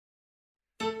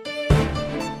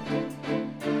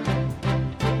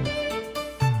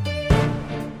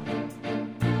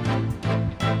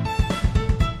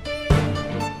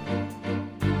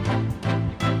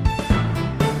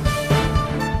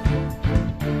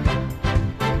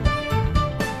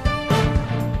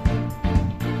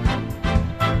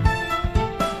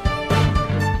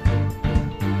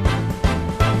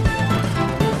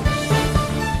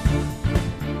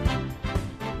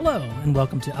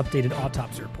welcome to Updated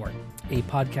Autopsy Report, a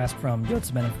podcast from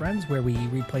Yotsumen and Friends where we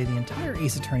replay the entire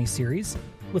Ace Attorney series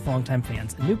with longtime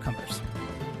fans and newcomers.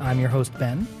 I'm your host,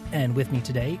 Ben, and with me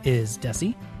today is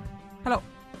Desi. Hello.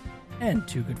 And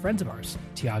two good friends of ours,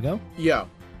 Tiago. Yo.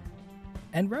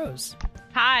 And Rose.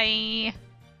 Hi.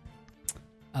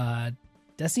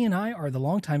 Desi and I are the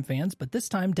longtime fans, but this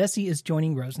time Desi is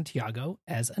joining Rose and Tiago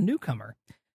as a newcomer.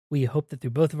 We hope that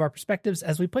through both of our perspectives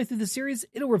as we play through the series,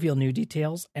 it'll reveal new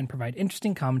details and provide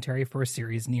interesting commentary for a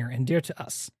series near and dear to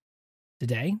us.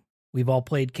 Today, we've all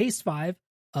played Case 5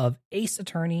 of Ace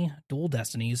Attorney Dual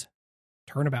Destinies,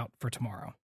 Turnabout for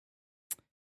Tomorrow.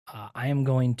 I am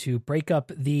going to break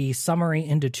up the summary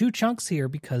into two chunks here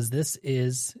because this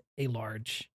is a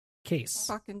large case.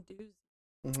 Fucking dudes.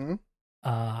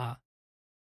 Mm-hmm.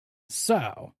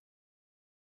 So,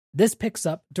 this picks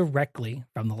up directly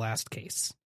from the last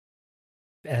case,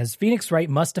 as Phoenix Wright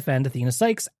must defend Athena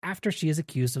Sykes after she is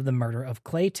accused of the murder of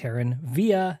Clay Terran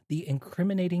via the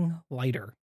incriminating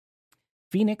lighter.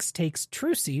 Phoenix takes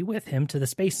Trucy with him to the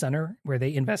Space Center where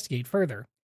they investigate further.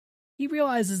 He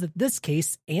realizes that this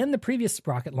case and the previous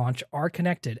rocket launch are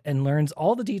connected and learns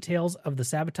all the details of the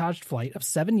sabotaged flight of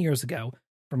 7 years ago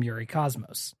from Yuri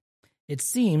Cosmos. It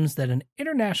seems that an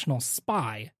international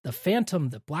spy, the Phantom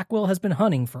that Blackwell has been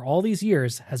hunting for all these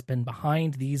years, has been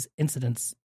behind these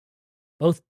incidents.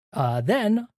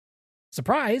 Then,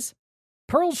 surprise,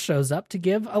 Pearl shows up to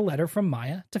give a letter from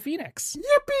Maya to Phoenix.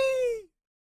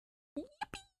 Yippee!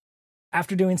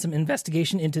 After doing some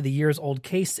investigation into the years-old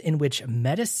case in which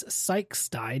Metis Sykes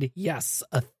died, yes,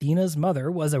 Athena's mother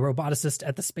was a roboticist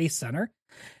at the Space Center,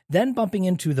 then bumping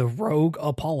into the rogue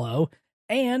Apollo,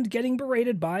 and getting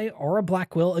berated by Aura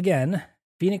Blackwell again,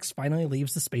 Phoenix finally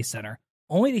leaves the Space Center,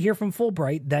 only to hear from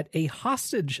Fulbright that a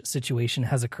hostage situation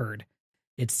has occurred.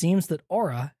 It seems that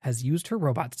Aura has used her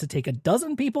robots to take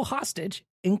 12 people hostage,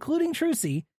 including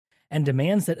Trucy, and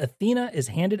demands that Athena is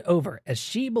handed over as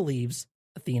she believes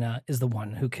Athena is the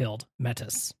one who killed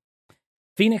Metis.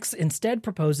 Phoenix instead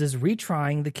proposes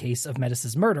retrying the case of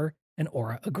Metis' murder, and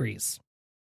Aura agrees.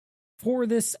 For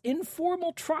this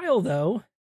informal trial, though,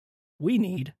 we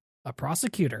need a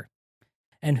prosecutor.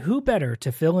 And who better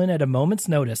to fill in at a moment's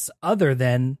notice other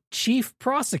than Chief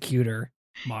Prosecutor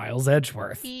Miles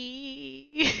Edgeworth?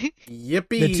 Yippee!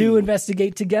 The two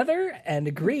investigate together and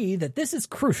agree that this is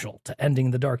crucial to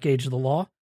ending the Dark Age of the law.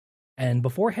 And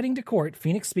before heading to court,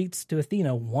 Phoenix speaks to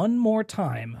Athena one more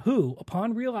time, who,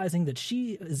 upon realizing that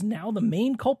she is now the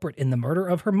main culprit in the murder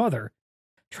of her mother,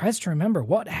 tries to remember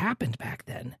what happened back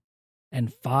then.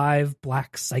 And 5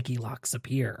 black psyche locks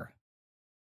appear.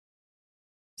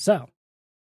 So,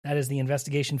 that is the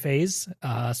investigation phase.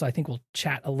 So I think we'll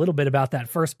chat a little bit about that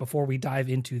first before we dive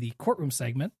into the courtroom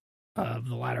segment of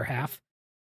the latter half,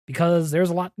 because there's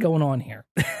a lot going on here.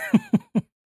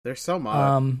 There's so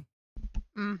much.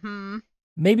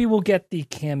 Maybe we'll get the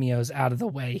cameos out of the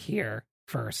way here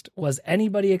first. Was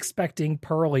anybody expecting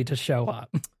Pearlie to show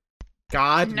up?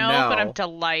 God, no. But I'm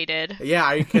delighted. Yeah,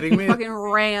 are you kidding me? Fucking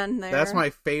ran there. That's my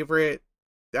favorite.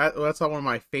 That's one of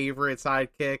my favorite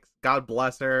sidekicks. God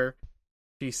bless her.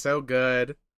 She's so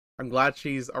good. I'm glad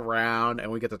she's around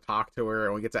and we get to talk to her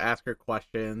and we get to ask her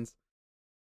questions.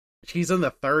 She's in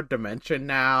the 3rd dimension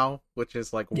now, which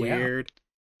is like weird.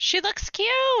 She looks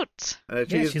cute.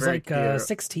 She's like cute.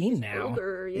 16 now.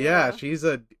 Older, Yeah, she's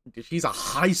a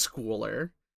high schooler.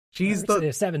 She's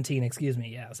 17, excuse me.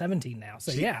 Yeah, 17 now.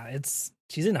 So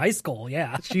she's in high school.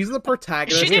 Yeah, she's the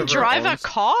protagonist. She can drive a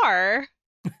car,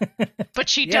 but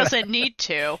she doesn't need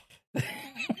to.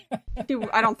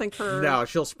 I don't think her No,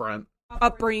 she'll sprint.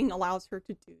 upbringing allows her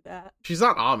to do that. She's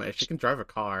not Amish. She can drive a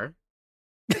car.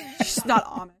 She's not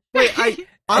Amish. Wait,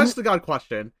 honest to God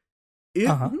question.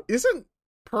 Isn't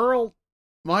Pearl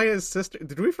Maya's sister?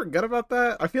 Did we forget about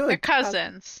that? I feel like They're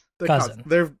cousins.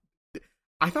 They're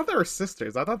I thought they were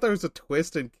sisters. I thought there was a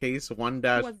twist in case 1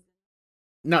 dash.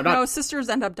 No, sisters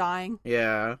end up dying.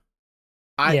 Yeah.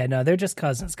 No, they're just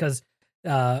cousins because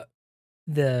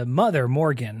the mother,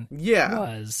 Morgan,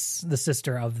 was the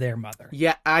sister of their mother.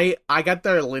 Yeah, I got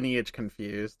their lineage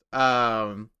confused.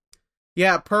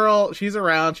 Yeah, Pearl, she's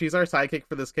around. She's our sidekick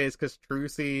for this case because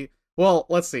Trucy. Well,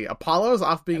 let's see. Apollo's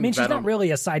off being. She's not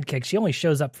really a sidekick. She only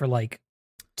shows up for like.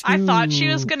 I thought she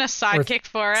was gonna sidekick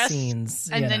for us, scenes,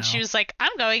 and then she was like,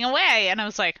 "I'm going away," and I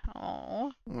was like,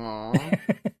 "Oh."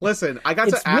 Listen,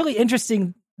 It's really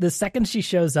interesting. The second she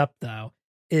shows up, though,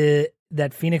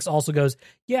 that Phoenix also goes,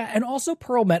 yeah, and also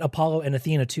Pearl met Apollo and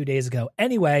Athena 2 days ago.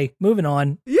 Anyway, moving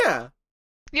on. Yeah.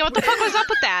 Yeah, what the fuck was up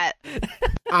with that?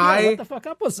 What the fuck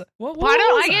up was it? Why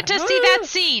don't I get to see that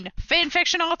scene? Fan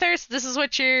fiction authors, this is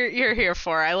what you're here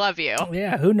for. I love you.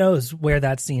 Yeah, who knows where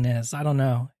that scene is? I don't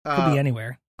know. Could be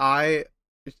anywhere.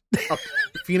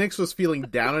 Phoenix was feeling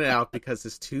down and out because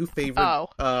his two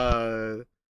favorite.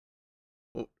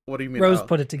 What do you mean? Rose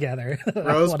put it together.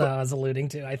 Rose what I was alluding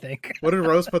to, I think. What did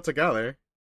Rose put together?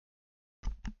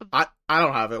 I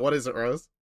don't have it. What is it, Rose?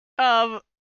 Ben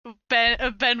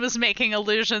was making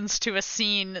allusions to a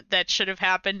scene that should have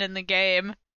happened in the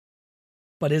game,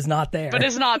 but is not there.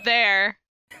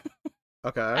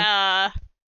 Okay.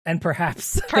 And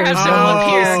perhaps it there's no will one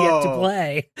appear. yet to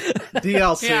play.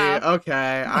 DLC. Yeah.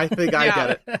 Okay, I think I get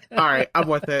it. All right, I'm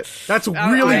with it. That's All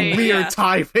really right, weird yeah.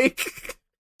 timing.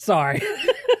 Sorry.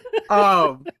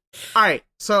 All right.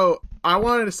 So I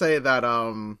wanted to say that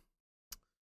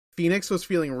Phoenix was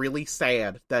feeling really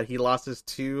sad that he lost his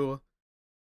two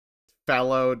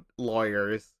fellow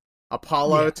lawyers,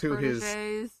 Apollo to his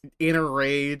inner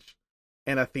rage,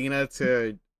 and Athena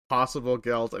to possible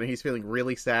guilt, and he's feeling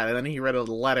really sad. And then he read a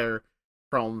letter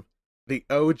from the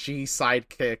OG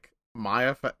sidekick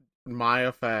Maya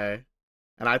Fey,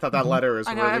 and I thought that letter was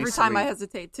I know, really every time I sweet.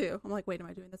 hesitate too. I'm like, wait, am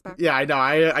I doing this back? Yeah, I know.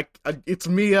 I it's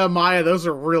Maya. Those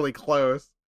are really close.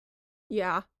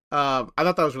 Yeah. I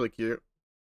thought that was really cute.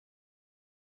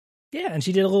 Yeah, and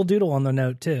she did a little doodle on the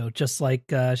note too, just like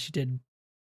she did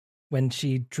when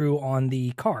she drew on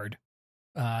the card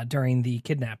during the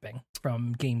kidnapping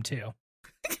from Game 2.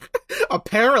 A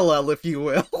parallel, if you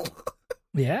will.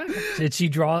 Yeah, she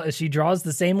draws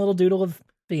the same little doodle of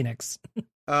Phoenix.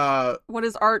 What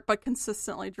is art but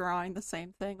consistently drawing the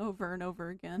same thing over and over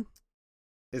again?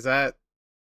 Is that?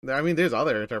 I mean, there's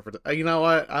other interpretations. You know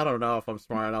what? I don't know if I'm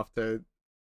smart enough to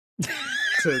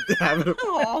have it.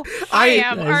 Oh, I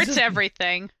am. Art's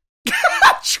everything.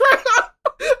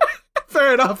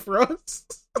 Fair enough, Rose.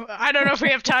 I don't know if we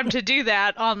have time to do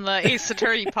that on the Ace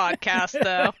Attorney podcast,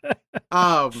 though.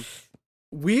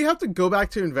 We have to go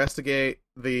back to investigate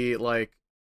the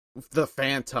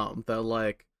Phantom,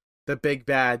 the big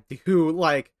bad who,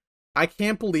 I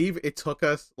can't believe it took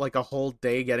us a whole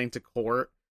day getting to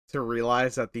court to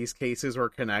realize that these cases were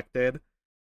connected.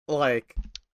 I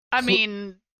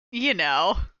mean, you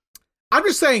know. I'm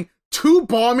just saying, 2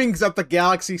 bombings at the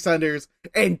Galaxy Centers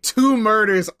and 2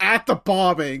 murders at the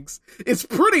bombings. It's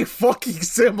pretty fucking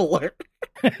similar.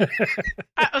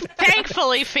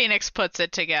 Thankfully, Phoenix puts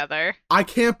it together. I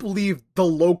can't believe the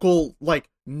local,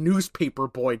 newspaper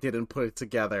boy didn't put it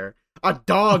together. A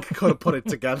dog could have put it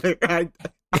together.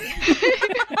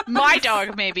 My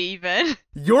dog, maybe even.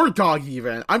 Your dog,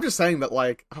 even. I'm just saying that,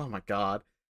 oh my god.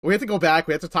 We have to go back.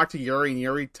 We have to talk to Yuri, and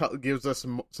Yuri gives us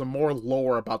some more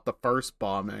lore about the first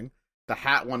bombing, the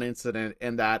Hat One incident,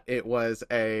 and that it was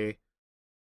a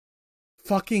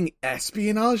fucking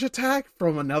espionage attack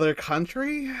from another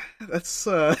country. That's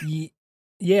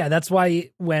Yeah, that's why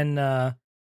when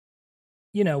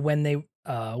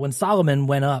when Solomon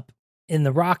went up in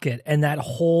the rocket and that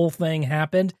whole thing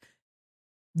happened,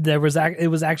 it was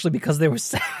actually because there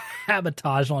was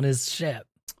sabotage on his ship.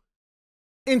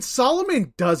 And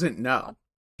Solomon doesn't know.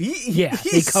 They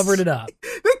covered it up.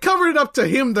 They covered it up to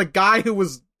him, the guy who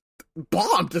was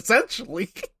bombed,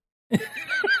 essentially.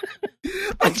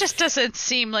 It just doesn't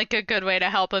seem like a good way to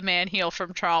help a man heal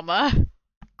from trauma.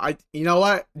 You know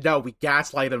what? No, we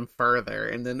gaslight him further,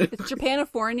 and then Is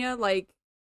Japanifornia,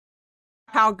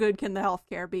 how good can the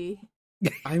healthcare be?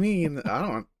 I mean, I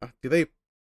don't. Do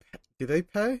they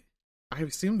pay? I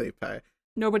assume they pay.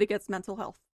 Nobody gets mental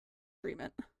health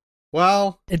treatment.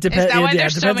 Well, It depends. Is that why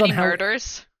there's so depends on many how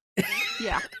murders?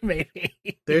 Yeah. maybe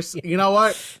there's. You know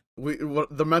what?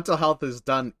 The mental health is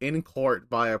done in court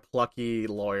by a plucky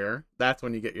lawyer. That's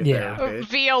when you get your therapy.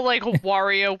 Via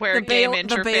WarioWare The game bail- the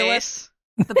interface.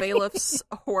 The bailiff's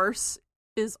horse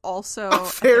is also A a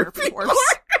therapy horse.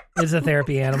 It's a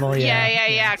therapy animal.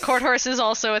 Yeah. Court horse is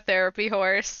also a therapy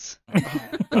horse. Oh,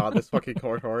 God, this fucking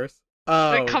court horse.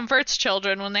 It comforts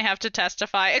children when they have to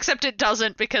testify, except it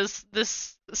doesn't because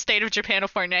this state of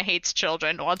Japanifornia hates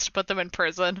children, wants to put them in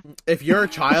prison. If you're a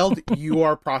child, you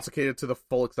are prosecuted to the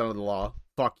full extent of the law.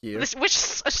 Fuck you. Which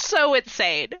is so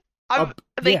insane.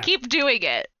 They keep doing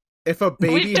it. If a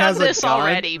baby We've done has a this gun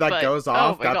already, that but- goes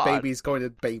off, oh my that God. baby's going to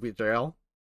baby jail.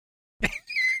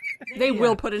 They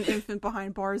will put an infant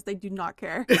behind bars. They do not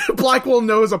care. Blackwell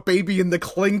knows a baby in the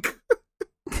clink.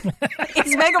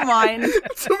 It's Megamind.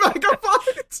 It's a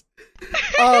megabyte.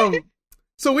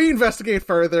 So we investigate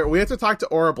further. We have to talk to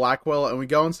Aura Blackwell, and we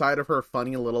go inside of her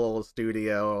funny little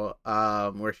studio,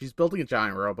 where she's building a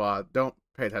giant robot. Don't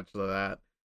pay attention to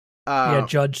that.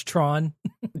 Judge Tron.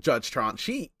 Judge Tron.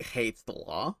 She hates the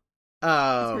law.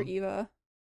 It's for Eva.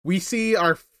 we see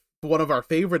one of our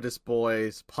favoriteest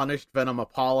boys, Punished Venom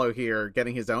Apollo here,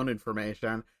 getting his own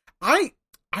information. I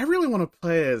really want to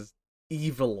play as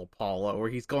evil Apollo, where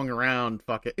he's going around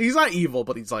fucking... He's not evil,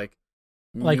 but he's like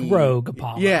rogue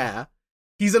Apollo. Yeah.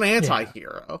 He's an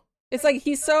anti-hero. Yeah. It's like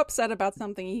he's so upset about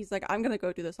something, he's like, I'm gonna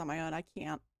go do this on my own. I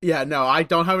can't. Yeah, no, I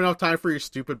don't have enough time for your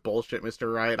stupid bullshit,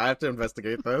 Mr. Wright. I have to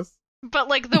investigate this. But,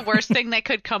 like, the worst thing they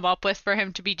could come up with for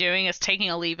him to be doing is taking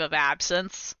a leave of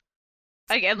absence.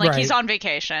 Again, like, he's on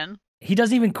vacation. He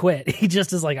doesn't even quit. He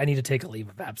just is like, I need to take a leave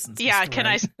of absence. Yeah, Mr. can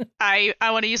Wright.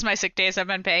 I want to use my sick days I've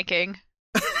been banking.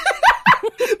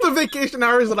 The vacation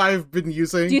hours that I've been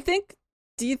using. Do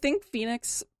you think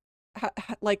Phoenix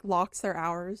like locks their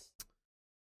hours?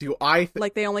 Do I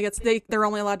like they're only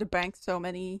allowed to bank so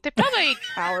many They probably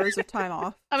hours of time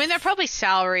off? I mean, they're probably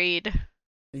salaried.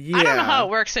 Yeah. I don't know how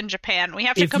it works in Japan. We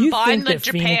have to If you combine think the that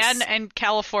Japan Phoenix- and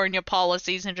California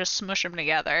policies and just smush them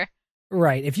together.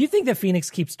 Right. If you think that Phoenix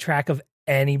keeps track of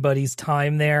anybody's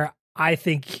time there, I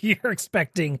think you're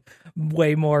expecting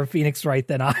way more Phoenix Wright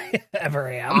than I ever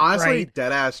am. Honestly, right?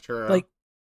 dead ass true.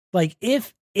 Like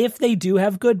if they do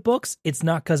have good books, it's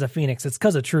not because of Phoenix, it's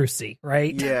because of Trucy,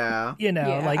 right? Yeah. You know,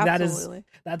 Yeah, like absolutely.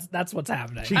 that's what's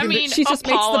happening. She- I mean, She just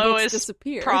makes the Apollo books is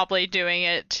disappear. probably doing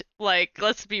it. Like,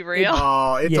 let's be real.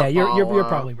 Oh, it's yeah, you're Apollo.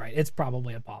 probably right. It's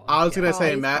probably Apollo. I was Yeah. gonna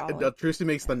say, he's Matt, probably. Trucy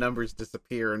makes the numbers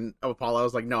disappear, and Apollo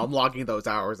was like, no, I'm logging those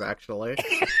hours, actually.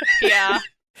 Yeah,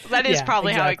 that is Yeah,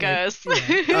 probably exactly. how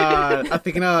it goes. I'm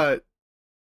thinking,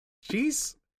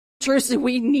 she's... Tracy,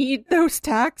 we need those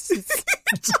taxes.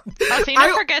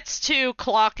 Athena forgets to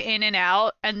clock in and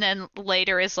out, and then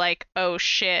later is like, oh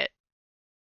shit,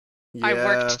 I Yeah.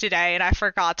 worked today and I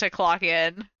forgot to clock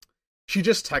in. She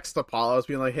just texts Apollo,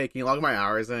 being like, hey, can you log my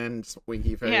hours in? Just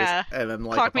winky face. Yeah. And then,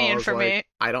 like, Clock me in Apollo's for like, me.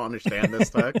 I don't understand this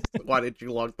text. Why did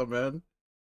you log them in?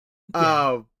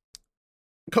 Yeah.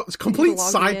 Complete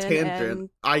Log side in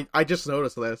tangent. I just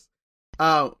noticed this. We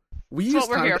That's use what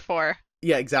we're here for.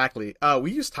 Yeah, exactly.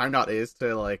 We use time.is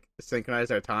to, like,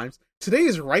 synchronize our times. Today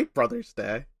is Wright Brothers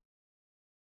Day.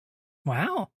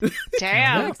 Wow.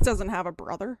 Damn. Phoenix doesn't have a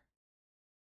brother.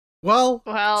 Well,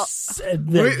 Well,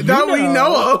 that we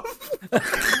know of.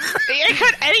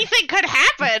 anything could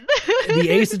happen. The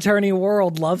Ace Attorney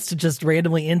world loves to just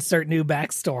randomly insert new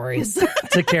backstories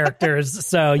to characters,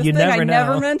 so This you thing never I know.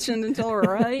 never mentioned until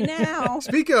right now.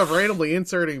 Speaking of randomly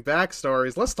inserting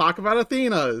backstories, let's talk about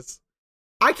Athena's.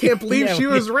 I can't believe Yeah, she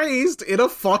was raised in a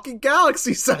fucking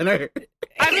galaxy center.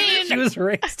 I mean, She was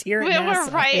raised here. we at were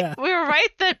NASA. right. Yeah. We were right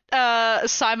that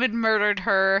Simon murdered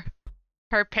her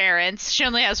parents. She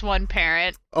only has one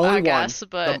parent, Only I one. guess,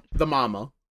 but The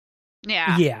mama.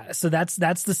 yeah. Yeah, so that's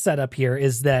the setup here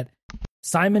is that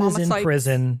Simon is Mama in Sykes.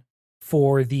 prison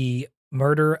for the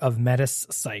murder of Metis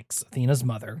Sykes, Athena's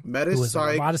mother, Metis who is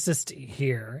Sykes. a roboticist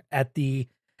here at the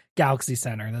Galaxy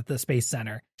Center, at the Space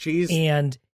Center. She's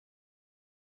And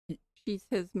She's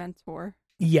his mentor.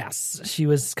 yes, she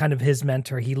was kind of his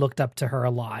mentor. He looked up to her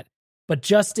a lot, but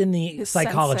just in the His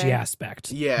psychology sensei.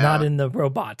 aspect, Yeah. not in the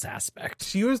robots aspect.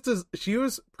 she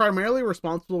was primarily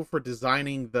responsible for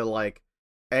designing the, like,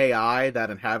 AI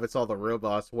that inhabits all the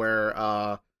robots, where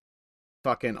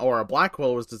fucking Aura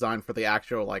Blackwell was designed for the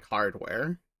actual, like,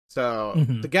 hardware. So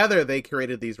Mhm. together they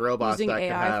created these robots Using that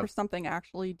can AI have. for something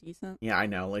actually decent. Yeah, I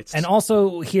know. It's And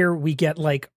also here we get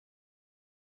like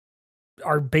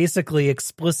our basically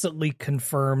explicitly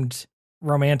confirmed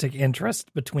romantic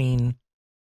interest between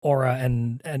Aura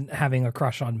and having a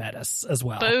crush on Metis as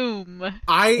well. Boom.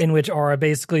 In which Aura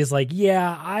basically is like,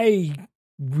 yeah, I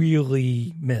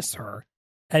really miss her.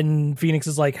 And Phoenix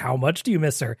is like, how much do you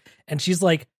miss her? And she's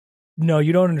like, no,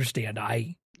 you don't understand.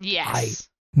 I Yes.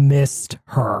 missed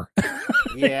her.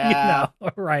 Yeah. You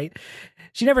know, right?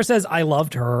 She never says I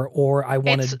loved her or I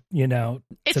wanted,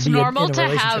 It's to be normal in a to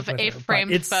relationship have with a her, but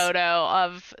framed it's- photo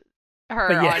of her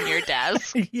But yeah. on your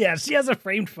desk. Yeah, she has a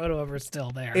framed photo of her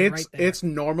still there. It's right there. it's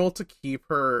normal to keep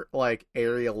her, like,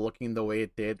 area looking the way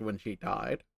it did when she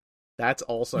died. That's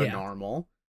also Yeah. normal.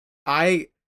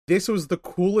 This was the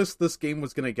coolest this game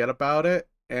was gonna get about it,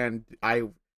 and I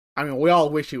mean, we all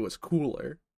wish it was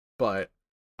cooler, but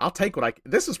I'll take what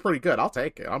this is pretty good. I'll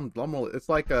take it. It's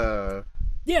like a...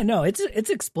 Yeah, no, it's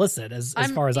explicit as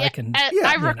far as I can. I you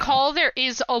know. recall there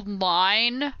is a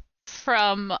line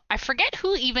from, I forget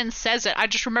who even says it. I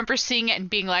just remember seeing it and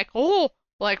being like, oh,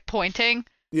 like pointing,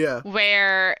 Yeah.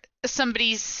 where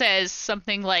somebody says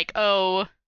something like, oh,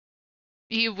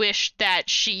 you wish that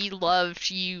she loved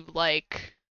you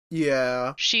like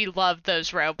Yeah. she loved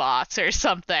those robots or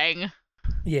something.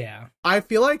 Yeah. I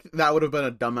feel like that would have been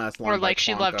a dumbass line. Or by like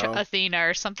she loved Quanco. Athena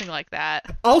or something like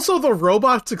that. Also, the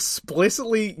robots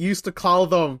explicitly used to call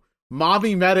them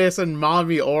Mommy Metis and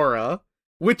Mommy Aura,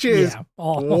 which is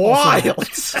wild.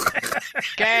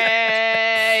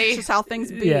 Gay. It's just how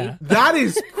things be. Yeah. That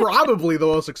is probably the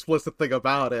most explicit thing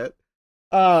about it.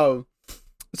 So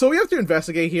we have to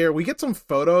investigate here. We get some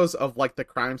photos of like the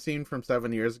crime scene from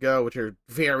 7 years ago, which are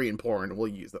very important. We'll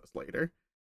use those later.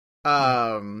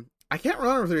 I can't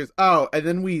remember if there's... Oh, and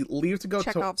then we leave to go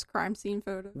Chekhov's crime scene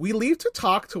photo. We leave to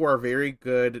talk to our very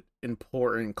good,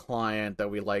 important client that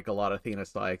we like a lot, Athena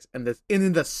Sykes. And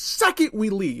in the second we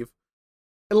leave,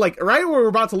 like right when we're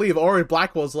about to leave, Ori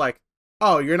Blackwell's like,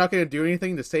 "Oh, you're not going to do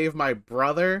anything to save my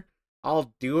brother?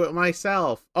 I'll do it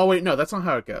myself." Oh, wait, no, that's not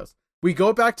how it goes. We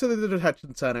go back to the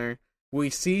detention center. We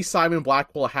see Simon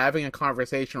Blackwell having a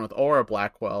conversation with Aura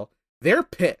Blackwell. They're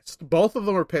pissed. Both of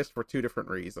them are pissed for two different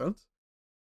reasons.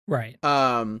 Right.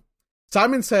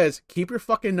 Simon says, "Keep your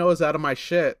fucking nose out of my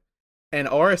shit." And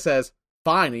Aura says,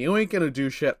 "Fine, you ain't gonna do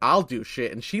shit, I'll do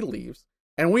shit." And she leaves.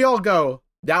 And we all go,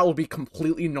 that will be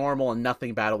completely normal and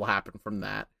nothing bad will happen from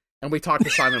that. And we talk to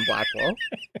Simon Blackwell.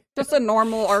 Just a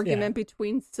normal argument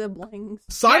between siblings.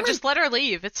 Simon, just let her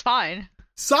leave. It's fine.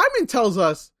 Simon tells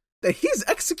us that his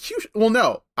execution... Well,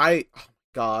 no. Oh my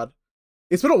god.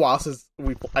 It's been a while since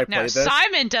I played this.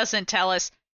 Simon doesn't tell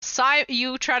us.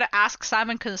 You try to ask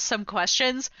Simon some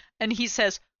questions, and he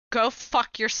says, "Go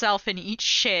fuck yourself and eat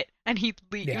shit," and he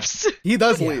leaves. Yeah. He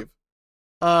does leave.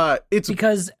 It's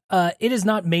because it is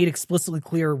not made explicitly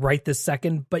clear right this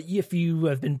second, but if you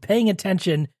have been paying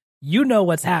attention, you know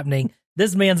what's happening.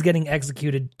 This man's getting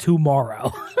executed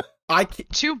tomorrow.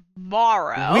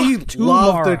 Tomorrow. We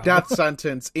love the death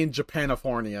sentence in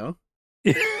Japanifornia.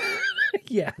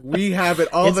 Yeah. We have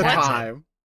it all the time.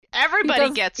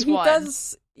 Everybody gets one.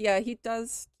 He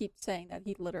does keep saying that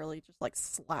he literally just like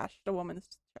slashed a woman's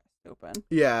chest open.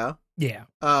 Yeah. Yeah.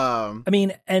 I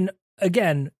mean, and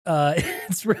again,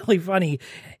 it's really funny.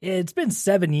 It's been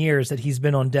 7 years that he's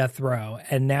been on death row,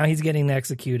 and now he's getting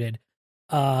executed.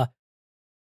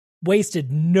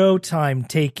 Wasted no time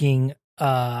taking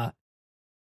what's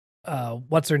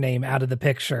her name out of the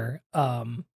picture.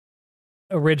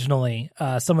 Originally,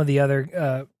 some of the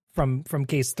other from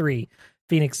case 3,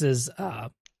 Phoenix's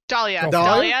Dahlia.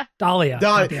 Dahlia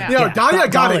got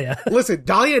it. Listen,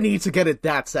 Dahlia needs to get it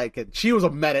that second. She was a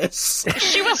menace.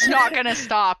 She was not going to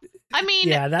stop. I mean,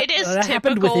 it is that typical.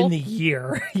 Happened within the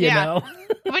year, you know?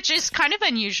 Which is kind of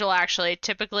unusual, actually.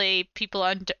 Typically, people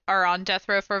are on death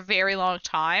row for a very long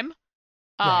time,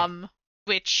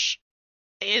 which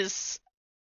is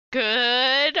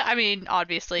good. I mean,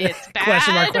 obviously, it's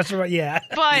bad. question mark, yeah.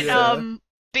 But,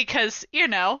 because,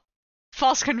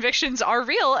 false convictions are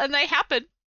real, and they happen.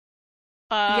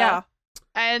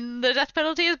 And the death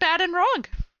penalty is bad and wrong.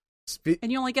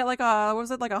 And you only get like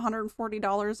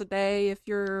 $140 a day if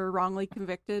you're wrongly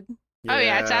convicted. Yeah. Oh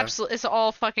yeah, it's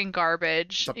all fucking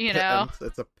garbage.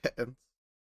 It's a pittance.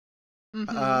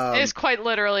 Mm-hmm. It's quite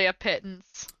literally a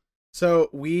pittance. So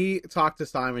we talk to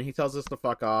Simon. He tells us to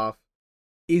fuck off.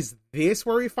 Is this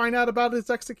where we find out about his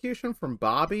execution from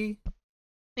Bobby?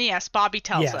 Yes, Bobby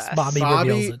tells us. Bobby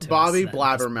reveals it to Bobby us.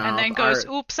 Blabbermouth. And then goes,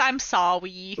 "Oops, I'm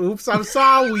sorry." Oops, I'm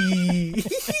sorry.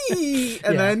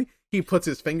 And then he puts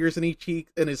his fingers in his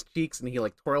cheeks and he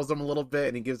like twirls them a little bit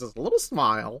and he gives us a little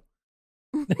smile.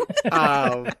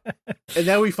 And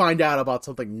then we find out about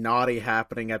something naughty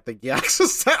happening at the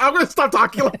Yaxis. I'm gonna stop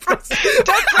talking like this. Don't say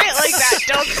it like that.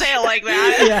 Don't say it like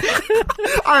that. Yeah.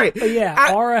 All right.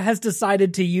 But Aura has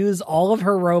decided to use all of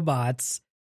her robots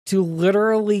to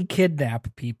literally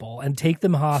kidnap people and take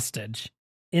them hostage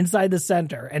inside the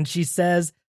center. And she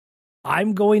says,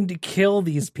 "I'm going to kill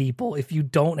these people if you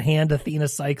don't hand Athena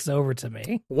Sykes over to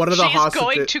me." She's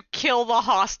going to kill the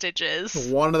hostages.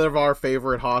 One of our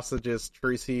favorite hostages,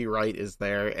 Tracy Wright, is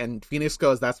there. And Phoenix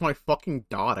goes, "That's my fucking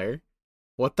daughter.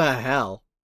 What the hell?"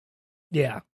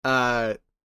 Yeah.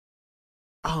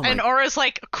 And Aura's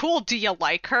like, "Cool, do you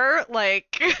like her?"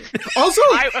 Like, also,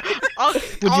 I'll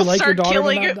start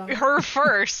killing her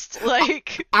first.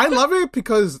 Like, I love it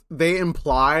because they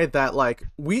imply that like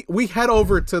we head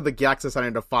over to the Galaxy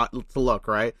Center to look,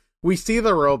 right? We see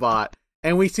the robot,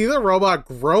 and we see the robot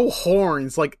grow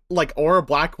horns like Aura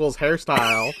Blackwell's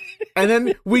hairstyle, and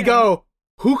then we go,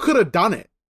 "Who could have done it?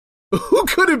 Who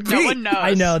could it be?" No one knows.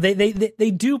 I know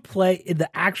they do play in the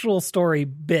actual story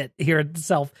bit here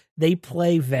itself. They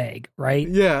play vague, right?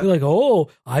 Yeah, they're like, "Oh,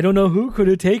 I don't know who could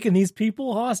have taken these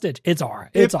people hostage." It's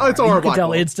Aura. It's Aura. You can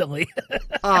tell instantly.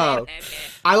 I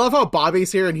love how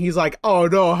Bobby's here and he's like, "Oh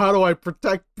no, how do I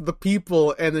protect the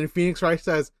people?" And then Phoenix Wright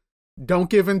says, "Don't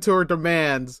give in to her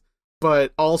demands,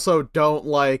 but also don't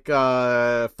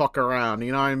fuck around."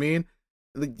 You know what I mean?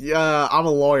 I'm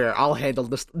a lawyer. I'll handle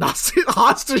this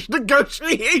hostage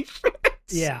negotiation.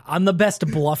 Yeah, I'm the best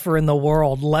bluffer in the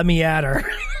world. Let me at her.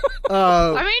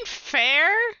 I mean, fair.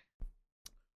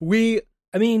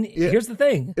 Here's the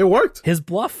thing. It worked. His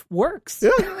bluff works.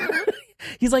 Yeah.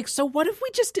 He's like, so what if we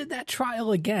just did that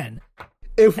trial again?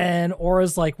 If And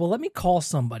Aura's like, well, let me call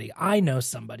somebody. I know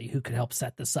somebody who could help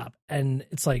set this up. And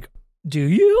it's like, do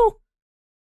you?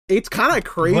 it's kind of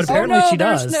crazy. What apparently oh no, she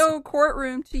there's does. no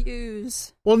courtroom to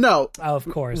use. Well, no. Oh, of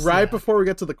course. Right yeah. before we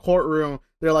get to the courtroom,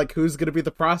 they're like, who's going to be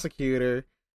the prosecutor?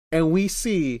 And we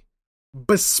see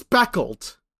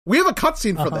Bespeckled. We have a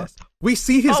cutscene for this. We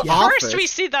see his office. First we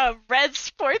see the red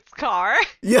sports car.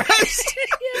 Yes.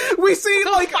 We see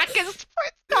The fucking sports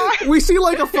car. we see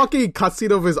like a fucking cutscene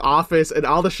of his office and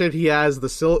all the shit he has,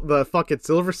 the fucking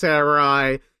Silver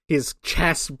Samurai, his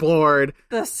chessboard,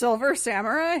 The Silver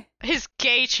Samurai? His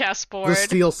gay chessboard. the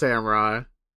Steel Samurai.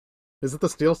 Is it the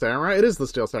Steel Samurai? It is the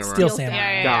Steel Samurai. Steel Steel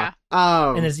Samurai.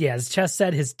 Yeah. And his chest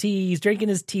set, his tea. He's drinking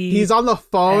his tea. He's on the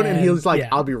phone and And, he's like, yeah.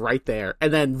 I'll be right there.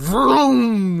 And then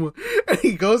vroom! And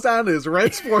he goes down to his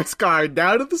red sports car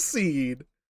down to the scene.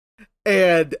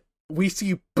 And we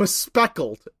see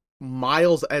Bespeckled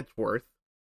Miles Edgeworth,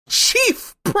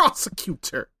 chief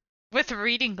prosecutor. With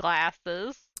reading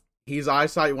glasses. His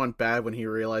eyesight went bad when he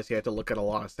realized he had to look at a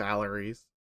lot of salaries.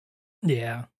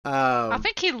 Yeah. I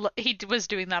think he was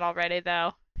doing that already,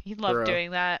 though. He loved Bro.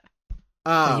 doing that.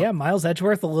 Yeah, Miles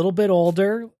Edgeworth, a little bit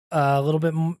older, a little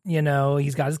bit,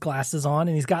 he's got his glasses on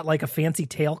and he's got like a fancy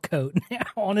tailcoat now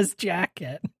on his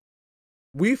jacket.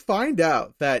 We find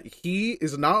out that he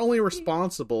is not only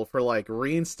responsible for like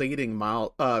reinstating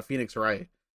Phoenix Wright,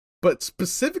 but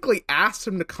specifically asked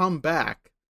him to come back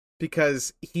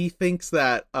because he thinks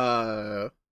that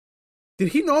did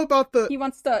he know about the He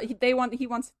wants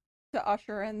to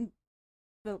usher in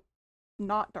the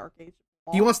not dark age.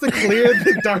 he wants to clear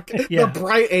the Yeah. the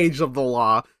bright age of the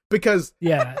law because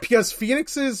Yeah.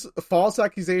 Phoenix's false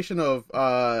accusation of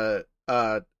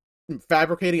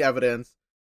fabricating evidence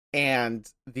and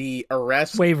the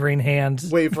arrest Wavering hand.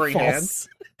 hands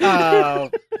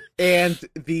and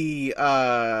the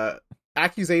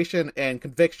accusation and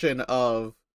conviction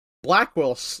of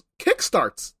Blackwell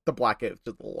kickstarts the black age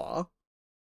of the law.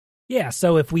 Yeah,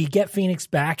 so if we get Phoenix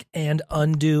back and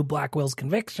undo Blackwell's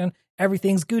conviction,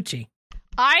 everything's Gucci.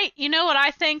 You know what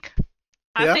I think?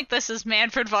 I Yeah? think this is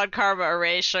Manfred von Karma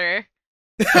erasure.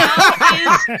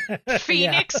 How is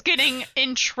Phoenix getting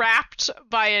entrapped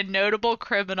by a notable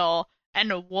criminal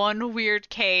and one weird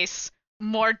case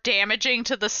more damaging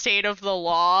to the state of the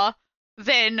law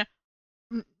than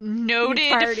noted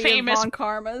Entirety of famous Von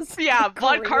Karma's Von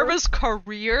career. Karma's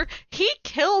career? He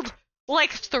killed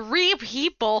like 3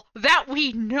 people that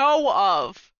we know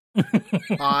of.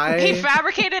 He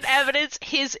fabricated evidence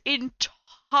his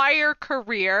entire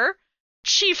career.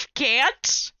 Chief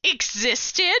Gant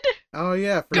existed. Oh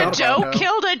yeah, forgot about Godot that.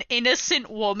 killed an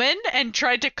innocent woman and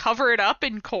tried to cover it up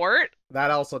in court. That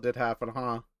also did happen,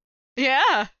 huh?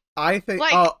 Yeah. I think.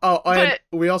 Like, and but-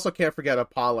 we also can't forget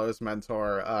Apollo's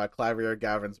mentor, Clavier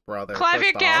Gavin's brother.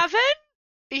 Clavier Christoph. Gavin?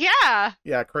 Yeah.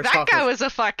 Yeah, Christoph. That guy was a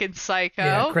fucking psycho.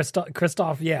 Yeah,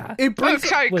 Christoph, yeah. It Oh, brings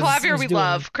sorry, was- Clavier was we doing-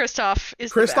 love. Christoph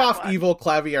is Christoph the bad one. evil,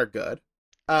 Clavier good.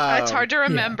 It's hard to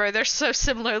remember. They're so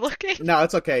similar looking. No,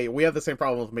 it's okay. We have the same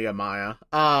problem with me and Maya.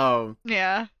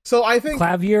 Yeah. So I think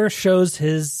Clavier shows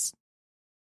his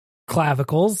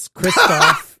clavicles.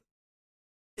 Christoph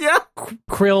yeah,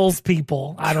 krills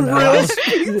people. I don't know.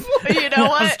 You know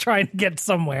I was what? trying to get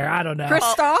somewhere. I don't know.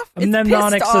 Christoph I'm is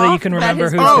mnemonic pissed so that you off can that remember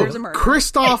his who's brother's who. murdered.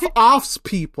 Christoph offs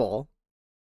people.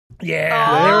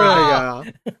 Yeah. There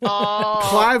we go. Oh.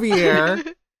 Clavier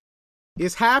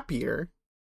is happier.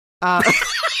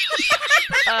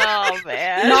 Oh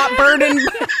man. not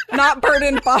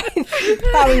burdened by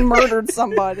having murdered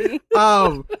somebody.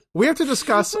 We have to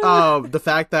discuss the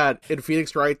fact that in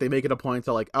Phoenix Wright they make it a point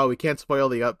to like, oh, we can't spoil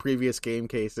the previous game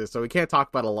cases, so we can't talk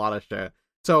about a lot of shit.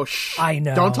 So I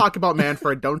know. Don't talk about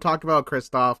Manfred. Don't talk about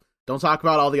Christoph. Don't talk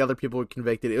about all the other people who were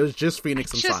convicted. It was just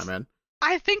Phoenix and Simon.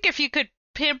 I think if you could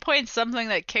pinpoint something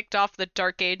that kicked off the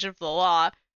dark age of the law,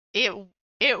 it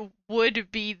would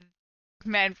be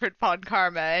Manfred von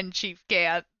Karma and Chief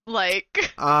Gant.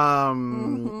 Like,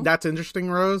 That's interesting,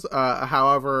 Rose.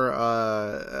 However,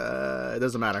 it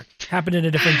doesn't matter. Happened in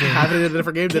a different game. Happened in a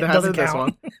different game. Didn't happen in this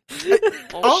one.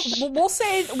 bullshit. We'll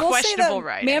say Questionable that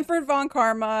writing. Manfred von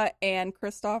Karma and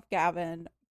Christoph Gavin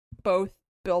both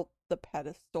built the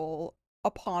pedestal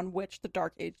upon which the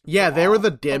dark age. Of Yeah, the they law were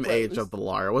the dim arose. age of the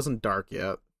law. It wasn't dark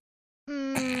yet.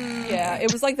 Yeah,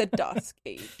 it was like the dusk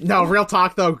age. No, real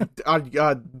talk though. The I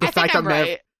fact think that I'm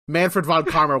right. Manfred von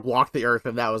Karma walked the earth,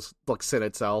 and that was like sin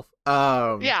itself.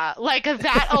 Yeah, like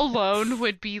that alone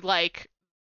would be like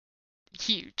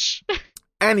huge.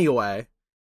 Anyway,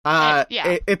 Yeah,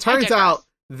 it turns out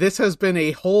this has been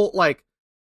a whole, like,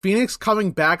 Phoenix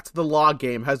coming back to the law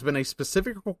game has been a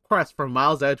specific request from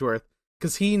Miles Edgeworth,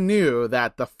 because he knew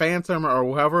that the Phantom or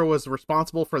whoever was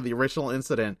responsible for the original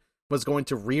incident was going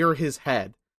to rear his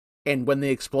head. And when the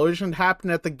explosion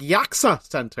happened at the Gyaxa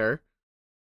Center,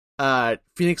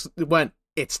 Phoenix went,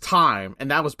 it's time. And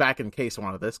that was back in case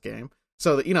one of this game.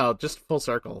 So, you know, just full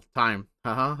circle. Time.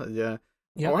 Yeah.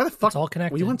 Yeah, Why the fuck? it's all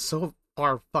connected. We went so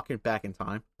far fucking back in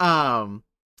time.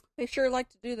 They sure like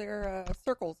to do their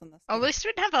circles in this. At least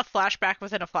we didn't have a flashback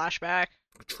within a flashback.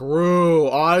 True.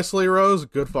 Honestly, Rose,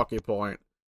 good fucking point.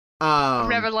 I'm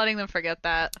never letting them forget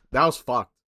that. That was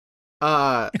fucked.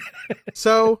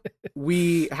 So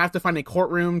we have to find a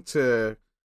courtroom to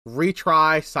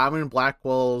retry Simon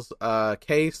Blackwell's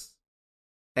case,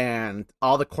 and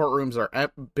all the courtrooms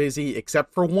are busy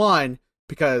except for one,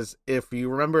 because if you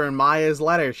remember in Maya's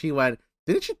letter, she went,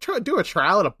 didn't you do a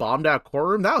trial at a bombed out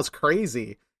courtroom? That was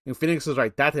crazy. And Phoenix was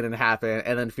like, that didn't happen.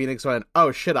 And then Phoenix went,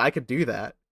 oh shit, I could do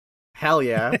that. Hell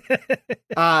yeah.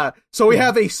 So we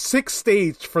have a 6th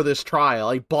stage for this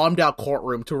trial, a bombed out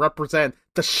courtroom to represent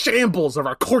the shambles of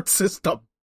our court system.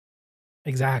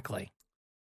 Exactly.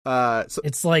 So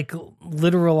It's like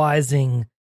literalizing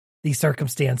the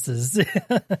circumstances,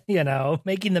 you know,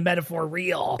 making the metaphor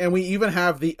real. and we even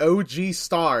have the OG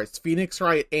stars, Phoenix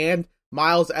Wright and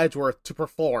Miles Edgeworth, to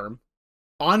perform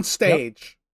on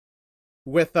stage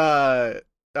with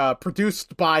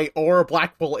produced by Aura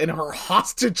Blackwell in her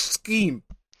hostage scheme.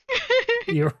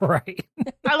 You're right.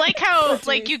 I like how,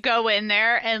 like, you go in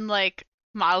there and, like,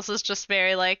 Miles is just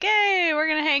very like, hey, we're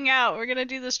gonna hang out, we're gonna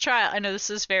do this trial. I know this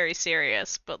is very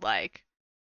serious, but, like,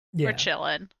 Yeah. we're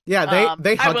chilling. Yeah,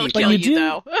 they I hug will each kill other. you,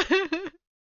 though.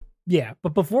 Yeah,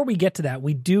 but before we get to that,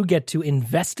 we do get to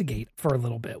investigate for a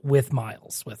little bit with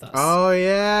Miles with us. Oh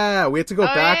yeah, we have to go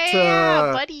back to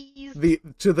buddies.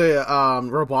 the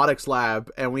robotics lab,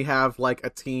 and we have like a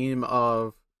team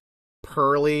of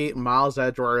Pearly, Miles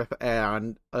Edgeworth,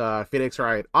 and Phoenix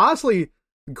Wright. Honestly,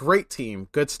 great team,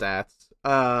 good stats.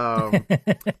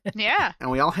 Yeah.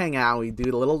 And we all hang out. We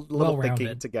do a little thinking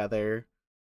Well-rounded. together.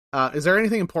 Is there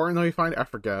anything important that we find? I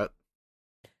forget.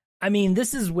 I mean,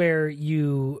 this is where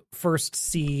you first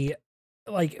see,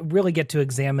 like, really get to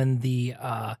examine the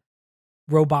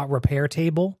robot repair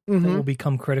table that Mhm. will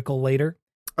become critical later.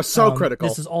 So critical.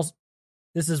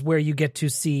 This is where you get to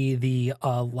see the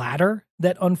ladder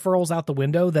that unfurls out the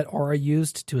window that Aura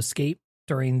used to escape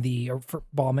during the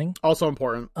bombing. Also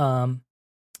important.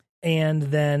 And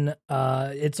then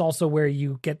it's also where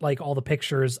you get like all the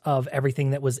pictures of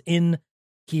everything that was in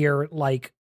here,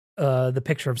 like the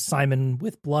picture of Simon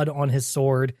with blood on his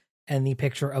sword and the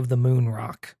picture of the moon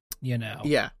rock, you know.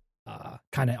 Yeah.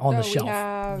 Kind of on the So we shelf.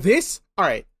 have- This, all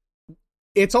right.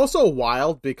 It's also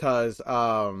wild because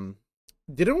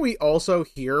didn't we also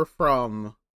hear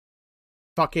from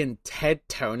fucking Ted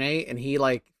Tone, and he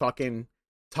like fucking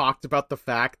talked about the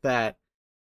fact that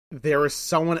there was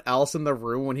someone else in the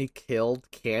room when he killed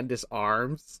Candace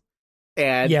Arms?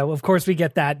 And Yeah, well, of course we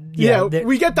get that. yeah,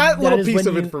 we get that little is piece when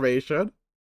of you- information.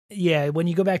 Yeah, when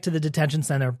you go back to the detention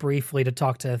center briefly to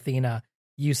talk to Athena,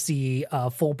 you see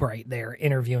Fulbright there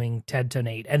interviewing Ted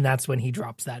Tonate, and that's when he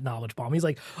drops that knowledge bomb. He's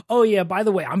like, oh yeah, by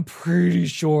the way, I'm pretty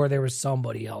sure there was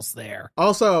somebody else there.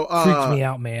 Also, Freaked me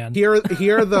out, man. Here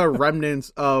are the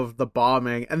remnants of the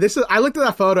bombing. And this is, I looked at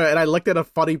that photo and I looked at a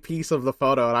funny piece of the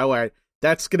photo and I went,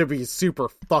 that's gonna be super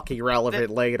fucking relevant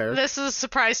later. This is a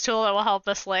surprise tool that will help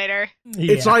us later.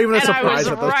 It's not even a And I surprise was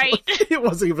at this right. point. It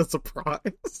wasn't even a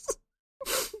surprise.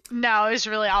 No, it's a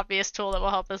really obvious tool that will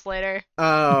help us later.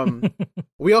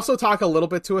 We also talk a little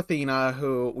bit to Athena,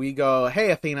 who we go,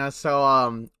 hey Athena,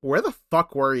 so where the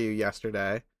fuck were you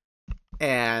yesterday?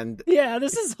 And Yeah,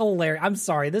 this is hilarious. I'm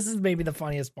sorry. This is maybe the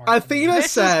funniest part. Athena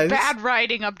This says, is bad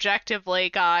writing objectively,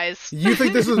 guys. you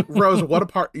think this is Rose, what a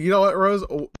part, you know what, Rose,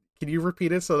 can you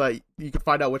repeat it so that you can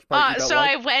find out which part you don't So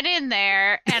like? I went in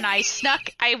there and I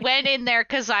went in there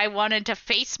because I wanted to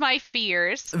face my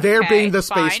fears. There okay, being the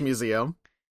Space fine. Museum.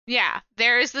 Yeah,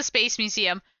 there is the Space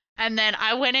Museum. And then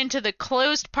I went into the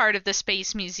closed part of the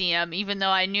Space Museum, even though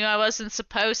I knew I wasn't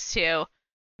supposed to,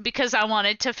 because I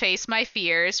wanted to face my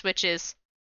fears, which is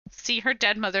see her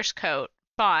dead mother's coat.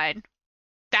 Fine.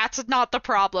 That's not the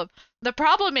problem. The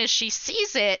problem is she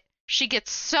sees it, she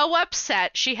gets so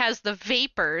upset, she has the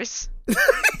vapors,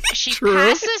 she True.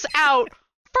 passes out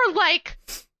for like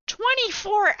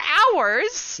 24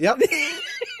 hours. Yep.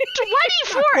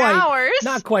 24 quite. hours?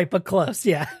 Not quite, but close.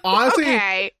 Yeah. Honestly,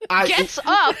 Okay, gets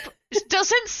up,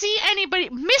 doesn't see anybody,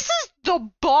 misses the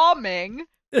bombing,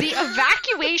 the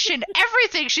evacuation,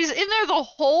 everything. She's in there the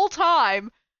whole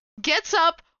time, gets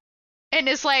up, and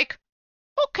is like,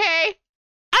 okay,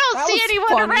 I don't That see was anyone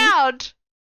funny. around.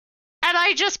 And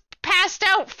I just passed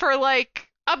out for like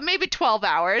maybe 12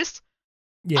 hours.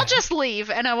 Yeah. I'll just leave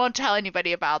and I won't tell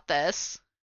anybody about this.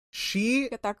 She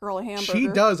Get that girl a hamburger. she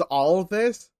does all of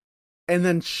this and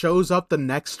then shows up the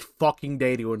next fucking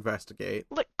day to investigate.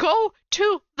 Go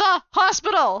to the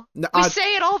hospital. No, We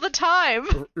say it all the time.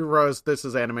 Rose, this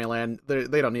is Anime Land.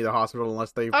 They don't need a hospital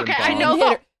unless they've been Okay, bombed. I know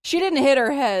the- She didn't hit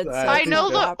her head. so I I it's know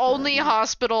not the happening. only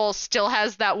hospital still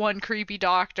has that one creepy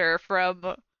doctor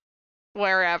from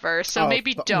wherever, so Oh,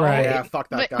 maybe fu- don't. Right. Yeah, fuck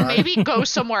that guy. Maybe go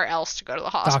somewhere else to go to the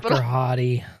hospital. Dr.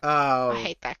 Hottie. Oh, I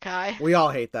hate that guy. we all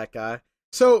hate that guy.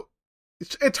 So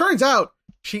it turns out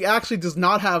she actually does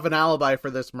not have an alibi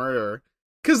for this murder.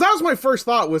 Because that was my first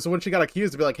thought, was when she got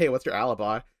accused to be like, hey, what's your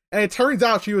alibi? And it turns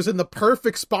out she was in the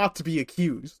perfect spot to be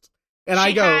accused. And I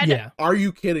She go, had- Yeah. are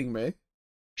you kidding me?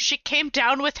 She came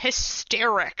down with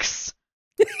hysterics.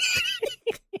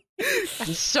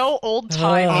 That's so old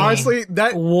time. Oh. Honestly,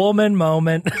 that Woman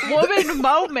moment. Woman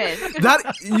moment.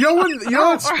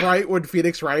 when Sprite when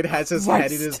Phoenix Wright has his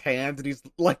head in his hand and he's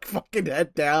like fucking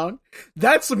head down?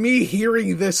 That's me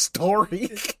hearing this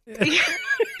story.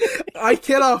 I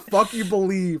cannot fucking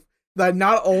believe that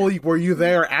not only were you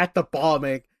there at the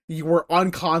bombing, you were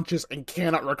unconscious and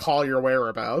cannot recall your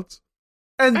whereabouts.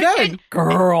 And I then can-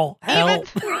 Girl, help.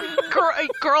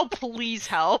 Girl, please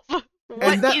help. What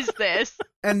And that- is this?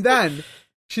 and then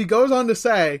she goes on to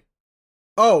say,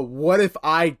 oh, what if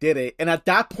I did it? And at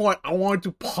that point, I wanted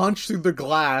to punch through the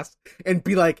glass and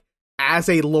be like, as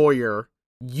a lawyer,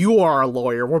 you are a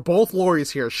lawyer. We're both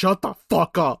lawyers here. Shut the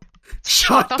fuck up.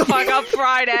 Shut The fuck up,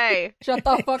 Friday. Shut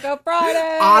the fuck up,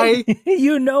 Friday!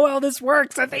 You know how this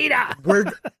works, Athena.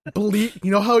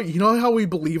 You know how we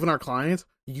believe in our clients?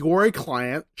 You're a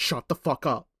client. Shut the fuck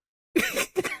up.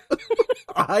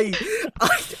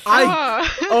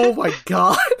 Oh my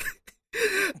god.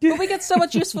 But we get so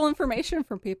much useful information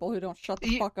from people who don't shut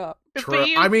the fuck up. True. But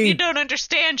you, I mean- you don't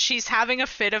understand. She's having a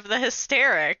fit of the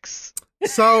hysterics.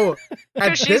 So at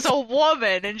Because she's this, a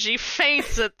woman and she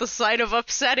faints at the sight of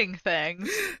upsetting things.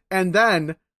 and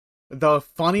then the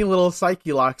funny little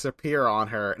psyche locks appear on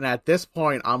her, and at this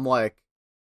point, I'm like,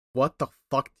 "What the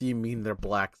fuck do you mean they're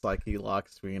black psyche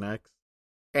locks, Phoenix?"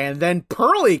 And then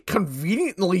Pearly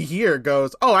conveniently here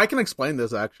goes, "Oh, I can explain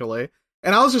this actually."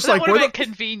 And I was just That like, would have "Where been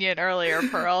convenient earlier,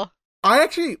 Pearl.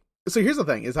 So here's the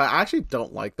thing: is I actually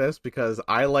don't like this because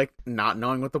I like not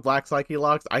knowing what the black psyche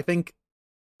locks. I think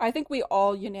we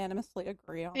all unanimously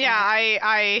agree on Yeah, that.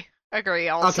 I agree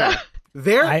also. okay,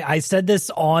 there. I said this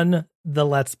on the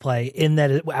Let's Play in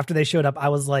that after they showed up, I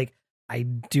was like, I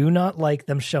do not like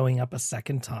them showing up a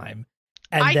second time.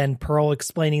 And then Pearl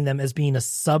explaining them as being a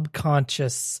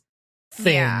subconscious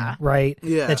thing, Yeah. right?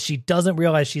 Yeah. That she doesn't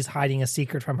realize she's hiding a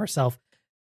secret from herself.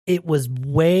 It was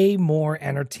way more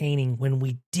entertaining when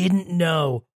we didn't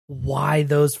know why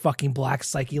those fucking black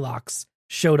psyche locks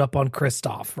showed up on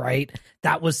Kristoff, right?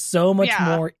 That was so much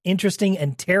Yeah. more interesting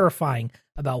and terrifying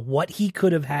about what he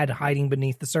could have had hiding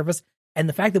beneath the surface. And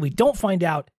the fact that we don't find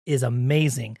out is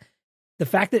amazing. The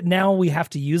fact that now we have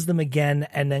to use them again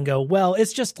and then go, well,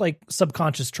 it's just like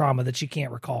subconscious trauma that she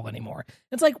can't recall anymore.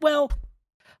 It's like, well,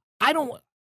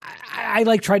 I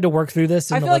like tried to work through this.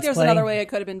 In I the feel like Let's there's Play. another way it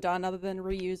could have been done other than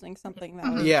reusing something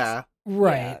that was... Yeah.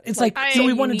 Right. Yeah, it's like, like, so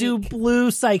we want to do unique. blue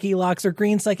psyche locks or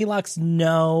green psyche locks?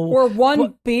 No. Or one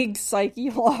What- big psyche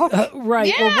lock.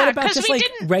 Right. Or Yeah, what about 'cause just we like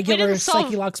didn't- we regular didn't solve-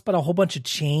 psyche locks, but a whole bunch of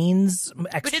chains,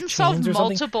 extra We didn't chains solve or something?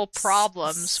 multiple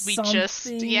problems. We just,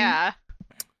 Something. yeah.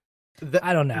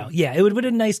 I don't know. Yeah, it would have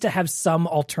been nice to have some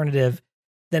alternative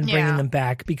than bringing Yeah. them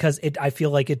back because I feel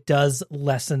like it does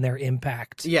lessen their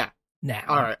impact Yeah. now.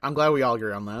 All right. I'm glad we all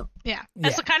agree on that. Yeah.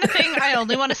 That's Yeah. the kind of thing I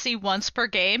only want to see once per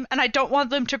game, and I don't want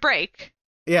them to break.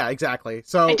 Yeah, exactly.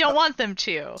 So I don't want them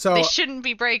to. so- They shouldn't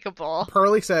be breakable.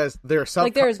 Pearly says they're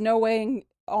Like, there is no way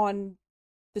on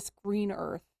this green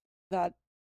earth that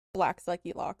black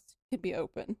psyche locks can be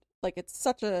opened. Like, it's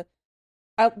such a...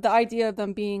 the idea of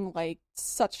them being, like,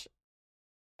 such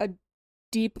a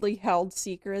deeply held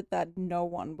secret that no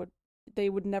one would... They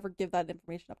would never give that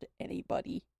information up to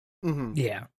anybody. Mhm.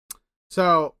 Yeah.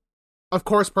 So, of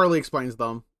course, Pearly explains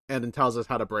them and then tells us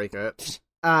how to break it.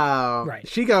 Right.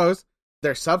 She goes,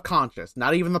 they're subconscious.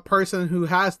 Not even the person who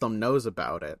has them knows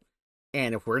about it.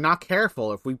 And if we're not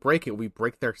careful, if we break it, we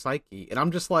break their psyche. And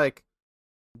I'm just like,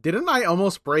 didn't I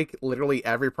almost break literally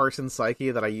every person's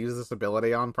psyche that I use this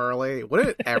ability on, Pearly?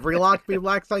 Wouldn't every lock be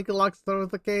black psyche locks, if that was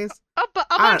the case? A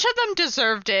bunch of them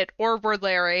deserved it, or were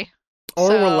Larry. Or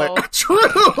So- will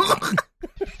True!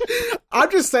 I'm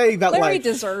just saying that, Larry like,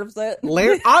 deserves it.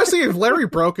 Larry, honestly, if Larry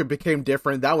broke and became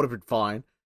different, that would have been fine.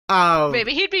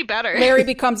 Maybe he'd be better. Larry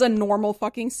becomes a normal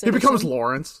fucking He citizen. becomes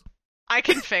Lawrence. I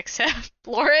can fix him.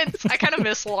 Lawrence, I kind of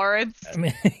miss Lawrence. I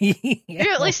mean,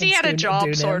 Yeah, at least he had a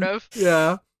job, sort of.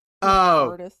 Yeah.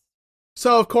 Artist.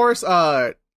 So of course,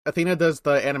 Athena does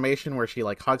the animation where she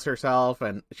like hugs herself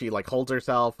and she like holds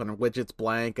herself and her widget's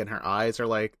blank and her eyes are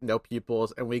like no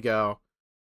pupils, and we go,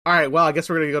 all right, well, I guess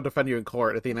we're gonna go defend you in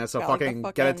court, Athena. So Got, like, fucking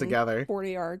the get it together.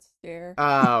 40-yard stare.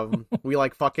 We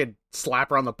like fucking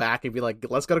slap her on the back and be like,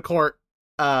 let's go to court.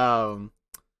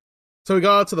 So we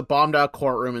go out to the bombed out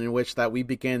courtroom in which that we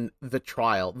begin the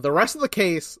trial. The rest of the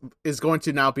case is going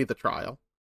to now be the trial.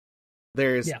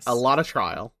 There's a lot of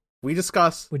trial. We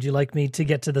discuss. Would you like me to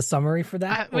get to the summary for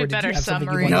that? We better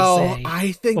summary. No,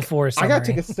 I think before I gotta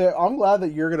take a sip. I'm glad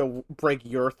that you're gonna break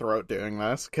your throat doing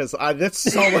this because that's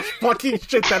so much fucking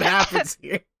shit that happens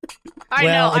here. I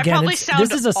Well, know. again, I probably this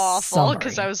sound is a awful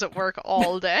because summary. I was at work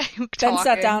all day. Ben sat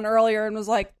talking. down earlier and was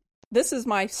like, "This is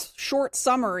my short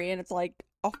summary," and it's like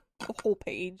a whole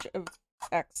page of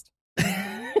text.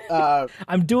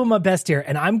 I'm doing my best here,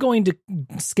 and I'm going to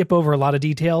skip over a lot of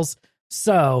details.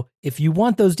 So if you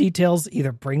want those details,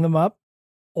 either bring them up,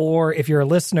 or if you're a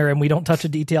listener and we don't touch a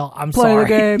detail, I'm Play the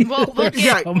sorry. game.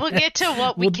 We'll get to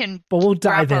what we can But we'll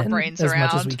dive wrap our in brains as around.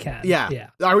 much as we can. Yeah.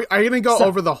 Are you gonna go So-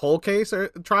 over the whole case or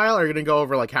trial, or are you gonna go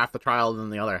over like half the trial and then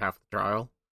the other half of the trial?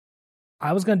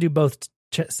 I was going to do both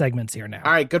segments here now.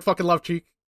 All right, good fucking luck, Chief.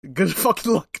 Good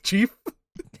fucking luck, Chief.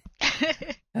 Good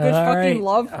All fucking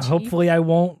love, Chief. Hopefully I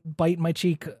won't bite my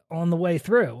cheek on the way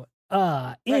through.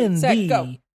 In set, the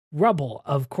go. rubble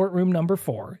of courtroom number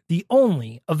 4, the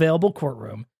only available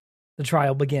courtroom, the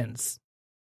trial begins.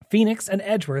 Phoenix and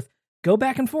Edgeworth go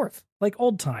back and forth like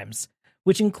old times,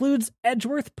 which includes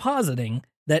Edgeworth positing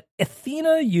that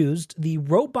Athena used the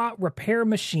robot repair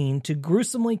machine to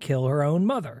gruesomely kill her own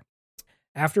mother.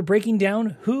 After breaking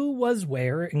down who was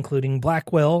where, including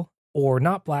Blackwell or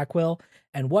not Blackwell,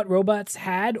 and what robots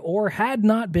had or had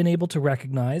not been able to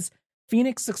recognize,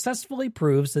 Phoenix successfully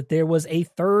proves that there was a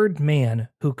third man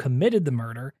who committed the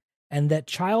murder and that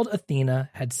child Athena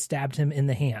had stabbed him in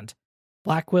the hand.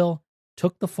 Blackwell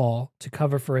took the fall to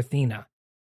cover for Athena.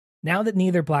 Now that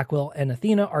neither Blackwell and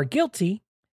Athena are guilty,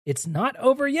 it's not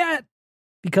over yet,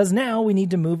 because now we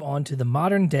need to move on to the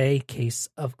modern-day case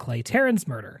of Clay Terran's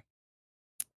murder.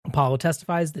 Apollo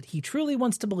testifies that he truly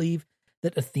wants to believe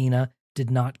that Athena did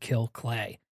not kill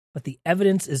Clay, but the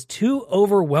evidence is too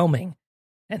overwhelming,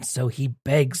 and so he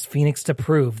begs Phoenix to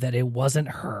prove that it wasn't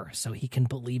her so he can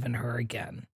believe in her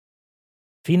again.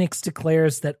 Phoenix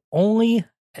declares that only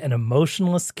an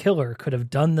emotionless killer could have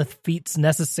done the feats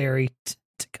necessary to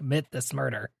commit this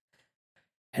murder.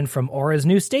 And from Aura's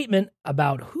new statement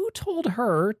about who told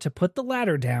her to put the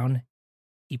ladder down,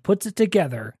 he puts it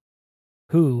together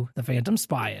who the Phantom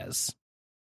Spy is.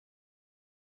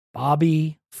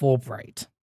 Bobby Fulbright.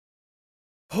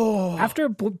 After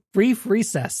a brief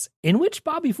recess, in which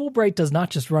Bobby Fulbright does not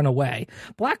just run away,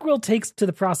 Blackwell takes to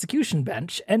the prosecution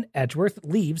bench and Edgeworth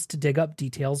leaves to dig up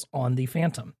details on the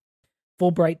Phantom.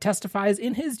 Fulbright testifies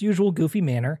in his usual goofy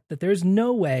manner that there's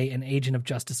no way an agent of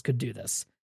justice could do this.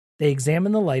 They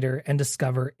examine the lighter and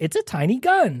discover it's a tiny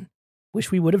gun.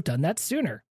 Wish we would have done that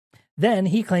sooner. Then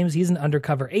he claims he's an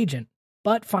undercover agent.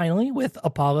 But finally, with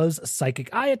Apollo's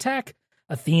psychic eye attack,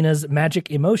 Athena's magic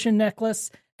emotion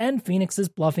necklace, and Phoenix's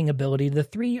bluffing ability, the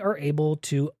three are able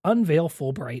to unveil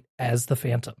Fulbright as the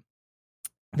Phantom.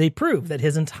 They prove that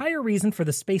his entire reason for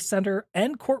the Space Center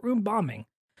and courtroom bombing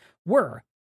were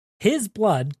his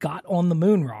blood got on the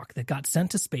moon rock that got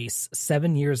sent to space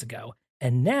 7 years ago,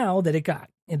 and now that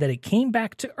it came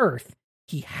back to Earth,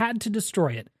 he had to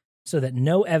destroy it so that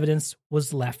no evidence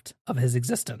was left of his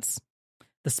existence.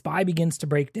 The spy begins to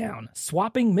break down,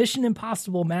 swapping Mission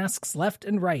Impossible masks left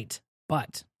and right.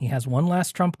 But he has one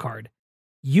last trump card.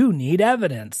 You need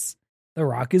evidence. The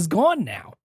rock is gone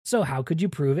now, so how could you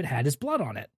prove it had his blood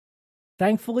on it?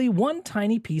 Thankfully, one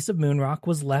tiny piece of moon rock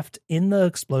was left in the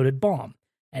exploded bomb,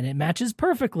 and it matches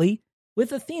perfectly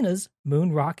with Athena's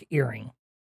moon rock earring.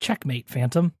 Checkmate,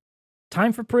 Phantom.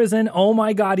 Time for prison. Oh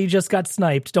my god, he just got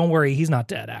sniped. Don't worry, he's not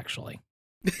dead, actually.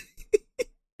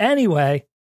 Anyway,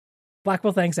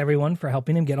 Blackwell thanks everyone for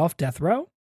helping him get off death row,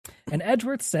 and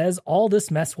Edgeworth says all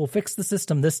this mess will fix the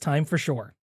system this time for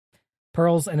sure.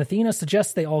 Pearls and Athena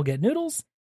suggest they all get noodles,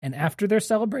 and after their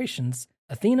celebrations,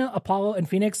 Athena, Apollo, and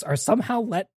Phoenix are somehow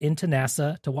let into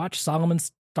NASA to watch Solomon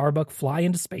Starbuck fly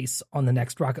into space on the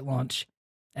next rocket launch,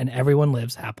 and everyone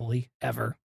lives happily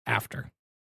ever after.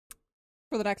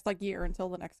 For the next year until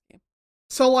the next game.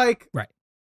 So right.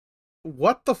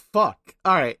 What the fuck?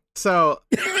 All right, so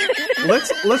let's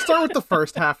start with the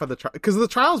first half of the trial, because the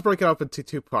trial is broken up into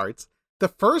two parts. the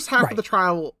first half Right. of the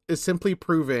trial is simply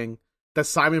proving that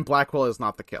Simon Blackwell is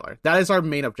not the killer. That is our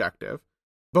main objective.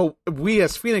 But we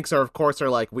as Phoenix are, of course, are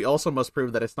like, we also must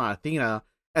prove that it's not Athena.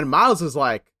 And Miles is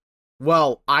like,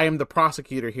 well, I am the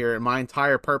prosecutor here, and my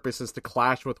entire purpose is to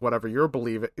clash with whatever you're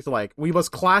believing. It's like, we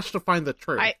must clash to find the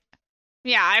truth. I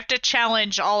have to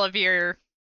challenge all of your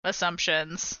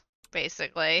assumptions,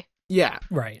 basically. Yeah.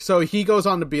 Right. So he goes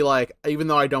on to be like, even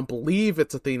though I don't believe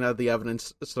it's Athena, the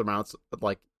evidence surmounts,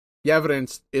 like, the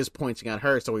evidence is pointing at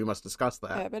her, so we must discuss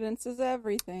that. Evidence is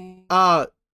everything.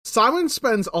 Simon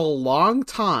spends a long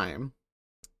time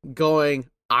going,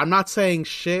 I'm not saying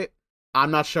shit. I'm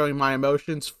not showing my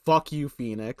emotions. Fuck you,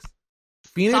 Phoenix.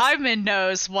 Simon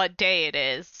knows what day it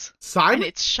is. Simon? And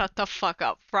it's Shut the Fuck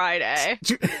Up Friday.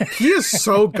 He is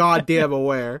so goddamn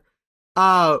aware.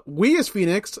 We as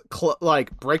Phoenix,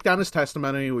 break down his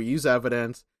testimony. We use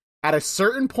evidence. At a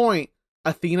certain point,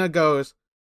 Athena goes,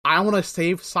 I want to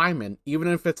save Simon, even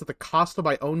if it's at the cost of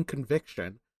my own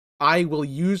conviction. I will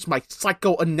use my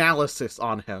psychoanalysis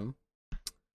on him.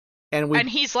 And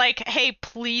he's like, hey,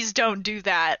 please don't do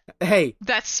that. Hey.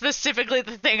 That's specifically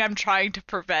the thing I'm trying to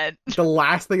prevent. The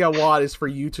last thing I want is for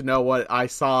you to know what I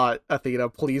saw, Athena.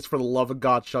 Please, for the love of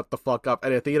God, shut the fuck up.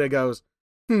 And Athena goes,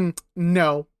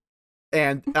 no.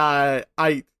 And I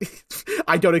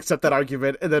don't accept that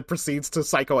argument, and then proceeds to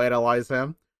psychoanalyze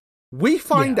him. We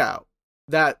find out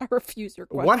that I refuse your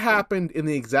question. What happened in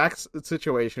the exact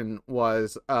situation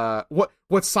was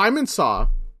what Simon saw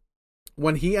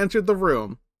when he entered the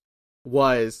room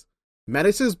was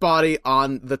Menace's body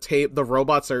on the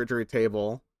robot surgery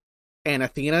table, and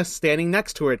Athena standing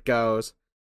next to it goes,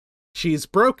 she's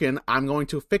broken, I'm going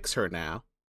to fix her now.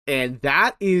 And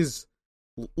that is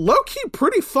low-key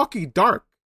pretty fucking dark.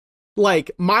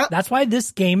 That's why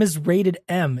this game is rated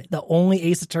M. The only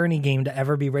Ace Attorney game to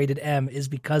ever be rated M is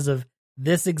because of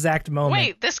this exact moment.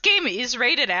 Wait, this game is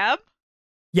rated M?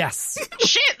 Yes.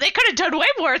 Shit, they could have done way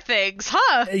more things,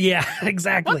 huh? Yeah,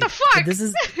 exactly. What the fuck? But this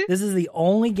is the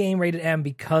only game rated M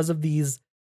because of these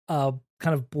kind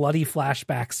of bloody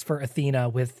flashbacks for Athena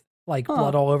with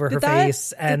blood all over her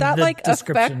face and the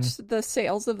description. Affect the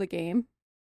sales of the game?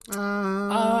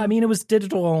 I mean, it was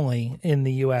digital only in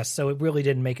the US, so it really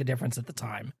didn't make a difference at the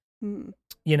time.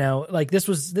 You know, this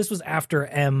was after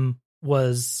M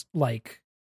was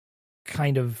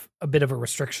kind of a bit of a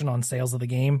restriction on sales of the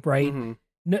game, right? Mm-hmm.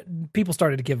 People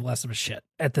started to give less of a shit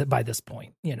by this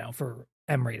point, for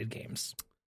M-rated games.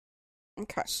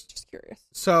 Okay, just curious.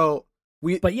 So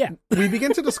we begin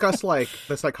to discuss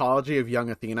the psychology of young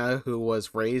Athena, who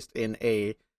was raised in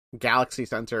a galaxy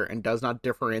center and does not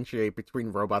differentiate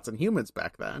between robots and humans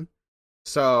back then.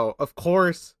 So of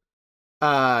course,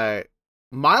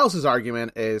 Miles's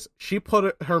argument is she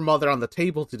put her mother on the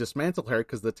table to dismantle her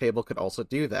because the table could also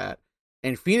do that.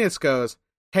 And Phoenix goes,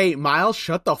 hey, Miles,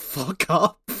 shut the fuck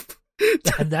up.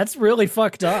 That's really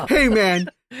fucked up. Hey, man.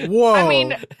 Whoa. I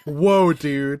mean, whoa,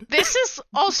 dude. This is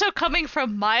also coming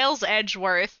from Miles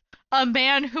Edgeworth, a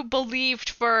man who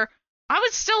believed for, I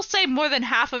would still say more than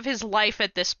half of his life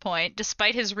at this point,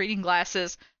 despite his reading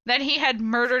glasses, that he had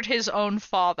murdered his own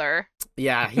father.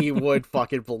 Yeah, he would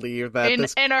fucking believe that.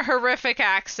 In a horrific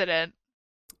accident.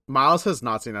 Miles has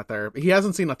not seen a therapist. He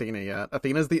hasn't seen Athena yet.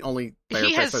 Athena's the only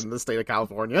therapist in the state of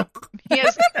California.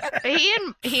 He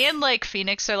and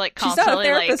Phoenix are constantly she's not a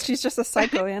therapist, she's just a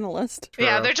psychoanalyst.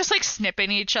 Yeah, they're just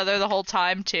snipping each other the whole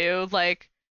time too.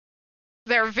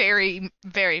 They're very,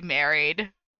 very married.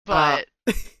 But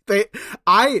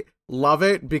I love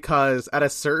it because at a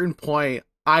certain point,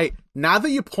 now that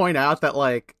you point out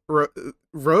that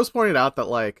Rose pointed out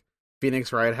that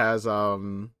Phoenix Wright has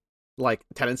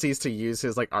tendencies to use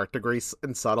his art degree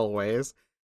in subtle ways.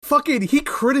 Fucking, he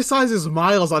criticizes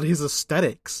Miles on his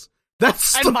aesthetics.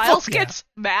 And Miles gets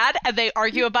mad, and they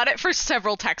argue about it for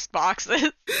several text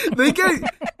boxes.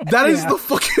 That is the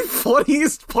fucking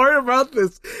funniest part about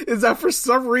this, is that for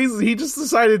some reason he just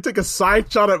decided to take a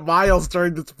side shot at Miles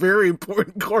during this very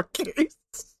important court case.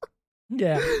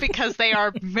 Yeah. Because they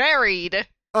are married.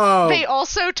 Oh. They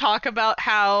also talk about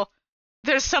how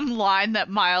there's some line that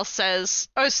Miles says,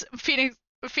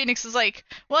 Phoenix is like,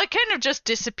 well, it couldn't have just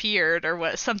disappeared, or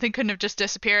what? Something couldn't have just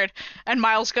disappeared. And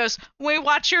Miles goes, we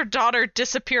watched your daughter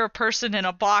disappear a person in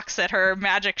a box at her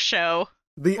magic show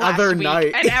the other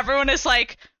night. And everyone is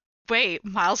like, wait,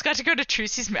 Miles got to go to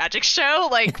Trucy's magic show?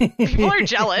 People are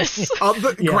jealous.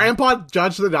 Grandpa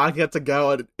Judge did not get to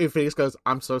go, and Phoenix goes,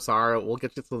 I'm so sorry, we'll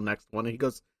get you to the next one. And he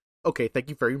goes, okay, thank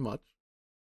you very much.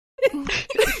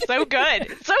 So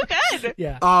good.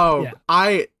 Yeah. Oh, yeah.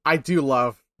 I do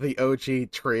love the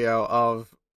OG trio of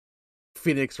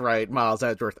Phoenix Wright, Miles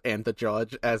Edgeworth, and the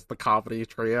Judge as the comedy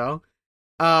trio.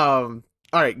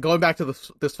 all right, going back to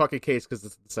this fucking case because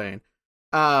it's insane.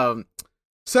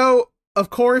 So of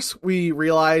course we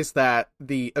realize that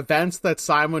the events that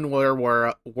Simon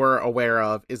were aware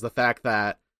of is the fact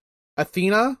that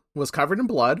Athena was covered in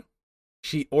blood.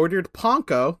 She ordered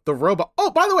Ponko, the robot.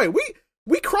 Oh, by the way,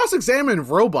 we cross-examine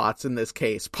robots in this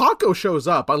case. Ponko shows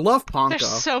up. I love Ponko. There's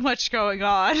so much going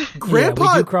on. We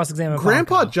do cross-examine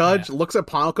Grandpa Ponko. Judge looks at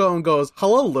Ponko and goes,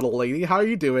 "Hello, little lady. How are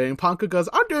you doing?" Ponko goes,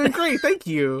 "I'm doing great, thank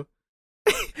you."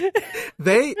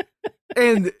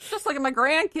 And Just like my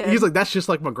grandkid. he's like, "That's just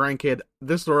like my grandkid.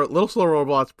 This little slow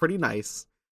robot's pretty nice."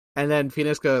 And then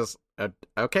Phoenix goes,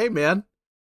 "Okay, man.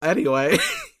 Anyway."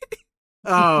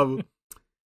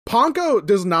 Ponko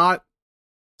does not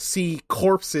see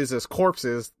corpses as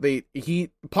corpses. The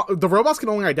robots can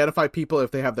only identify people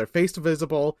if they have their face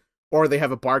visible or they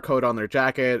have a barcode on their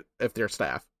jacket if they're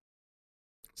staff.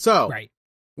 So, Right.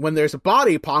 when there's a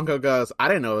body, Ponko goes, "I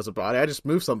didn't know it was a body. I just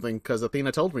moved something because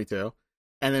Athena told me to."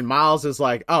 And then Miles is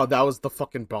like, "Oh, that was the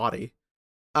fucking body."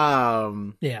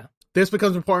 Yeah. This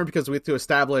becomes important because we have to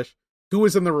establish who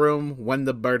was in the room when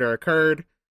the murder occurred.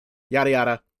 Yada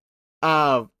yada.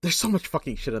 There's so much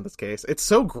fucking shit in this case. It's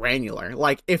so granular.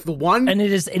 Like, if the one... And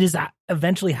it is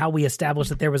eventually how we establish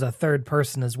that there was a third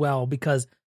person as well, because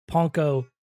Ponko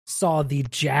saw the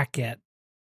jacket,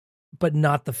 but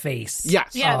not the face.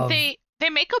 Yes. Yeah, they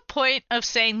make a point of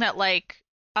saying that, like,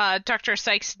 Dr.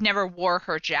 Sykes never wore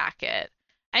her jacket.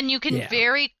 And you can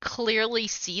very clearly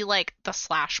see, like, the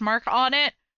slash mark on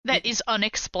it that is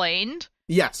unexplained.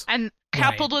 Yes. And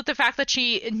coupled with the fact that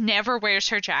she never wears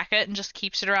her jacket and just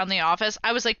keeps it around the office,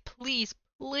 I was like, please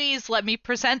let me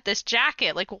present this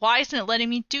jacket. Like, why isn't it letting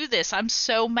me do this? I'm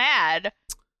so mad.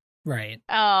 Right.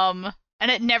 And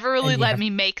it never really let me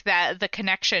make the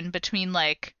connection between,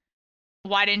 like,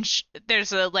 why didn't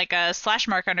there's a slash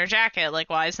mark on her jacket? Like,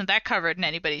 why isn't that covered in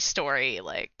anybody's story?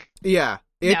 Like, yeah,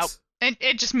 it's... Nope.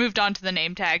 It just moved on to the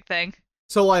name tag thing.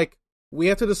 So, like, we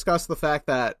have to discuss the fact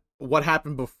that what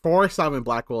happened before Simon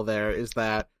Blackwell there is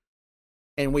that,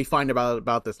 and we find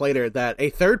about this later, that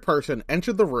a third person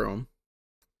entered the room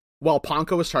while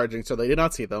Ponko was charging, so they did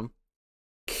not see them,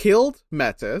 killed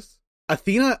Metis.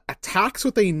 Athena attacks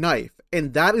with a knife,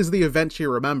 and that is the event she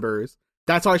remembers.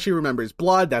 That's why she remembers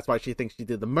blood. That's why she thinks she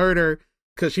did the murder,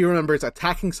 because she remembers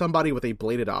attacking somebody with a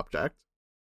bladed object.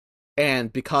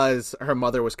 And because her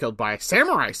mother was killed by a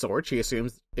samurai sword, she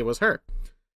assumes it was her.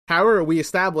 However, we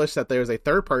established that there's a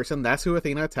third person. That's who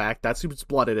Athena attacked. That's whose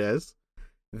blood it is.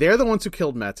 They're the ones who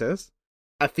killed Metis.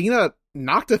 Athena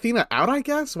knocked Athena out, I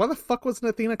guess? Why the fuck wasn't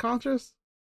Athena conscious?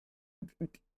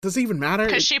 Does it even matter?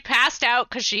 Because she passed out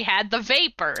because she had the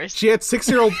vapors. She had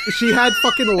she had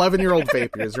fucking 11-year-old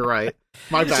vapors, you're right.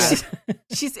 My bad.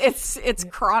 It's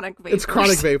chronic vapors. It's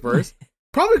chronic vapors.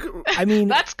 Probably. I mean,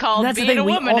 that's called being a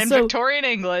woman in Victorian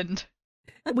England.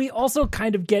 We also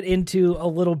kind of get into a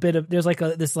little bit of, there's like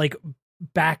this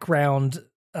background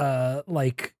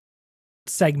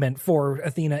segment for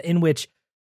Athena in which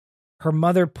her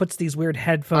mother puts these weird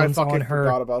headphones on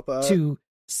her to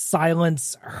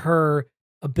silence her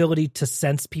ability to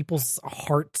sense people's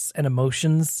hearts and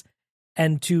emotions,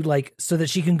 and to so that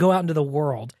she can go out into the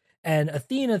world. And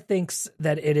Athena thinks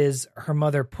that it is her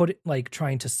mother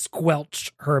trying to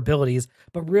squelch her abilities,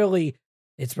 but really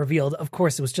it's revealed, of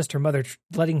course, it was just her mother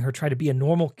letting her try to be a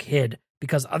normal kid,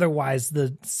 because otherwise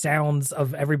the sounds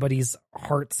of everybody's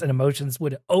hearts and emotions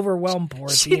would overwhelm poor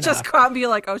Athena. She just can't be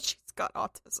like, oh, she's got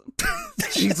autism.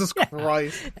 Jesus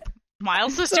Christ.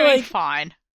 Miles is doing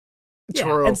fine. Yeah,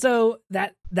 True. and so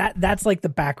that's like the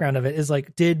background of it is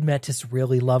like, did Metis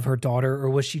really love her daughter, or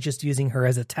was she just using her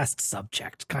as a test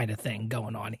subject kind of thing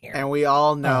going on here? And we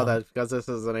all know that because this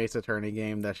is an Ace Attorney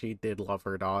game that she did love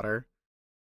her daughter.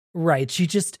 Right, she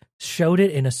just showed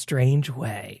it in a strange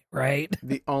way, right?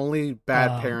 The only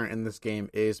bad parent in this game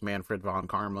is Manfred von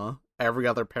Karma. Every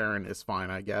other parent is fine,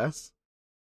 I guess.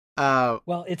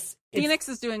 Well, it's Phoenix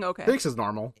is doing okay. Phoenix is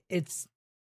normal. It's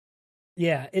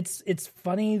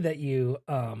funny that you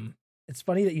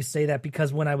say that,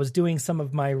 because when I was doing some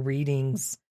of my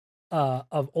readings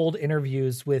of old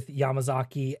interviews with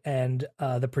Yamazaki and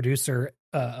the producer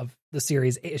of the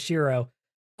series, Ishiro,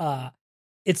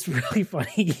 it's really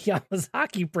funny.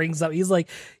 Yamazaki brings up, he's like,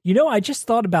 I just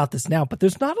thought about this now, but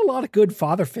there's not a lot of good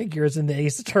father figures in the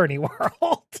Ace Attorney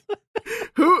world.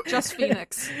 Who? Just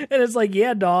Phoenix. And it's like,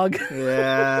 yeah, dog.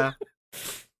 Yeah.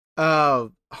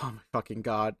 Oh my fucking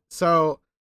god. So,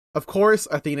 of course,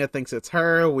 Athena thinks it's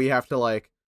her. We have to,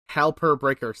 help her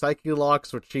break her psyche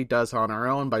locks, which she does on her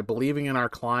own by believing in our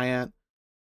client.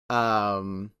 Yeah,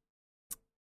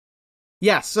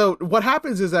 so what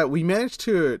happens is that we managed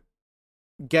to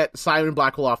get Simon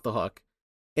Blackwell off the hook.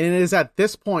 And it is at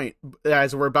this point,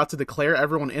 as we're about to declare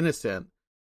everyone innocent,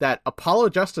 that Apollo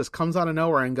Justice comes out of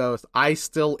nowhere and goes, I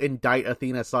still indict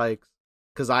Athena Sykes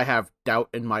because I have doubt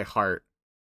in my heart.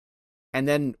 And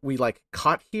then we like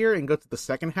cut here and go to the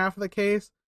second half of the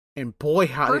case. And boy,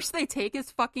 how first they take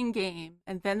his fucking game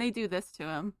and then they do this to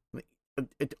him.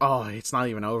 It's not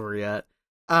even over yet.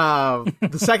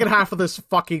 The second half of this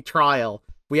fucking trial,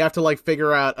 we have to like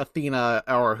figure out Athena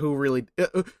or who really.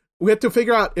 We have to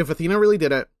figure out if Athena really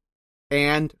did it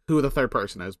and who the third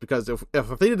person is. Because if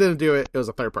Athena didn't do it, it was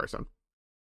a third person.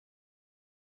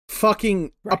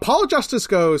 Fucking right. Apollo Justice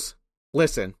goes,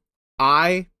 listen,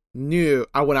 I knew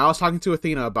when I was talking to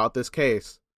Athena about this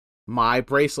case, my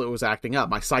bracelet was acting up.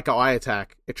 My psycho eye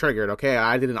attack, it triggered. Okay,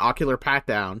 I did an ocular pat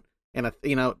down, and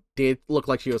Athena did look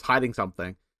like she was hiding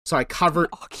something. So I covered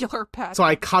ocular patch. So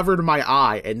I covered my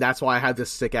eye, and that's why I had this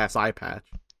sick ass eye patch.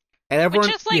 And everyone,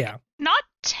 which is like not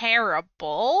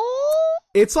terrible.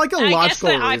 It's like a logical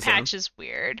reason. I guess the eye patch is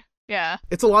weird. Yeah,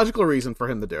 it's a logical reason for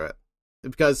him to do it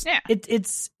because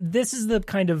this is the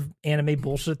kind of anime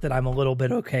bullshit that I'm a little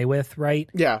bit okay with, right?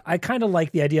 Yeah, I kind of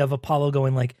like the idea of Apollo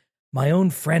going like, my own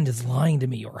friend is lying to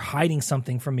me or hiding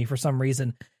something from me for some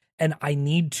reason, and I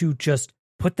need to just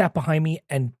put that behind me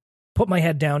and put my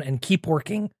head down and keep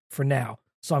working for now.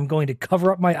 So I'm going to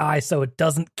cover up my eye so it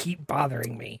doesn't keep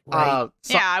bothering me. Right?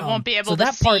 I won't be able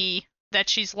to see that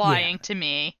she's lying to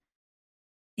me.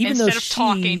 Even instead though of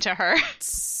talking to her,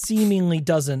 seemingly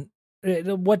doesn't.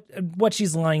 What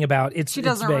she's lying about? She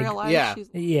doesn't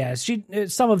realize. She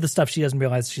some of the stuff she doesn't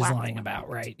realize she's lying about.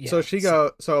 Right. Yeah.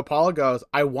 So Apollo goes,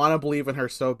 I want to believe in her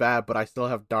so bad, but I still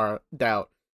have doubt.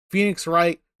 Phoenix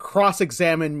Wright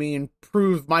cross-examined me and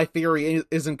proved my theory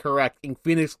isn't correct. And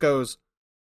Phoenix goes,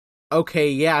 okay,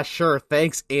 yeah, sure,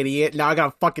 thanks, idiot. Now I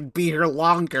gotta fucking be here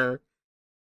longer.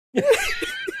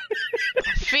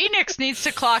 Phoenix needs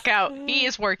to clock out. He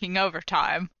is working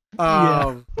overtime.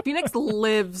 Phoenix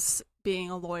lives being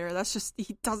a lawyer. That's just,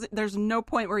 he doesn't, there's no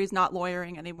point where he's not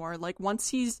lawyering anymore. Like, once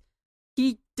he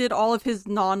did all of his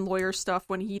non-lawyer stuff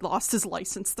when he lost his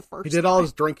license the first time. He did all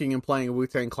his drinking and playing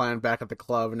Wu-Tang Clan back at the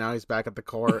club, and now he's back at the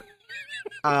court.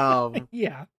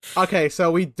 Yeah. Okay,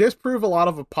 so we disprove a lot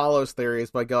of Apollo's theories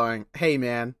by going, hey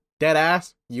man, dead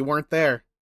ass, you weren't there.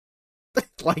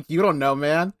 Like, you don't know,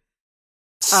 man.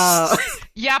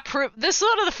 Yeah, this is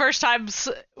one of the first times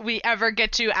we ever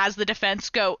get to, as the defense,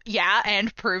 go, yeah,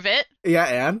 and prove it. Yeah,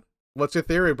 and? What's your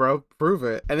theory, bro? Prove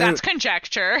it. And that's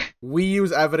conjecture. We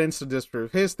use evidence to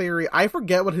disprove his theory. I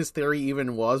forget what his theory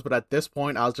even was, but at this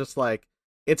point, I was just like,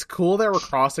 it's cool that we're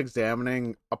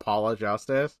cross-examining Apollo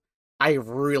Justice. I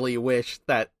really wish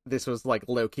that this was, like,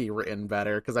 low-key written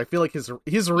better, because I feel like his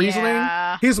reasoning,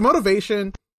 his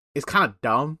motivation is kind of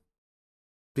dumb.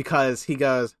 Because he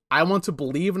goes, I want to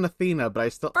believe in Athena, but I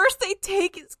still... First they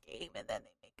take his game, and then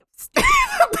they make him stupid.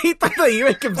 You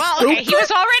make him stupid? Okay, he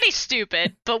was already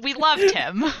stupid, but we loved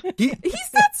him. He's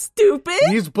not stupid.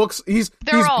 He's book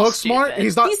smart.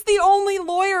 He's not... He's the only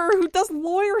lawyer who does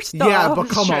lawyer stuff. Yeah, but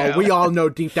come on, we all know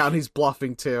deep down he's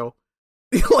bluffing too.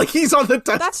 Like, he's on the...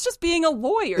 That's just being a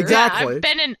lawyer. Exactly.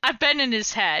 Yeah, I've been in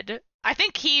his head. I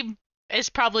think he is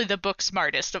probably the book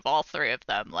smartest of all three of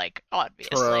them, like,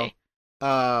 obviously. True.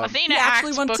 Athena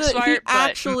actually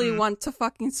went to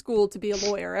fucking school to be a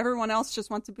lawyer. Everyone else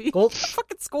just wants to be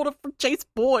fucking school to chase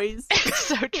boys. It's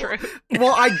so true.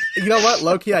 Well, you know what,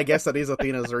 Loki, I guess that is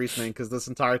Athena's reasoning, because this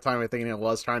entire time Athena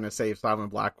was trying to save Simon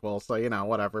Blackwell, so, you know,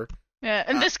 whatever. Yeah,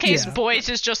 in this case, Boys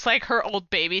is just like her old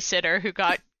babysitter who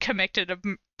got convicted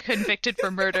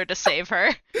for murder to save her.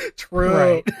 True.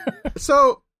 Right.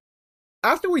 So,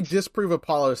 after we disprove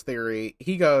Apollo's theory,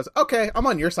 he goes, okay, I'm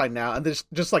on your side now, and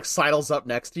just like sidles up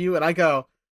next to you, and I go,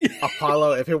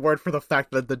 Apollo, if it weren't for the fact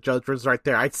that the judge was right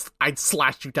there, I'd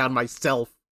slash you down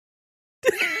myself.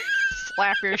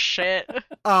 Slap your shit.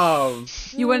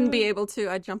 You wouldn't be able to.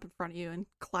 I'd jump in front of you and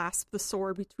clasp the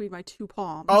sword between my two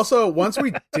palms. Also, once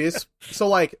we so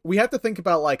like, we have to think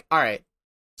about like, alright,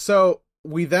 so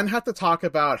we then have to talk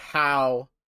about how...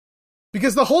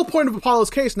 Because the whole point of Apollo's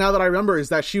case, now that I remember, is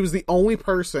that she was the only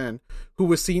person who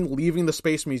was seen leaving the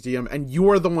Space Museum, and you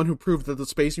are the one who proved that the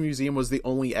Space Museum was the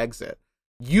only exit.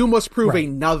 You must prove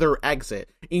another exit.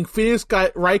 And Phoenix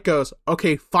Wright goes,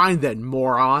 okay, fine then,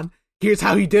 moron. Here's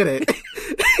how he did it.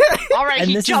 Alright,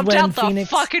 he jumped out the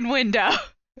fucking window.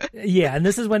 Yeah, and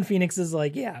this is when Phoenix is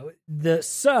like,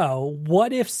 so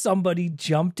what if somebody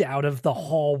jumped out of the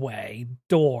hallway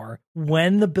door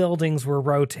when the buildings were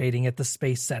rotating at the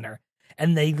Space Center?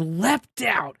 And they leapt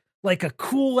out like a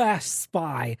cool-ass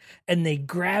spy, and they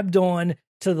grabbed on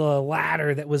to the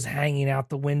ladder that was hanging out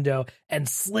the window and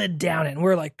slid down it. And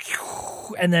we're like,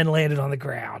 and then landed on the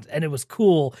ground, and it was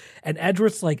cool. And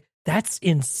Edward's like, that's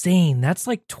insane. That's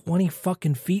like 20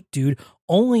 fucking feet, dude.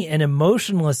 Only an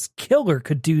emotionless killer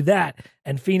could do that.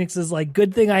 And Phoenix is like,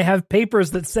 good thing I have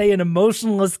papers that say an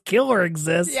emotionless killer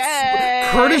exists. Yay!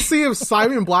 Courtesy of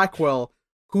Simon Blackwell,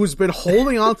 who's been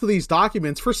holding on to these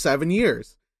documents for 7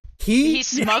 years. He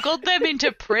smuggled them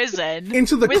into prison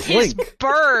into the with his clink.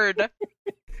 bird.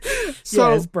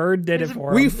 So his bird did it for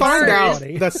him. we find out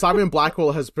Funny. that Simon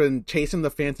Blackwell has been chasing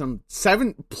the Phantom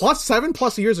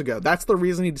 7+ years ago. That's the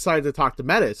reason he decided to talk to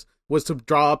Metis, was to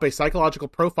draw up a psychological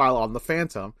profile on the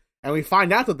Phantom. And we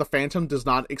find out that the Phantom does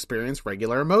not experience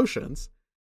regular emotions.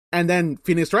 And then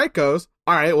Phoenix Wright goes,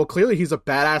 all right, well, clearly he's a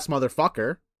badass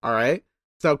motherfucker. All right.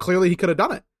 So clearly he could have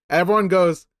done it. Everyone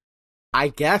goes, I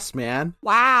guess, man.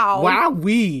 Wow.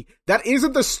 Wowee. That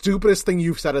isn't the stupidest thing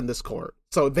you've said in this court.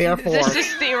 So therefore, This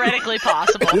is theoretically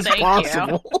possible. it's Thank you.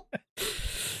 possible.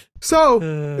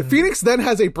 So Phoenix then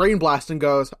has a brain blast and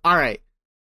goes, all right,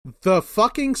 the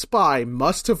fucking spy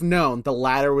must have known the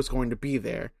ladder was going to be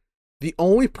there. The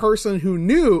only person who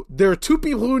knew, there are two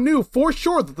people who knew for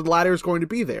sure that the ladder is going to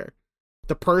be there.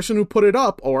 The person who put it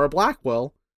up, Aura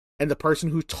Blackwell, and the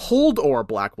person who told Aura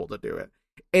Blackwell to do it.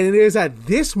 And it is at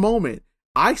this moment,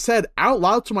 I said out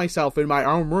loud to myself in my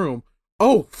own room,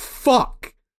 oh,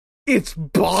 fuck, it's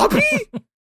Bobby?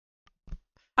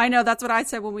 I know, that's what I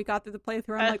said when we got through the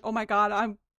playthrough. I'm like, oh my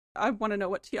god, I want to know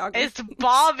what Tiago It's thinks.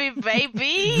 Bobby,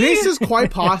 baby. This is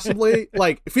quite possibly,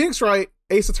 like, Phoenix Wright,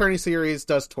 Ace Attorney series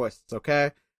does twists,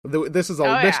 okay? This is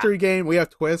a mystery game, we have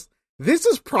twists. This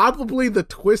is probably the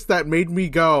twist that made me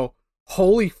go,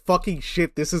 holy fucking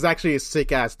shit, this is actually a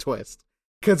sick-ass twist.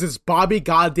 Because it's Bobby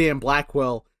goddamn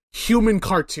Blackwell, human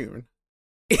cartoon.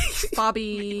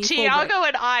 Bobby. Tiago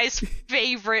and I's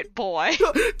favorite boy.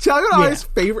 Tiago and I's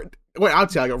favorite... Wait, I'm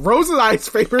Tiago. Rose and I's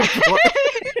favorite boy.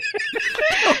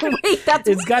 Oh, wait, that's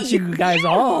It's got you guys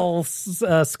all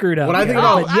screwed up. When I think here.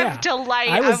 about- Oh, But yeah, I'm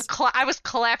delighted. I was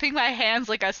clapping my hands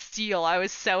like a seal. I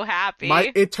was so happy.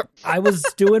 I was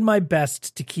doing my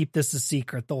best to keep this a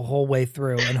secret the whole way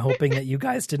through and hoping that you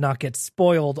guys did not get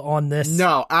spoiled on this.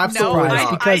 No, absolutely no,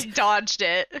 not. because I dodged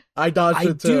it. I dodged I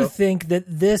it too. do think that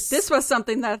this was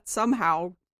something that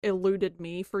somehow eluded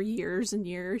me for years and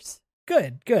years.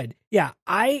 good. Yeah,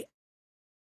 I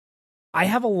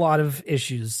have a lot of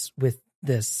issues with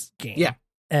this game. Yeah.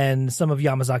 And some of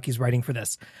Yamazaki's writing for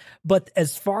this. But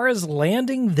as far as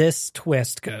landing this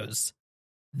twist goes,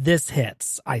 this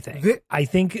hits, I think. I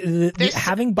think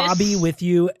having Bobby with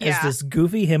you as this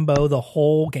goofy himbo the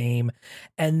whole game,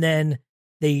 and then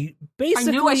they basically...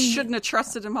 I knew I shouldn't have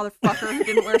trusted a motherfucker who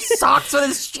didn't wear socks with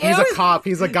his shoes. He's a cop.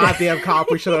 He's a goddamn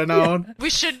cop. We should have known. We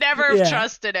should never have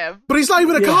trusted him. But he's not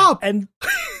even a cop. And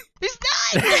He's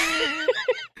not.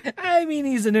 I mean,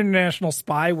 he's an international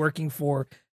spy working for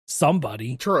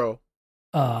somebody. True.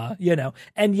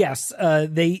 And yes,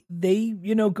 they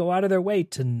go out of their way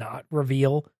to not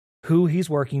reveal who he's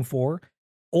working for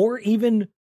or even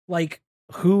like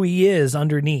who he is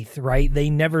underneath, right? They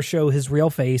never show his real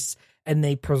face and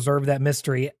they preserve that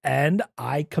mystery, and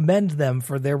I commend them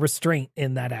for their restraint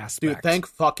in that aspect. Dude, thank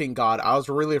fucking God. I was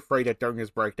really afraid that during his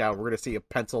breakdown we're going to see a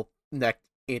pencil-necked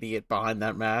idiot behind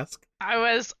that mask.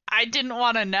 I didn't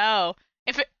want to know.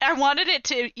 I wanted it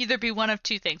to either be one of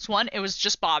two things. One, it was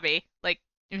just Bobby. Like,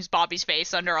 it was Bobby's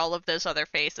face under all of those other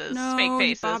faces. No, fake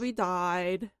faces. Bobby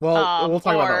died. Well, we'll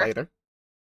talk about that later.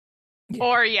 Yeah.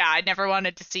 Or, I never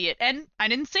wanted to see it. And I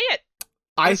didn't see it.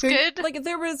 I It's think good. Like,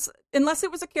 there was, unless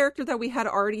it was a character that we had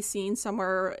already seen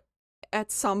somewhere at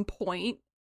some point,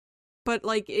 but,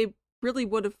 like, it really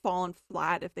would have fallen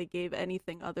flat if they gave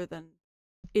anything other than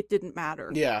it didn't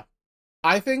matter. Yeah.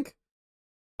 I think,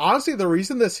 honestly, the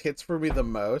reason this hits for me the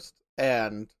most,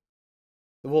 and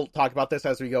we'll talk about this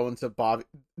as we go into Bobby,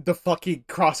 the fucking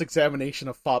cross-examination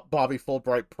of Bobby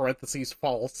Fulbright, parentheses,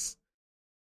 false,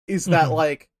 is that,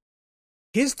 like,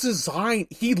 his design,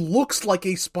 he looks like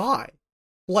a spy.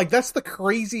 Like, that's the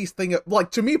craziest thing.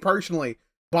 Like, to me personally,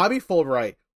 Bobby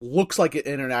Fulbright looks like an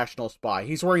international spy.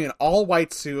 He's wearing an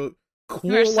all-white suit,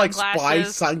 cool, like, spy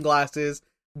sunglasses,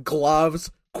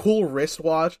 gloves, cool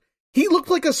wristwatch. He looked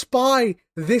like a spy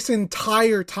this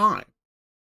entire time.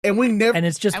 And we never... And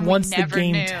it's just and once the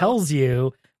game knew. tells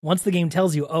you,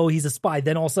 oh, he's a spy,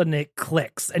 then all of a sudden it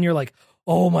clicks, and you're like,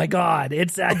 oh my God,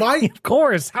 it's... of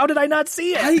course, how did I not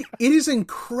see it? It is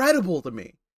incredible to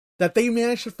me that they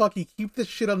managed to fucking keep this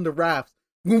shit under wraps.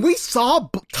 When we saw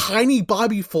tiny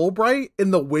Bobby Fulbright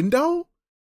in the window,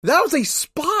 that was a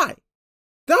spy.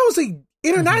 That was a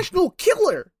international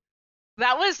killer.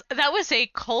 That was a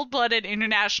cold-blooded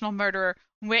international murderer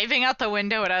waving out the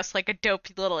window at us like a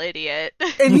dopey little idiot.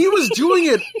 And he was doing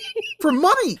it for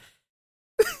money.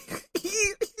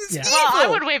 He's Yeah. evil. Well, I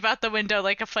would wave out the window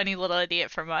like a funny little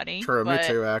idiot for money. True, me but,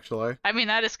 too, actually. I mean,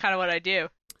 that is kind of what I do.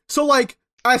 So, like,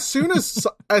 as soon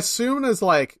as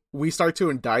like we start to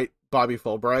indict Bobby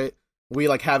Fulbright, we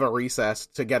like have a recess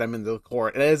to get him into the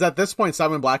court. And it is at this point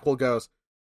Simon Blackwell goes,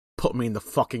 "Put me in the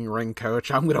fucking ring,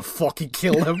 coach. I'm gonna fucking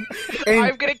kill him."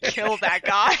 I'm gonna kill that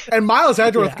guy. And Miles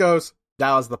Edgeworth Yeah. goes,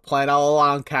 "That was the plan all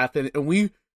along, Captain." And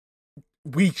we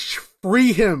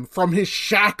free him from his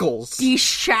shackles.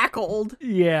 Deshackled.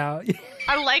 Yeah.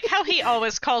 I like how he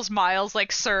always calls Miles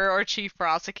like Sir or Chief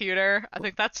Prosecutor. I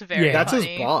think that's very Yeah. That's funny.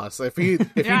 his boss. If he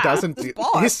Yeah, doesn't, his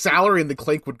boss. his salary in the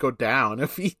clink would go down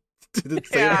if he didn't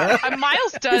say Yeah, that.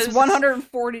 Miles does. It's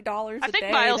 $140 a I think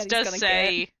day Miles that he's does gonna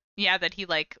say, get. yeah, that he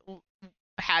like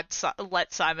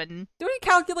let Simon. Did he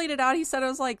calculate it out? He said it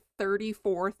was like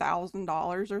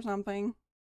 $34,000 or something.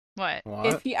 What? What?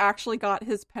 If he actually got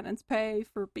his penance pay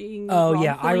for being Oh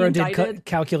yeah, wrongfully Iro did indicted.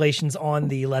 calculations on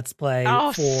the Let's Play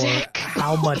Oh, for sick.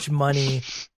 how much money,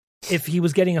 if he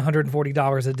was getting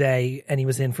 $140 a day and he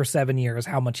was in for 7 years,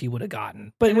 how much he would have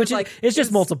gotten. But And which it's it's just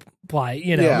his- multiply,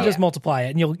 you know, Yeah. you just multiply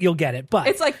it and you'll get it. But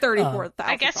It's like $34,000.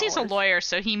 I guess he's a lawyer,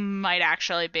 so he might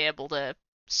actually be able to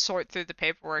sort through the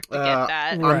paperwork to get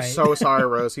that. I'm Right. so sorry,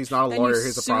 Rose. He's not a Then lawyer. you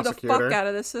He's a sue the prosecutor. fuck out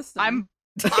of the system. I'm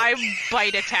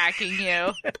bite attacking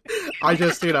you. I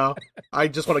just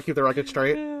want to keep the record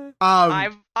straight.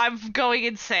 I'm going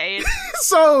insane.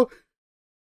 So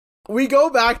we go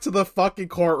back to the fucking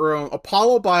courtroom.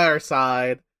 Apollo by our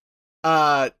side.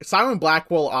 Simon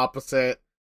Blackwell opposite.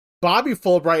 Bobby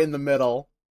Fulbright in the middle.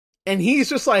 And he's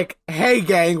just like, "Hey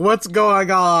gang, what's going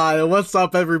on? What's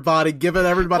up, everybody?" Giving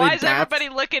everybody Why is daps. everybody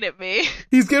looking at me?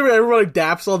 He's giving everybody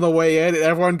daps on the way in, and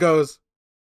everyone goes,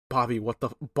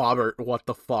 Bobbert, what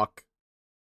the fuck?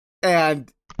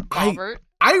 And Robert.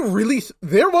 I really,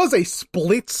 there was a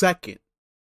split second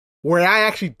where I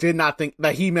actually did not think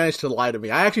that he managed to lie to me.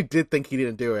 I actually did think he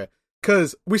didn't do it.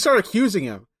 Because we started accusing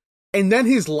him. And then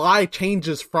his lie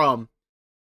changes from,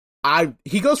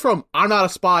 he goes from, "I'm not a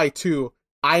spy," to,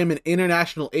 "I am an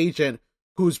international agent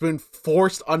who's been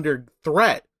forced under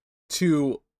threat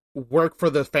to work for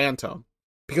the Phantom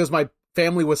because my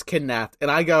family was kidnapped."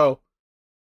 And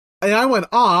I went,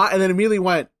 "Ah," and then immediately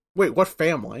went, "Wait, what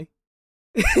family?"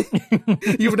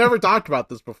 You've never talked about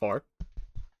this before.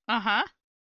 Uh-huh.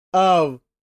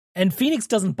 And Phoenix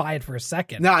doesn't buy it for a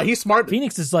second. Nah, he's smart.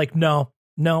 Phoenix is like, no,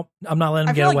 I'm not letting him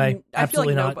I get feel away. like, I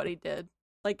Absolutely feel like not. nobody did.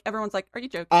 Like, everyone's like, "Are you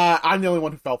joking?" I'm the only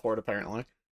one who fell for it, apparently.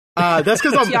 That's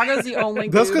because Tiago's the only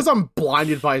That's dude. because I'm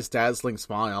blinded by his dazzling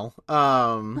smile.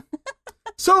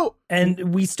 So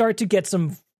And we start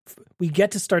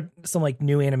to start some like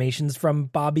new animations from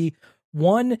Bobby.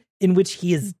 One in which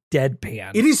he is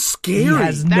deadpan. it is scary. He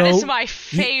has That is no. my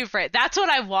favorite. That's what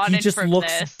I wanted He just from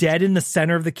looks this. dead in the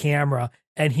center of the camera,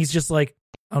 and he's just like,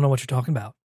 "I don't know what you're talking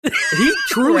about." He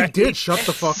truly Right. did shut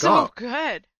the fuck so up.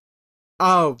 good.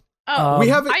 Oh, Oh, we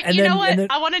have. and you then- know what? and then-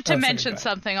 I wanted to oh, sorry, mention go ahead.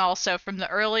 something also from the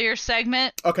earlier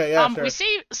segment. Okay, yeah, sure. We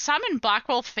see Simon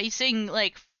Blackwell facing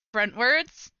like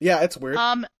frontwards. Yeah, it's weird.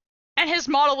 And his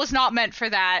model was not meant for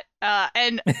that.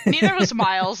 And neither was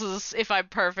Miles's, if I'm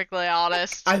perfectly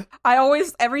honest. I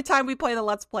always, every time we play the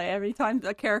Let's Play, every time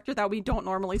a character that we don't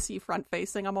normally see front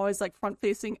facing, I'm always like, front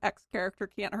facing X character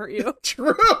can't hurt you.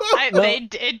 True. It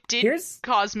did here's-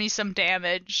 cause me some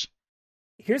damage.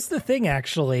 Here's the thing,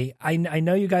 actually. I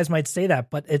know you guys might say that,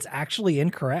 but it's actually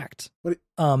incorrect. What?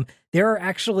 There are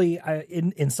actually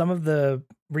in some of the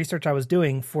research I was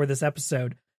doing for this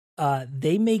episode,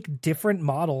 they make different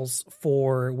models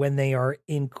for when they are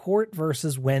in court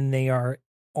versus when they are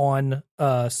on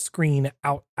screen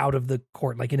out of the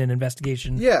court, like in an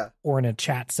investigation Yeah. or in a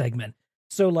chat segment.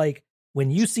 So, like when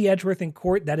you see Edgeworth in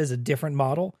court, that is a different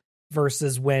model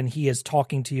versus when he is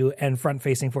talking to you and front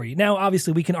facing for you. Now,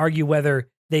 obviously, we can argue whether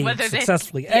they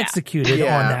successfully executed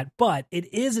Yeah. on that, but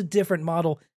it is a different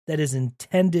model that is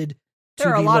intended to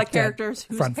There are a be lot of looked at characters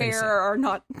whose front-facing. hair are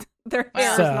not, their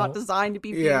hair So- is not designed to be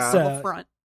Yeah. facing the So- front.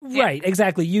 Right,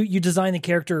 exactly. You design the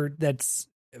character that's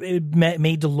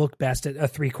made to look best at a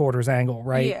 3/4 angle,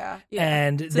 right? Yeah.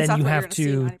 And Since then that's you what you're have gonna see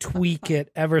to 90% of the tweak time.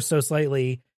 it ever so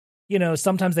slightly. You know,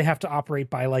 sometimes they have to operate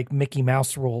by like Mickey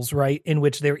Mouse rules, right? In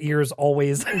which their ears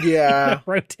always Yeah.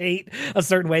 rotate a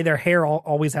certain way. Their hair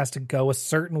always has to go a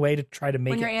certain way to try to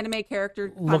make When your it anime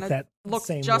character look kind that of looks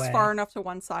same just way. far enough to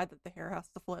one side that the hair has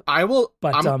to flip. I will.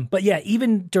 But yeah,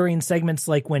 even during segments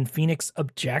like when Phoenix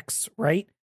objects, right?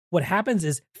 What happens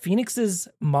is Phoenix's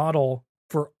model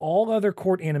for all other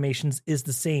court animations is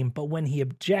the same, but when he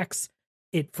objects,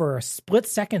 it for a split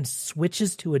second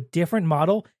switches to a different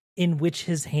model in which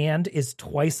his hand is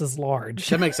twice as large.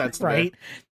 That makes sense to me. right?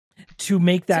 to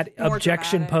make that more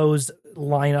objection dramatic. pose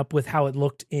line up with how it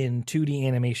looked in 2D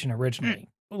animation originally.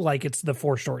 Like it's the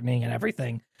foreshortening and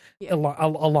everything Yeah.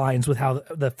 aligns with how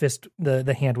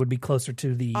the hand would be closer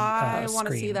to the I screen. want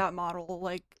to see that model.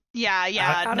 Like, Yeah,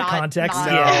 Out of not context, not-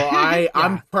 No, Yeah.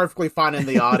 I'm perfectly fine in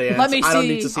the audience. Let me I don't see.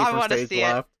 need to see I from wanna stage see it.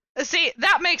 left. See,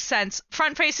 that makes sense.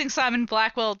 Front-facing Simon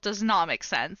Blackwell does not make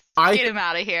sense. I- Get him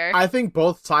out of here. I think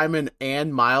both Simon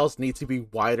and Miles need to be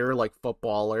wider like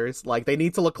footballers. Like, they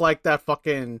need to look like that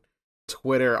fucking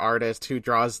Twitter artist who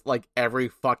draws, like, every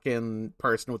fucking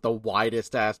person with the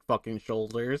widest ass fucking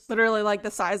shoulders. literally, like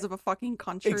the size of a fucking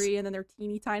country, and then their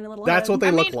teeny tiny little. That's head. what they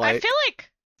I look mean, like. I feel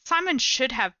like Simon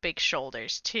should have big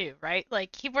shoulders too, right?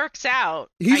 Like he works out.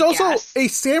 He's I also guess. a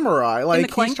samurai. Like,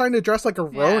 he's clink? trying to dress like a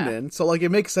Ronin, so, like, it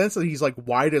makes sense that he's, like,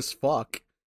 wide as fuck.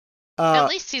 At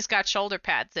least he's got shoulder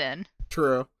pads in.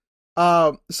 True.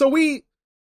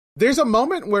 There's a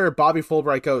moment where Bobby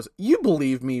Fulbright goes, "You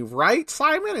believe me, right,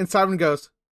 Simon?" And Simon goes,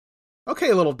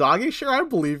 "Okay, little doggy, sure, I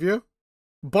believe you.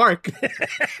 Bark.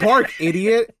 Bark,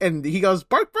 idiot." And he goes,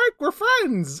 "Bark, bark, we're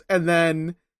friends." And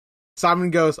then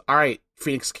Simon goes, "All right,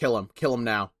 Phoenix, kill him. Kill him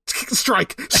now.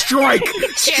 Strike, strike,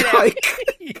 strike."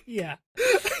 Yeah.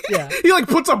 He, like,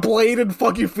 puts a blade in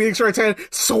fucking Phoenix Wright's hand.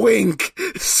 Swing.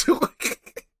 Swing.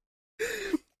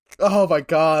 Oh my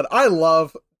god.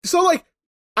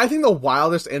 I think the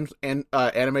wildest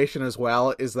animation as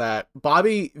well is that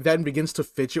Bobby then begins to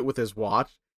fidget with his watch,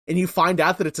 and you find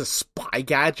out that it's a spy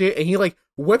gadget, and he, like,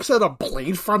 whips out a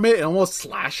blade from it and almost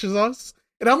slashes us.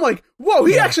 And I'm like, whoa,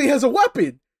 he actually has a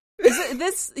weapon. Is it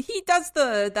this? He does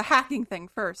the hacking thing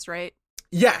first, right?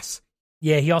 Yes.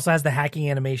 Yeah, he also has the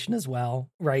hacking animation as well,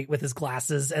 right? With his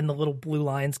glasses and the little blue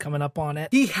lines coming up on it.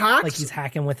 He hacks. Like he's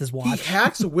hacking with his He watch.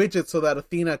 hacks widgets so that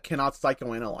Athena cannot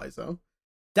psychoanalyze him.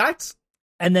 That's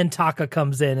And then Taka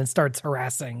comes in and starts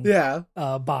harassing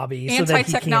Bobby. So that he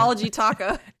Anti-technology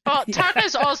Taka. Well,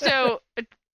 Taka's also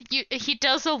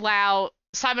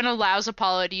Simon allows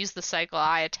Apollo to use the cycle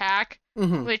eye attack,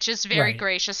 Mhm. which is very Right.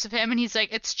 gracious of him, and he's like,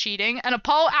 "It's cheating," and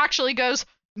Apollo actually goes,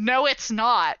 "No, it's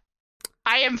not.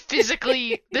 I am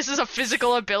physically. This is a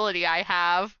physical ability I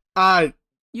have."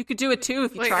 You could do it too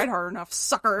if you Wait. tried hard enough,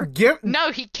 sucker.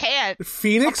 No, he can't.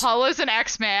 Phoenix. Apollo's an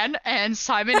X-Man, and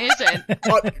Simon isn't.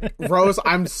 Rose,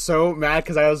 I'm so mad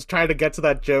because I was trying to get to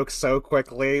that joke so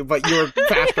quickly, but you were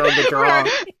faster on the draw.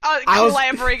 I was-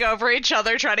 Clambering over each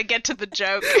other trying to get to the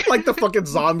joke. Like the fucking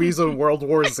zombies in World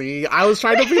War Z. I was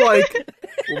trying to be like,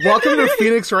 "Welcome to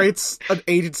Phoenix Wright's an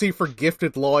agency for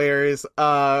gifted lawyers."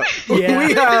 We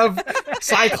have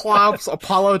Cyclops,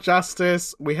 Apollo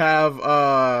Justice. We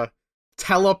have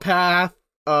Telepath,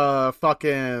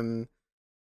 fucking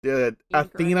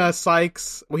Athena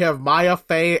Sykes. We have Maya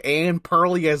Fey and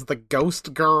Pearly as the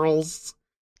Ghost Girls.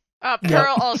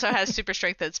 Pearl also has super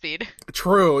strength and speed.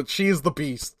 True, she's the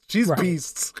beast. She's Right.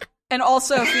 beasts. And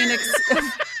also,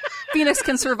 Phoenix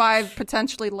can survive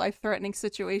potentially life-threatening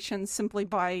situations simply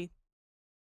by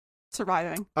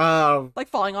surviving, like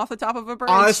falling off the top of a bridge.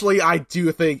 Honestly, I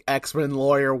do think X-Men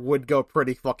Lawyer would go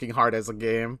pretty fucking hard as a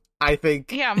game. I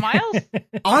think. Yeah, Miles.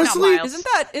 Honestly, Miles.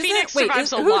 Phoenix Phoenix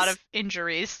survives a lot of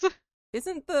injuries.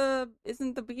 Isn't the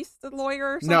Beast the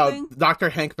lawyer or no, something? Dr.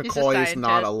 Hank He's a McCoy is not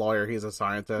scientist. a lawyer. He's a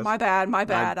scientist. My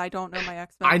bad. I don't know my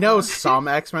X-Men. I know lore. some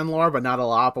X-Men lore, but not a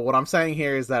lot. But what I'm saying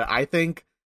here is that I think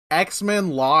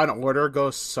X-Men Law and Order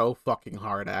goes so fucking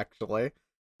hard, actually.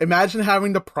 Imagine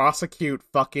having to prosecute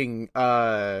fucking,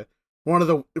 one of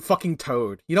the fucking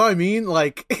Toad. You know what I mean?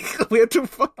 Like, we have to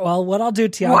Well, what I'll do,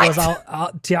 Tiago, is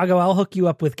I'll hook you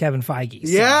up with Kevin Feige.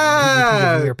 So Yeah! you can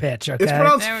give him your pitch, okay? It's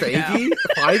pronounced There we Feige?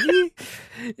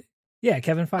 Feige? Yeah,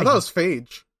 Kevin Feige. I thought it was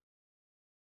Phage.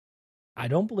 I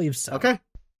don't believe so. Okay.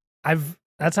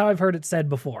 That's how I've heard it said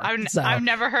before. I've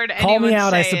never heard anyone Call me out,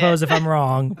 say I suppose, it. if I'm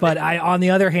wrong. But on the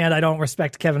other hand, I don't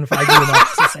respect Kevin Feige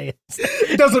enough to say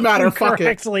It doesn't matter. Fuck it.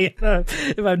 correctly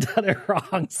if I've done it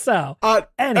wrong. So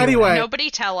Anyway, Nobody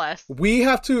tell us. we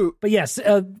have to. but yes,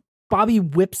 Bobby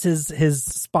whips his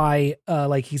spy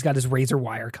like he's got his razor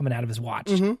wire coming out of his watch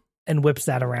Mhm. and whips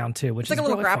that around too, which It's like is a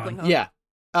little really grappling fun. hook.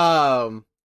 Yeah.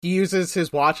 He uses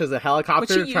his watch as a helicopter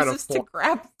Which he to try uses to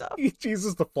grab stuff. He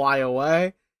chooses to fly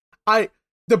away.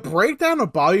 The breakdown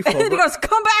of Bobby And he Fulbright. goes,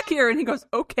 "Come back here," and he goes,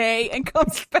 "Okay," and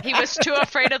comes back. He was too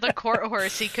afraid of the court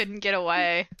horse. He couldn't get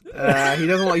away. He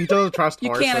doesn't trust You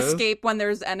horses. can't escape when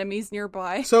there's enemies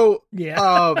nearby. So,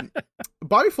 Yeah.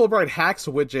 Bobby Fulbright hacks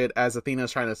Widget as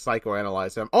Athena's trying to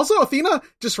psychoanalyze him. Also, Athena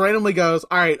just randomly goes,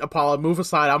 "All right, Apollo, move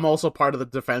aside. I'm also part of the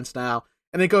defense now."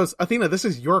 And it goes, "Athena, this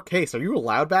is your case. Are you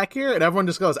allowed back here?" And everyone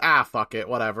just goes, "Ah, fuck it,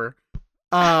 whatever."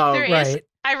 There is Right.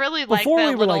 I really like Before that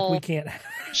we were little like, we can't.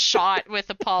 shot with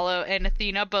Apollo and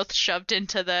Athena both shoved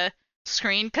into the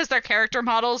screen because their character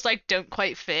models like don't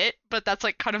quite fit, but that's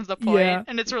like kind of the point, Yeah.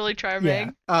 and it's really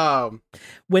charming.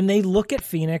 When they look at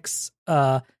Phoenix,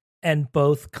 and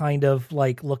both kind of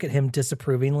like look at him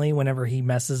disapprovingly whenever he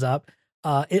messes up,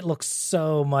 it looks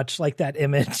so much like that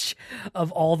image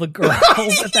of all the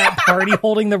girls at that party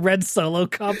holding the red Solo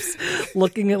cups,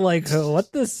 looking at like,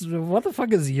 what the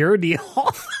fuck is your deal?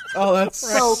 Oh, that's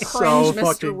So so cringe, Mr.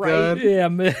 fucking Wright. good. Yeah,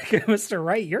 Mr.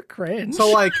 Wright, you're cringe.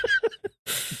 So like,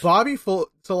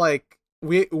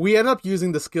 we end up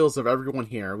using the skills of everyone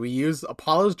here. We use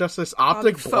Apollo's Justice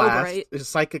Optic Bobby Blast, Fulbright. his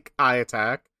psychic eye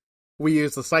attack. We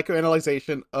use the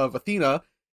psychoanalyzation of Athena.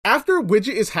 After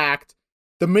Widget is hacked,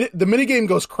 the minigame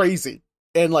goes crazy.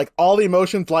 And like all the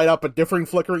emotions light up at differing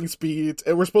flickering speeds,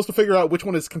 and we're supposed to figure out which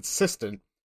one is consistent.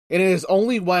 And it is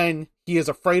only when he is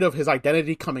afraid of his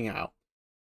identity coming out.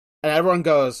 And everyone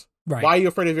goes, Right. Why are you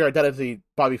afraid of your identity,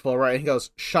 Bobby Fulbright? And he goes,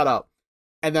 shut up.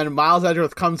 And then Miles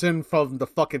Edgeworth comes in from the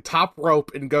fucking top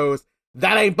rope and goes,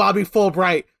 that ain't Bobby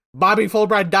Fulbright. Bobby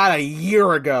Fulbright died a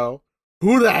year ago.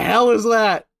 Who the hell is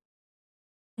that?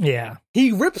 Yeah.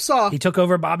 He rips off. He took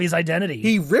over Bobby's identity.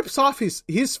 He rips off his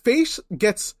face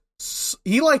gets,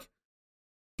 he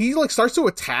starts to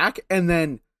attack, and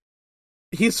then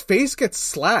his face gets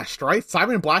slashed, right?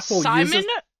 Simon Blackwell uses...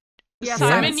 Yeah,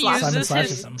 Simon Simon uses slashes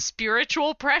his him.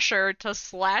 spiritual pressure to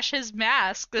slash his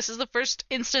mask. This is the first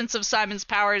instance of Simon's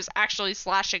powers actually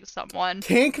slashing someone.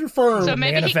 Can't confirm. So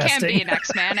maybe he can Manifesting. be an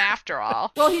X-Man after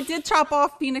all. Well, he did chop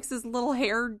off Phoenix's little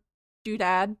hair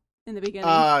doodad in the beginning.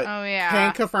 Oh yeah.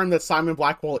 Can confirm that Simon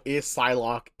Blackwell is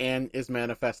Psylocke and is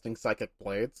manifesting psychic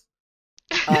blades.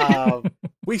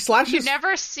 We slash You his...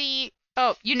 never see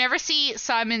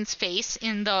Simon's face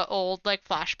in the old like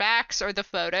flashbacks or the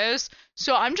photos.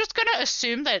 So I'm just gonna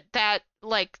assume that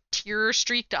like tear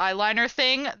streaked eyeliner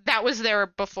thing that was there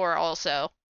before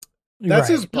also. That's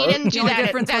his He birth. didn't the do only that.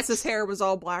 difference was That's his hair was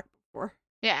all black before.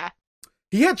 yeah.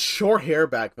 He had short hair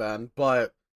back then,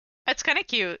 but That's kind of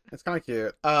cute. it's kind of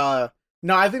cute. No,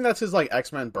 I think that's his like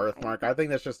X-Men birthmark. I think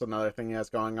that's just another thing he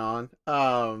has going on.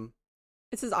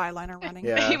 It's his eyeliner running.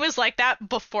 Yeah. He was like that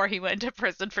before he went to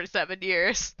prison for 7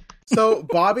 years. So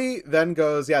Bobby then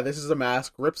goes, yeah, this is a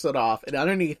mask, rips it off, and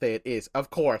underneath it is, of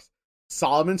course,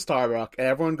 Solomon Starbuck, and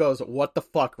everyone goes, what the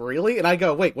fuck, really? And I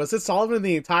go, wait, was it Solomon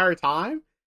the entire time?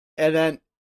 And then...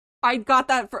 I got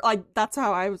that for like that's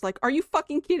how I was like, are you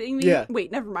fucking kidding me? Yeah.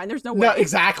 Wait, never mind. There's no way. No,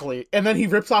 exactly. And then he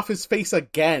rips off his face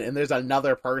again, and there's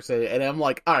another person, and I'm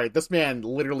like, alright, this man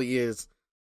literally is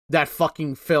that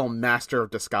fucking film Master of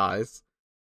Disguise.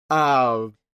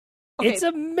 Okay. It's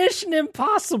a Mission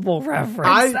Impossible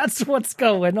reference. That's what's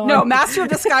going on. No, Master of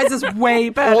Disguise is way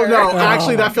better. Well, no,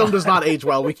 actually, Oh that my film does not age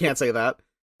well. We can't say that.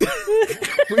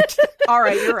 All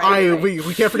right, you're right. You're right.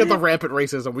 We can't forget the rampant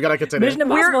racism. We gotta continue. Mission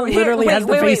Impossible literally has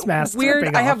the face mask. Weird.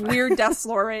 stripping I have off. weird death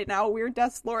lore right now. Weird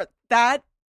death lore. That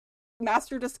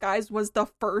Master of Disguise was the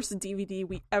first DVD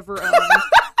we ever owned.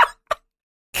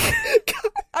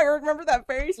 I remember that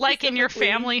very Like in your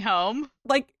specifically. family home.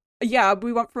 Like, yeah,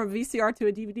 we went from a VCR to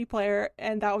a DVD player,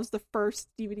 and that was the first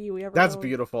DVD we ever That's owned.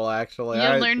 beautiful, actually. You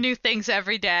learn new things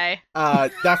every day.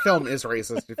 That film is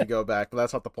racist if you go back, but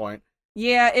that's not the point.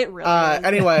 Yeah, it really is.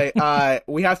 Anyway,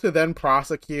 we have to then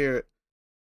prosecute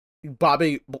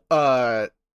Bobby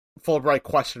Fulbright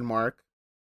question mark.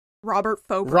 Robert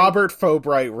Fulbright. Robert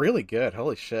Fulbright, really good.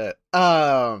 Holy shit.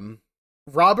 Robert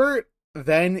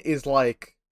then is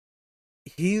like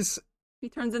He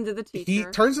turns into the teacher. he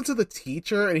turns into the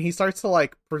teacher and he starts to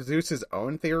like produce his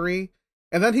own theory.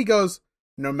 And then he goes,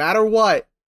 no matter what,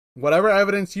 whatever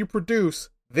evidence you produce,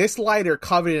 this lighter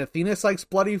covered in Athena Sykes'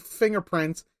 bloody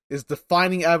fingerprints is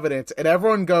defining evidence. And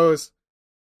everyone goes,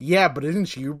 yeah, but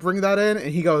didn't you bring that in?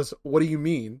 And he goes, what do you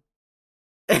mean?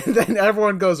 And then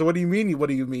everyone goes, what do you mean? What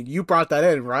do you mean? You brought that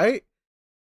in, right?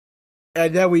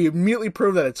 And then we immediately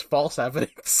prove that it's false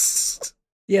evidence.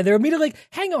 Yeah, they're immediately like,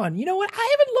 hang on, you know what?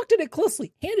 I haven't looked at it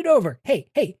closely. Hand it over. Hey,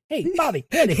 Bobby,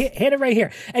 hand it right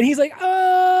here. And he's like,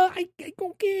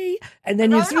 okay. And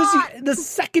then as soon as the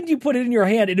second you put it in your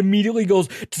hand, it immediately goes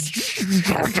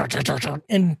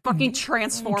and fucking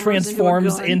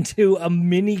transforms into a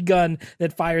minigun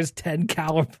that fires 10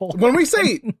 caliber bullets. When we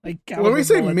say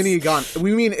bullets. minigun,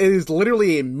 we mean it is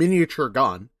literally a miniature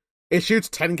gun. It shoots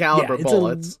 10 caliber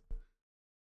bullets.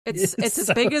 It's as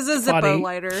so big as a funny. Zippo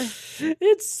lighter.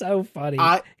 It's so funny.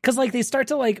 Because like they start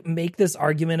to like make this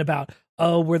argument about,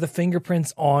 oh, were the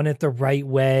fingerprints on it the right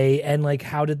way? And like,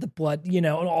 how did the blood, and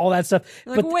all that stuff.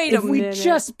 Like, but wait a if we minute.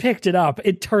 just picked it up,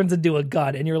 it turns into a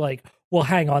gun. And you're like, well,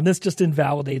 hang on. This just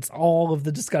invalidates all of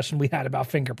the discussion we had about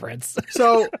fingerprints.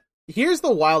 So Here's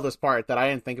the wildest part that I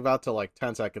didn't think about till like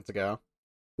 10 seconds ago.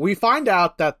 We find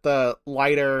out that the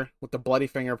lighter with the bloody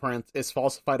fingerprints is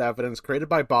falsified evidence created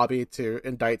by Bobby to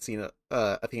indict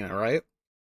Athena, right?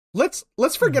 Let's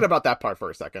forget about that part for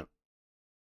a second.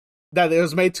 That it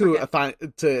was made to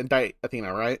indict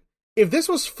Athena, right? If this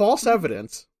was false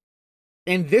evidence,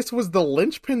 and this was the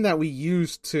linchpin that we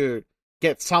used to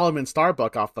get Solomon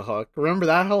Starbuck off the hook, remember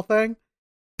that whole thing?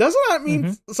 Doesn't that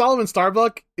mean Solomon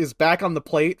Starbuck is back on the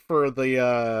plate for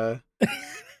the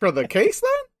case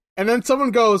then? And then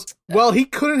someone goes, well, he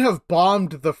couldn't have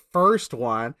bombed the first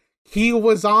one. He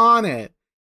was on it.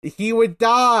 He would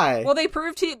die. Well, they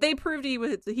proved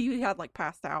he had like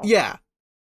passed out. Yeah.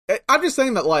 I'm just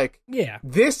saying that, like,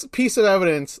 this piece of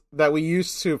evidence that we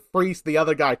used to freeze the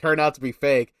other guy turned out to be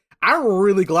fake. I'm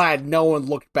really glad no one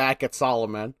looked back at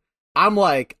Solomon. I'm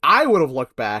like, I would have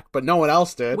looked back, but no one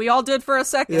else did. We all did for a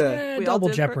second. Yeah. Double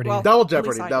jeopardy. Double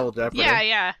jeopardy.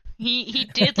 Yeah. He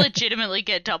did legitimately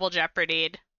get double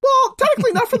jeopardied. Well,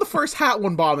 technically not for the first Hat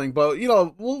One bombing, but,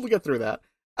 we'll get through that.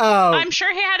 I'm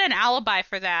sure he had an alibi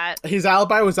for that. His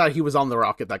alibi was that he was on the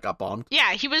rocket that got bombed.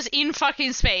 Yeah, he was in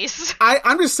fucking space.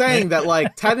 I'm just saying that,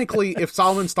 like, technically, if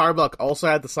Solomon Starbuck also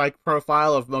had the psych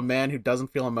profile of a man who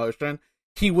doesn't feel emotion,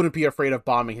 he wouldn't be afraid of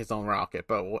bombing his own rocket.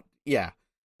 But, yeah.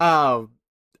 I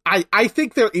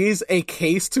think there is a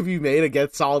case to be made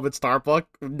against Solomon Starbuck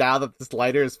now that this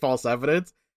lighter is false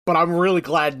evidence. But I'm really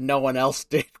glad no one else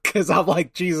did, because I'm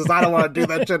like, Jesus, I don't want to do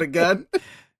that shit again.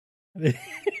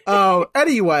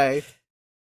 Anyway,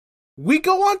 we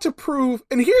go on to prove,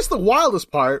 and here's the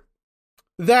wildest part,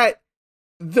 that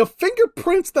the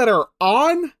fingerprints that are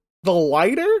on the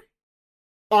lighter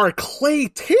are Clay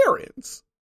Terran's.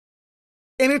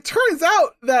 And it turns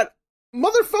out that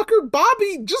motherfucker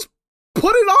Bobby just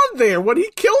put it on there when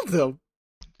he killed him.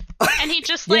 And he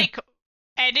just,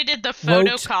 edited the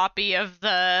photocopy of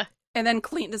the... And then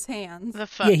cleaned his hands.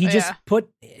 He just put...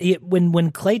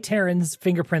 When Clay Terran's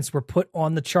fingerprints were put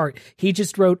on the chart, he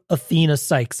just wrote Athena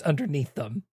Sykes underneath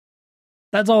them.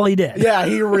 That's all he did. Yeah,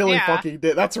 he really fucking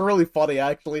did. That's really funny,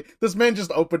 actually. This man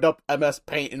just opened up MS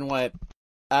Paint and went,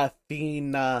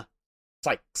 Athena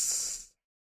Sykes.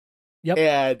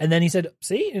 Yep. And then he said,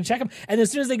 see? And check them. And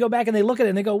as soon as they go back and they look at it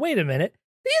and they go, wait a minute.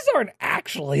 These aren't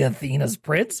actually Athena's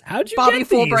prints. How'd you Bobby get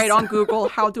these? Fulbright on Google.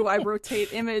 How do I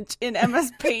rotate image in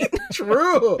MS Paint?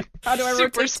 True. How do I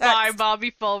Super rotate spy text?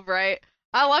 Bobby Fulbright.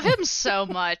 I love him so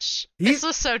much. This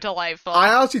was so delightful.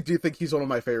 I honestly do think he's one of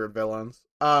my favorite villains.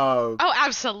 Oh,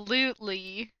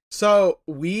 absolutely. So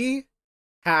we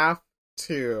have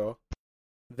to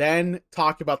then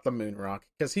talk about the moon rock,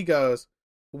 because he goes,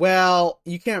 well,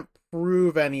 you can't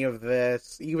prove any of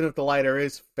this, even if the lighter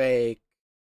is fake.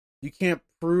 You can't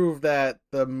prove that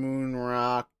the moon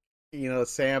rock,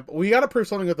 sample. We got to prove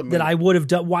something with the moon. That I would have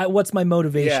done. Why? What's my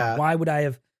motivation? Yeah. Why would I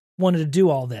have wanted to do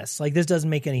all this? Like, this doesn't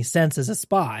make any sense as a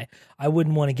spy. I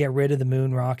wouldn't want to get rid of the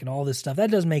moon rock and all this stuff.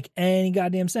 That doesn't make any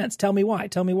goddamn sense. Tell me why.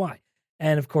 Tell me why.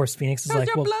 And of course, Phoenix is like,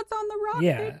 your well, blood's on the rock.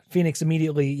 yeah. Phoenix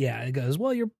immediately, it goes,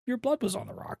 well, your blood was on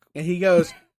the rock. And he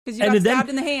goes, because you got stabbed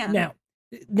in the hand.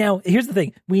 Now, here's the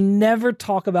thing. We never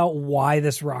talk about why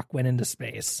this rock went into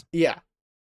space. Yeah.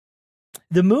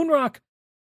 The moon rock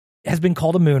has been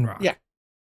called a moon rock. Yeah.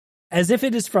 As if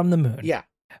it is from the moon. Yeah.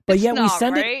 But It's yet we not,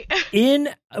 send right? it in,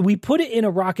 we put it in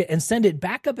a rocket and send it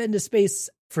back up into space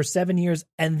for 7 years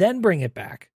and then bring it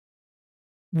back.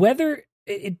 Whether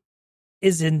it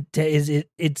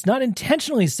it's not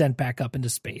intentionally sent back up into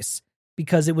space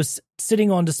because it was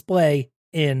sitting on display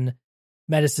in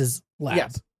Metis's lab.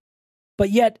 Yes.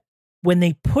 But yet, when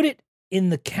they put it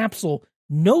in the capsule,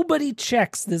 nobody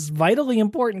checks this vitally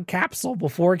important capsule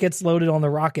before it gets loaded on the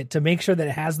rocket to make sure that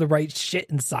it has the right shit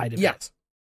inside of it. Yes.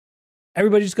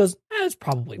 Everybody just goes, it's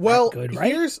probably not good,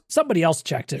 right? Somebody else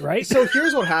checked it, right? So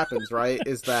here's what happens, right,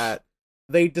 is that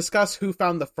they discuss who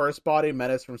found the first body,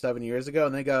 Metis, from 7 years ago,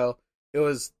 and they go, it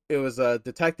was a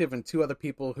detective and 2 other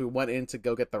people who went in to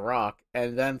go get the rock,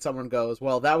 and then someone goes,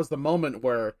 well, that was the moment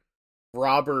where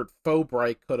Robert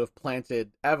Fulbright could have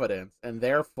planted evidence, and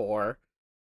therefore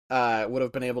would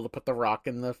have been able to put the rock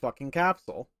in the fucking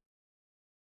capsule.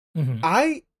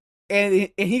 Mm-hmm. And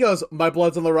he goes, my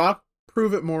blood's on the rock,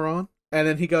 prove it, moron. And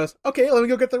then he goes, okay, let me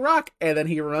go get the rock. And then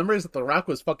he remembers that the rock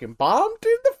was fucking bombed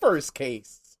in the first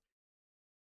case.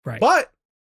 Right. But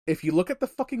if you look at the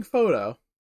fucking photo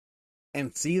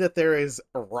and see that there is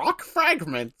rock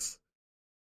fragments,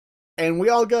 and we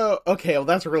all go, okay, well,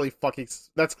 that's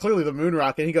clearly the moon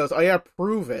rock. And he goes, oh yeah,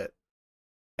 prove it.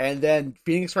 And then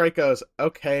Phoenix Wright goes,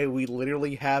 okay, we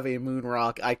literally have a moon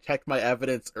rock. I checked my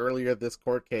evidence earlier this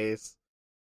court case.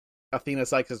 Athena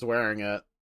Sykes is wearing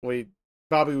it.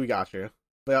 Bobby, we got you.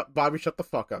 Bobby, shut the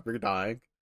fuck up. You're dying.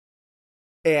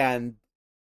 And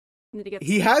Need to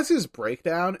he has his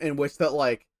breakdown in which that,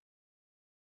 like,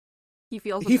 he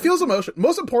feels emotion.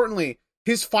 Most importantly,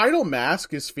 his final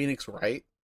mask is Phoenix Wright,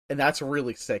 and that's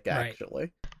really sick,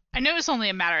 actually. I knew it was only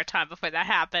a matter of time before that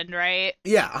happened, right?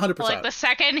 Yeah, 100%. Like, the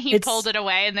second he pulled it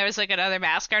away and there was, like, another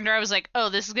mask under, I was like, oh,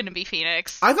 this is gonna be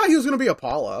Phoenix. I thought he was gonna be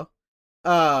Apollo.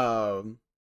 Or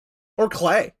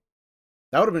Clay.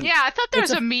 That would have been... Yeah, I thought there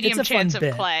was a medium chance of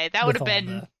Clay. That would have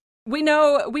been... We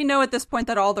know at this point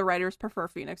that all the writers prefer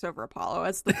Phoenix over Apollo,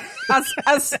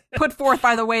 as put forth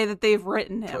by the way that they've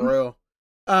written him. True.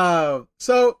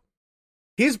 So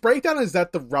his breakdown is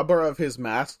that the rubber of his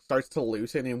mask starts to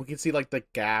loosen, and we can see, like, the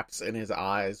gaps in his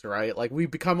eyes, right? Like, we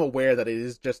become aware that it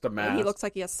is just a mask. And he looks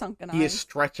like he has sunken eyes. He is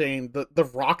stretching. The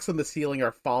rocks in the ceiling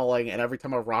are falling, and every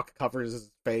time a rock covers his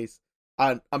face,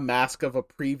 a mask of a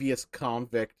previous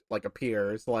convict, like,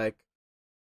 appears. Like,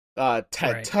 Ted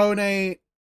Tonate,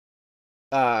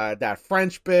 that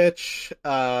French bitch,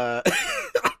 I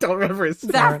don't remember his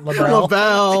name.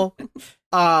 LaBelle.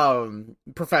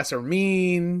 Professor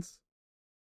Means.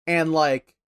 And,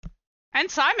 like... And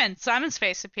Simon's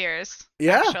face appears.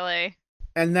 Yeah. Actually.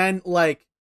 And then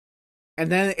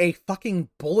a fucking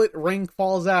bullet ring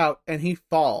falls out, and he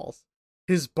falls.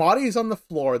 His body is on the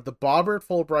floor, the Bobbert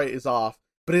Fulbright is off,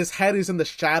 but his head is in the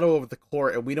shadow of the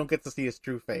court, and we don't get to see his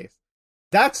true face.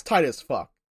 That's tight as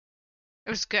fuck. It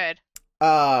was good.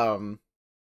 And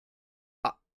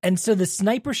so the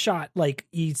sniper shot, like,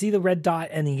 you see the red dot,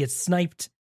 and he gets sniped,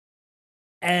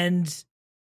 and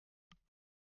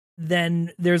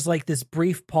then there's, like, this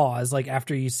brief pause, like,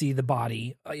 after you see the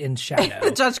body in shadow.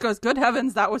 The judge goes, good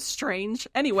heavens, that was strange.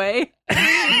 Anyway.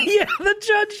 Yeah, the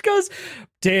judge goes,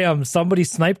 damn, somebody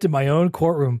sniped in my own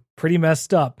courtroom. Pretty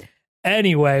messed up.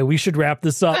 Anyway, we should wrap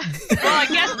this up. Well, I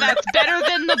guess that's better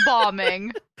than the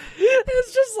bombing.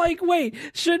 It's just like, wait,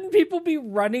 shouldn't people be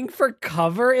running for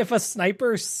cover if a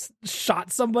sniper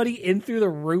shot somebody in through the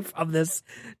roof of this,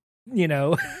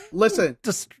 listen,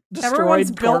 destroyed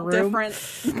everyone's courtroom? built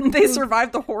different. They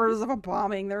survived the horrors of a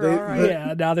bombing. They're all right.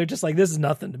 Yeah, now they're just like, this is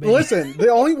nothing to me. Listen, the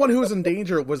only one who was in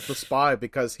danger was the spy,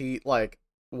 because he, like,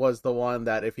 was the one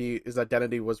that if his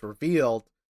identity was revealed,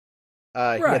 he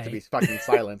had to be fucking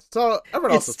silenced. So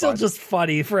everyone else is still fine. Just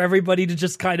funny for everybody to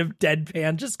just kind of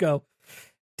deadpan, just go,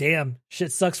 damn,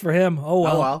 shit sucks for him. Oh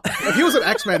well. If he was an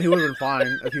X-Men, he would have been fine.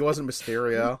 If he wasn't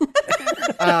Mysterio.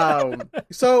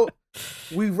 So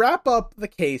we wrap up the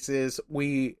cases.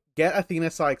 We get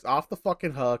Athena Sykes off the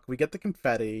fucking hook. We get the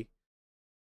confetti.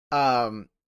 And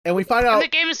we find out... And the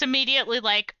game is immediately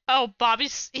like, oh,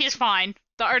 he's fine.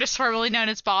 The artist formerly known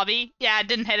as Bobby. Yeah,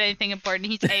 didn't hit anything important.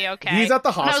 He's A-okay. He's at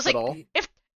the hospital. hospital. And I was like, if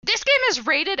this game is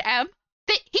rated M,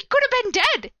 he could have been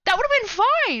dead. That would have been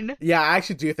fine. Yeah, I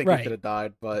actually do think he could have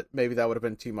died, but maybe that would have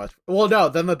been too much. Well, no,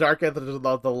 then the dark edge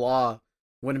of the law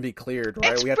wouldn't be cleared,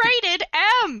 right? It's rated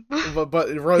M. But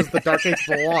it rose the dark age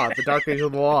of the law. The dark age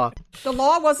of the law. The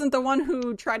law wasn't the one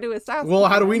who tried to assassinate. Well,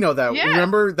 how do we know that? Yeah.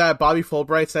 Remember that Bobby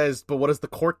Fulbright says, but what does the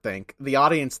court think? The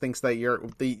audience thinks that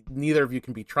neither of you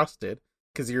can be trusted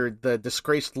because you're the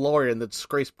disgraced lawyer and the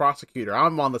disgraced prosecutor.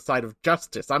 I'm on the side of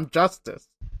justice. I'm justice.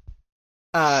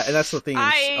 And that's the theme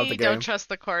of the game. I don't trust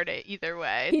the court either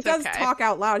way. He does talk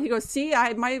out loud. He goes, see,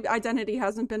 my identity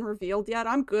hasn't been revealed yet.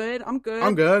 I'm good. I'm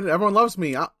good. Everyone loves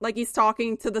me. Like he's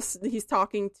talking to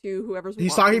whoever's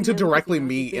He's talking to directly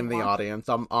me in the audience.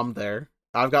 I'm there.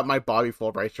 I've got my Bobby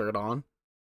Fulbright shirt on.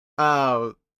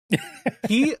 We're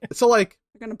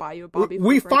gonna buy you a Bobby Fulbright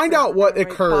we find out what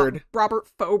occurred. Robert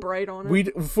Fulbright on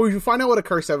it. We find out what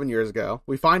occurred 7 years ago.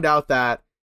 We find out that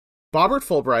Robert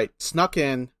Fulbright snuck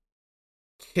in,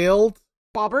 killed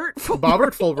Bobbert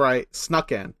Fulbright,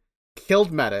 snuck in,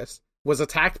 killed Metis, was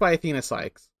attacked by Athena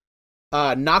Sykes,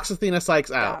 knocks Athena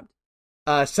Sykes out,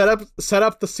 set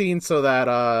up the scene so that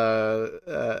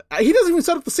he doesn't even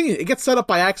set up the scene. It gets set up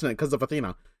by accident because of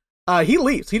Athena. He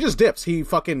leaves. He just dips. He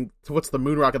fucking puts the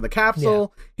moon rock in the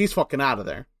capsule. Yeah. He's fucking out of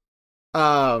there.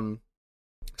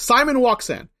 Simon walks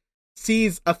in,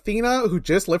 sees Athena, who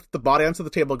just lifted the body onto the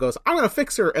table, goes, I'm gonna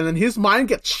fix her, and then his mind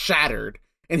gets shattered,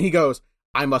 and he goes,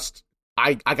 I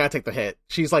gotta take the hit.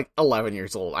 She's like 11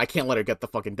 years old. I can't let her get the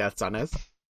fucking death sentence.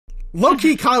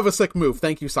 Low-key kind of a sick move.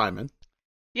 Thank you, Simon.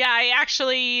 Yeah, I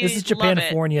actually This is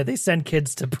Japan-Fornia. They send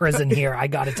kids to prison here. I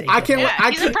gotta take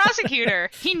it. He's a prosecutor.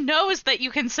 He knows that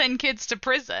you can send kids to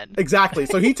prison. Exactly.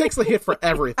 So he takes the hit for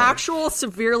everything. Actual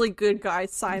severely good guy,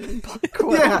 Simon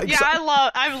Blackwell. Yeah,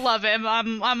 I love him.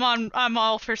 I'm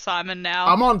all for Simon now.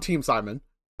 I'm on Team Simon.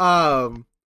 And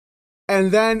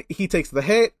then he takes the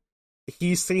hit.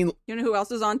 He's seen... You know who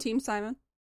else is on Team Simon?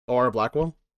 Or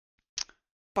Blackwell?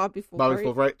 Bobby Fulbright. Bobby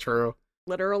Fulbright, true.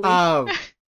 Literally.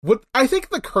 What I think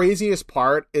the craziest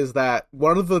part is that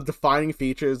one of the defining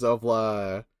features of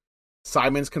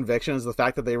Simon's conviction is the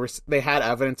fact that they had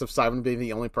evidence of Simon being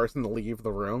the only person to leave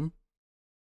the room.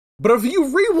 But if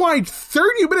you rewind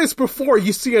 30 minutes before,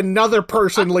 you see another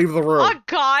person leave the room. A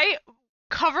guy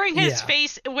covering his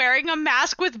face, wearing a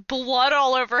mask with blood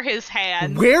all over his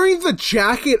hand. Wearing the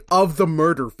jacket of the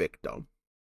murder victim.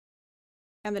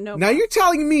 And the notebook. Now you're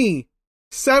telling me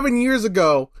 7 years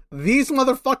ago, these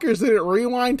motherfuckers didn't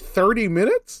rewind 30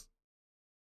 minutes?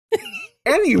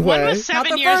 Anyway. When was Not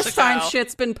 7 the years first ago? time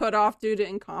shit's been put off due to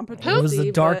incompetence. It was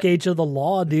the dark age of the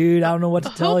law, dude. I don't know what to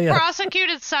tell Who you.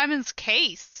 prosecuted Simon's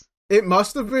case? It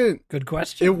must have been... Good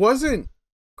question. It wasn't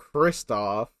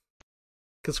Christoph,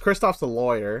 because Christoph's a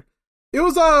lawyer. It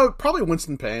was probably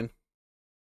Winston Payne.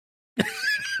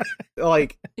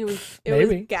 Like It was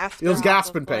Maybe. Gaspin. it was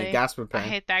Gaspin Probably. Payne. Gaspin I Payne.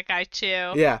 hate that guy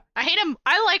too. Yeah, I hate him.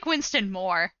 I like Winston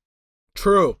more.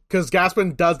 true. Because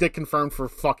Gaspin does get confirmed for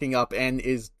fucking up and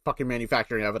is fucking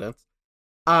manufacturing evidence.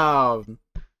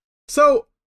 So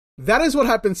that is what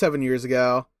happened 7 years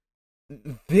ago.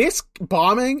 This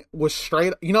bombing was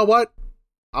straight. You know what,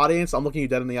 audience? I'm looking you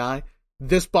dead in the eye.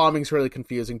 This bombing's really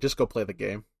confusing. Just go play the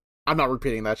game. I'm not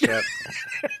repeating that shit.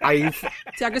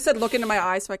 See, I just said look into my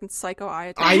eyes so I can psycho eye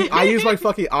attack. I use my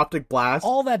fucking optic blast.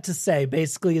 All that to say,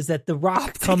 basically, is that The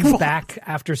Rock comes blast. back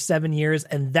after 7 years,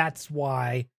 and that's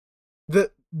why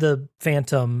The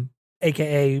Phantom,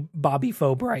 a.k.a. Bobby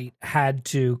Fulbright, had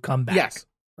to come back. Yes.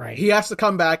 Right? He has to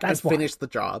come back That's and finish the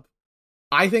job.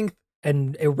 I think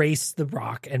And erase The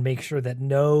Rock and make sure that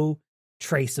no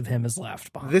trace of him is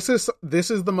left behind. this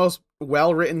is the most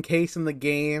well-written case in the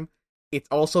game. It's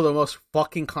also the most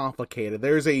fucking complicated.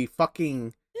 There's a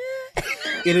fucking...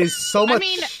 It is so much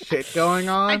shit going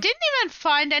on. I didn't even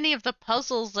find any of the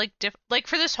puzzles like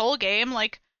for this whole game.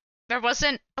 Like there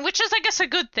wasn't, which is I guess a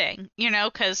good thing, you know,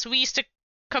 because we used to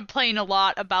complain a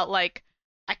lot about like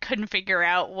I couldn't figure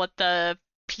out what the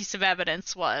piece of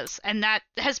evidence was, and that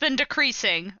has been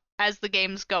decreasing as the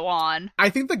games go on. I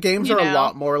think the games You are a know?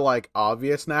 lot more like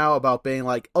obvious now about being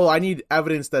like, oh, I need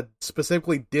evidence that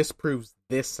specifically disproves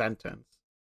this sentence.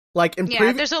 Like in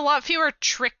Yeah, there's a lot fewer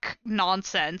trick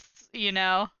nonsense, you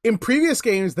know. in previous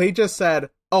games, they just said,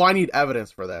 oh, I need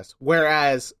evidence for this.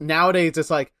 Whereas nowadays, it's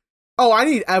like, oh, I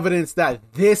need evidence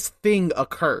that this thing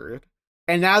occurred.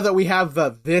 And now that we have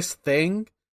this thing,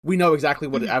 we know exactly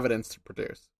what evidence to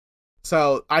produce.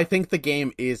 So I think the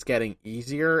game is getting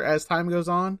easier as time goes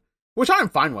on, which I'm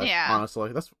fine with, Yeah.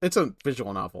 honestly. It's a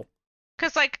visual novel.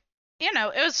 Because, like, you know,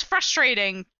 it was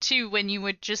frustrating, too, when you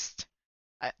would just...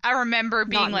 I remember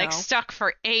being, Not like, know. stuck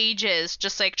for ages,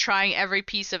 just, like, trying every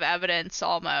piece of evidence,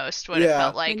 almost, when it Yeah.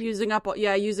 felt like... and using up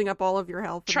all of your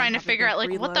health. and trying to then having figure out, like,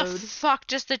 what the reload. fuck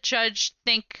does the judge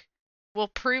think will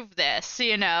prove this,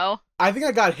 you know? I think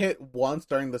I got hit once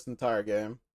during this entire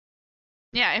game.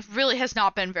 Yeah, it really has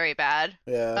not been very bad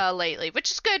Yeah. lately,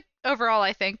 which is good overall,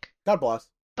 I think. God bless.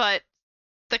 But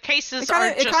the cases It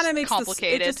are kind just of makes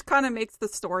complicated. it just kind of makes the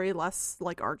story less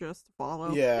like arduous to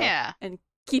follow. Yeah. Yeah. and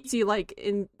keeps you like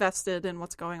invested in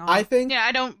what's going on. I think Yeah,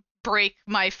 I don't break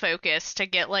my focus to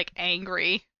get, like,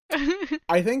 angry.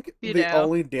 I think You the know.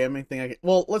 only damning thing I can...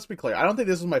 Well, let's be clear. I don't think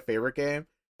this is my favorite game.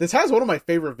 This has one of my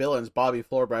favorite villains, Bobby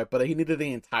Fulbright, but he needed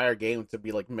the entire game to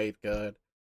be, like, made good.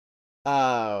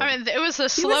 I mean, it was a He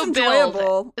slow was build.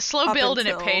 enjoyable A slow up build and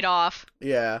it until- paid off.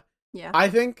 Yeah. Yeah, I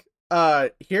think,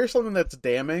 here's something that's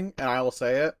damning, and I will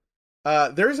say it.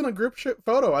 There isn't a group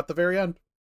photo at the very end.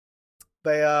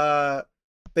 They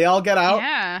all get out.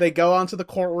 Yeah. They go onto the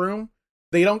courtroom.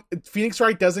 Phoenix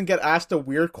Wright doesn't get asked a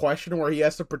weird question where he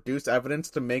has to produce evidence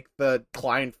to make the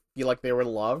client feel like they were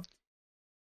loved.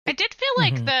 I did feel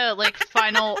like Mhm. the like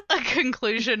final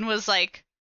conclusion was like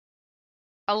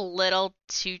a little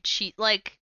too cheap,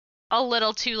 like a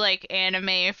little too like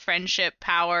anime friendship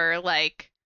power,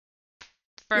 like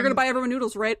from... you're gonna buy everyone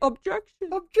noodles, right?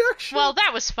 Objection. Objection! Well,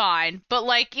 that was fine, but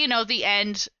like, you know, the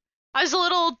end, I was a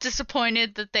little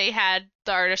disappointed that they had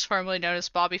the artist formerly known as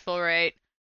Bobby Fulbright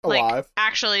like alive.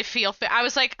 actually feel I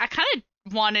was like, I kind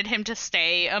of wanted him to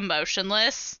stay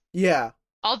emotionless. Yeah.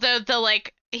 Although the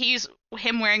like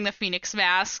him wearing the Phoenix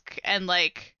mask and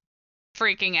like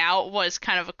freaking out was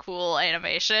kind of a cool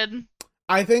animation.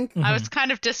 I think I was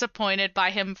kind of disappointed by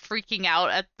him freaking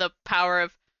out at the power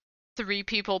of 3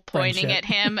 people pointing Friendship.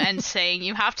 at him and saying,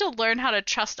 you have to learn how to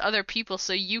trust other people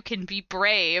so you can be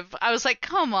brave. I was like,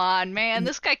 come on, man,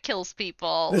 this guy kills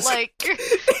people. This- Like,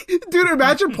 Dude,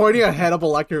 imagine pointing at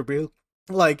Hannibal Lecter and being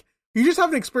like, you just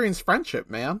haven't experienced friendship,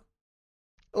 man.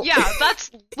 yeah,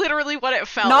 that's literally what it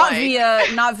felt Not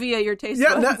like. via your taste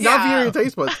Yeah, buds. not Yeah. via your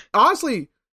taste buds. Honestly,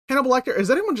 Hannibal Lecter, has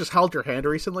anyone just held your hand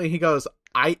recently? He goes,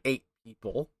 I ate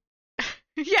people.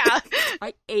 Yeah.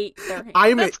 I ate their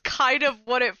hand. That's kind of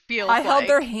what it feels I like. held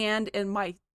their hand in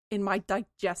my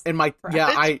digestive tract.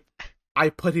 Yeah, I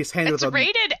put his hand with It's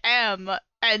rated M,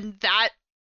 and that,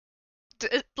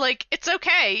 like, it's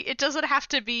okay. It doesn't have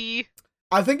to be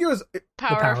I think it was The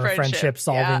power of friendship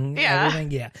solving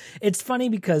everything. Yeah. It's funny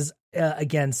because,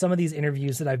 again, some of these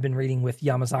interviews that I've been reading with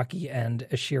Yamazaki and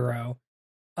Ishiro,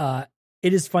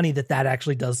 it is funny that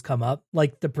actually does come up.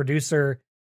 Like, the producer,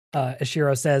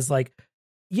 Ishiro, says, like,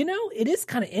 you know, it is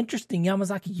kind of interesting,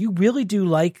 Yamazaki. You really do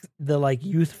like the, like,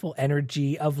 youthful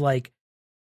energy of, like,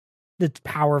 the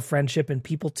power of friendship and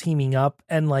people teaming up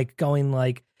and, like, going,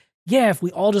 like, yeah, if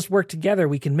we all just work together,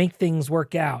 we can make things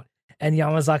work out. And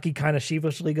Yamazaki kind of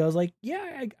sheepishly goes, like,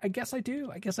 yeah, I guess I do.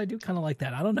 I guess I do kind of like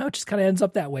that. I don't know. It just kind of ends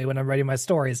up that way when I'm writing my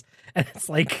stories. And it's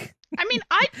like... I mean,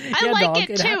 I yeah, like dog,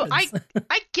 it too. happens.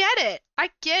 I get it.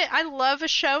 I love a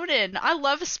shonen. I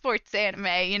love a sports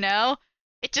anime, you know?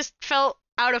 It just felt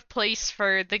out of place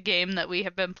for the game that we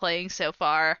have been playing so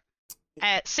far.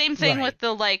 Same thing Right. with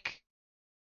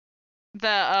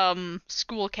the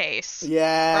school case.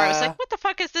 Yeah. Where I was like, what the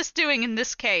fuck is this doing in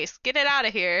this case? Get it out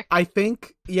of here. I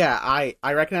think, yeah, I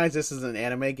recognize this is an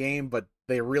anime game, but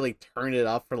they really turn it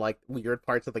up for, like, weird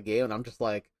parts of the game, and I'm just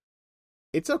like,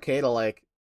 it's okay to, like,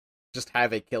 just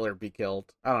have a killer be killed.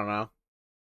 I don't know.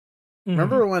 Mhm.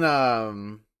 Remember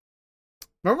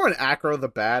when Acro the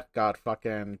Bat got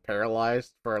fucking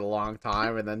paralyzed for a long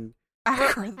time, and then,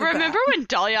 Remember when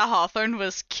Dahlia Hawthorne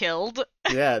was killed?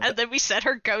 yeah, And then we sent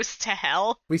her ghost to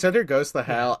hell? we sent her ghost to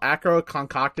hell. Acro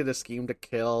concocted a scheme to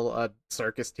kill a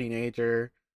circus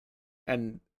teenager,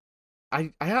 and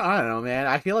I don't know, man.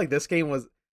 I feel like this game was...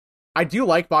 I do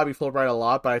like Bobby Fulbright a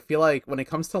lot, but I feel like when it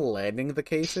comes to landing the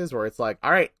cases where it's like,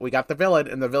 all right, we got the villain,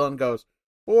 and the villain goes,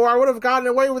 oh, I would have gotten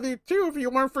away with it too if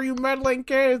it weren't for you meddling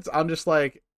kids. I'm just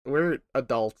like, we're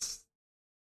adults.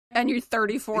 And you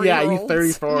 34 Yeah, year you olds.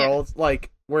 34-year-olds. Like,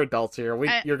 we're adults here.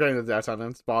 You're getting the death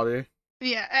sentence, Bobby.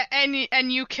 Yeah, and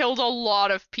you killed a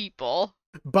lot of people.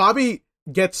 Bobby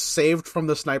gets saved from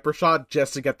the sniper shot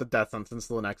just to get the death sentence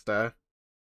the next day.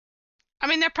 I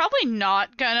mean, they're probably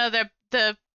not gonna.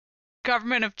 The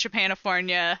government of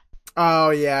Japanifornia Oh,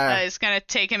 yeah. is gonna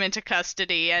take him into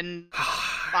custody and,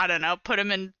 I don't know, put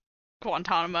him in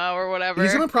Guantanamo or whatever.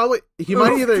 He's gonna probably... He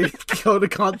might either go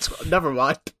to Never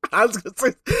mind. I was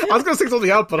gonna say something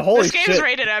else, but holy this shit. game's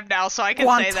rated M now, so I can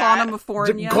say that.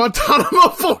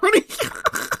 Guantanamo.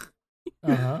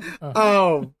 Uh-huh.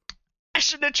 Oh, I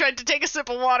shouldn't have tried to take a sip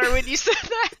of water when you said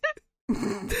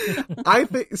that. I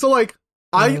think so. Like,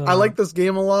 I like this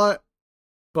game a lot,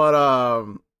 but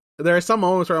there are some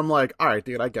moments where I'm like, all right,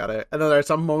 dude, I get it, and then there are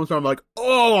some moments where I'm like,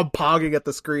 oh, I'm pogging at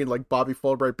the screen, like Bobby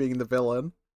Fulbright being the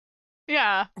villain.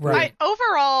 Yeah. Right.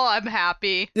 Overall, I'm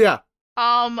happy. Yeah,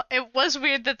 It was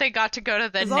weird that they got to go to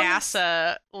the As long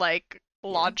NASA like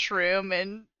launch room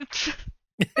and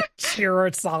Shiro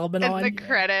Solomon in on. the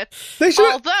credits. they should.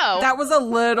 Although That was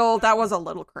a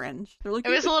little cringe. They're like, It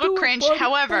 "You was a can little do it, cringe, buddy.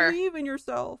 however, Believe in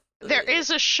yourself." there is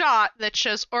a shot that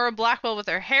shows Aura Blackwell with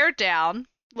her hair down,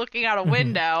 looking out a Mhm.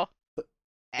 window, In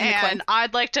the and clink.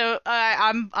 I'd like to.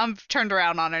 I'm turned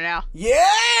around on her now.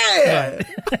 Yeah.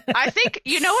 I think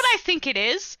you know what I think it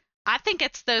is. I think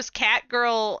it's those cat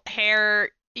girl hair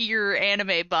ear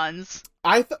anime buns.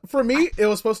 For me, it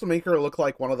was supposed to make her look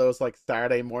like one of those like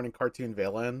Saturday morning cartoon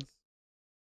villains.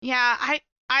 Yeah,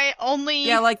 I only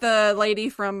Yeah, like the lady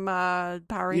from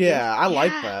Power Rangers. Yeah, I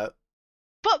like Yeah. that.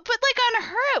 but like on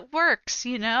her it works,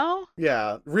 you know.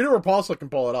 Yeah, Rita Repulsa can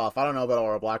pull it off. I don't know about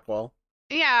Aura Blackwell.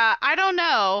 Yeah, I don't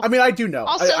know. I mean, I do know.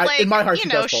 Also, in my heart, you she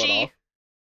know, does pull it off.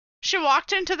 she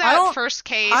walked into I that don't- first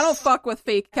case. I don't fuck with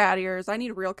fake cat ears. I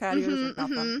need real cat ears Mhm, or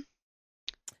nothing. mhm.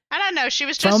 I don't know. She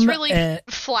was just From, really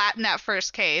flat in that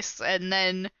first case, and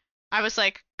then I was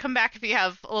like, "Come back if you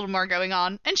have a little more going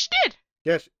on," and she did.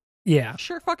 Yeah, Yeah.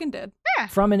 Sure fucking did.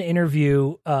 From an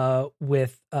interview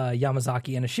with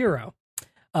Yamazaki and Ishiro.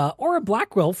 Aura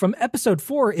Blackwell from episode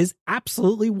 4 is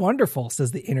absolutely wonderful,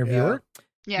 says the interviewer.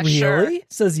 Yeah, really? sure.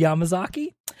 Says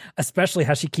Yamazaki. Especially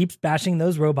how she keeps bashing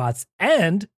those robots.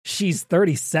 And she's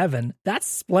 37. That's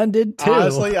splendid, too.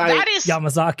 honestly, That is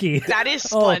Yamazaki. that is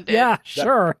Oh, splendid. yeah,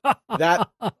 sure. that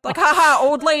Like, haha,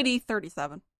 old lady,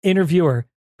 37. Interviewer.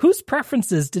 Whose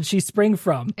preferences did she spring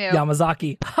from? Ew.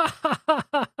 Yamazaki.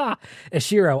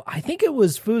 Ishiro. I think it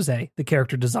was Fuse, the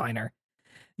character designer.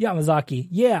 Yamazaki.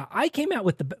 Yeah, I came up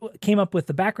with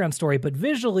the background story, but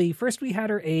visually, first we had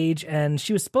her age, and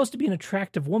she was supposed to be an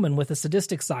attractive woman with a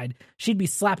sadistic side. She'd be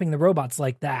slapping the robots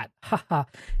like that. Haha.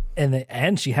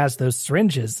 And she has those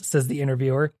syringes, says the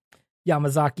interviewer.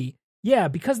 Yamazaki. Yeah,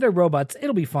 because they're robots,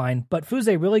 it'll be fine, but Fuse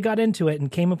really got into it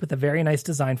and came up with a very nice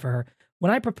design for her.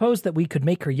 When I proposed that we could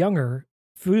make her younger,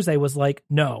 Fuse was like,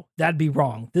 no, that'd be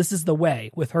wrong. This is the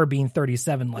way, with her being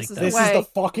 37 like This is this. This is the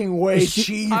fucking way,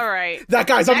 Chief. All right. That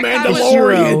guy's a That guy was-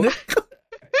 Mandalorian.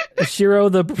 Shiro,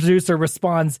 the producer,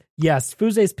 responds, yes,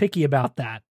 Fuse's picky about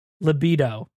that.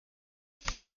 Libido.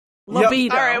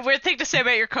 Libido. All right, weird thing to say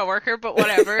about your coworker, but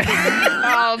whatever.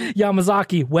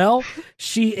 Yamazaki, well,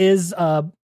 she is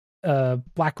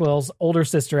Blackwell's older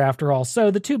sister after all,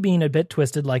 so the two being a bit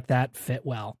twisted like that fit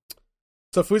well.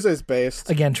 So Fuse's based.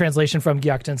 Again, translation from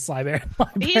Gyakuten Library.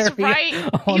 He's right.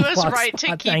 He was Blogspot. right to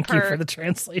keep Thank you her for the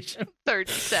translation.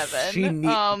 37. She need-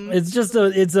 It's just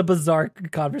a bizarre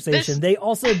conversation. This- They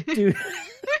also do.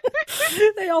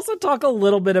 They also talk a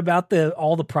little bit about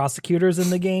all the prosecutors in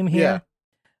the game here.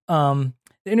 The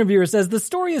interviewer says the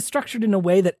story is structured in a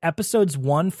way that episodes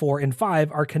 1, 4, and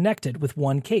 5 are connected with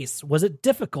one case. Was it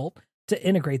difficult to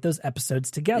integrate those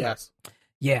episodes together? Yes.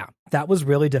 Yeah, that was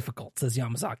really difficult, says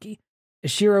Yamazaki.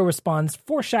 Ishiro responds,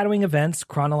 foreshadowing events,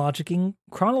 chronologically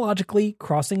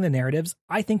crossing the narratives.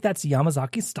 I think that's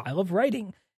Yamazaki's style of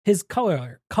writing, his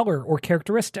color or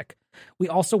characteristic. We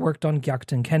also worked on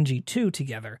Gyakuten Kenji 2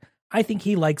 together. I think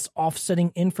he likes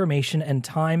offsetting information and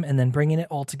time and then bringing it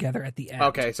all together at the end.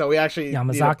 Okay, so we actually need to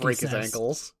Yamazaki break his says-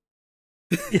 ankles.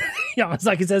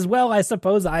 Yamazaki says, well, I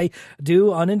suppose I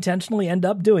do unintentionally end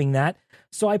up doing that.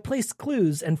 So I place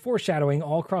clues and foreshadowing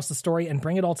all across the story and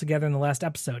bring it all together in the last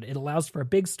episode. It allows for a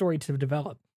big story to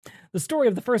develop. The story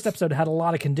of the first episode had a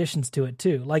lot of conditions to it,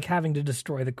 too, like having to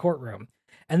destroy the courtroom.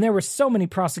 And there were so many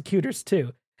prosecutors,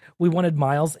 too. We wanted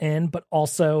Miles in, but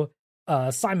also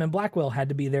Simon Blackwell had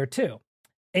to be there, too.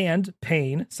 And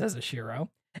Payne, says Ishiro.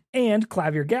 And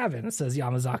Clavier Gavin, says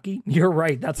Yamazaki. You're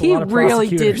right, that's a He lot of really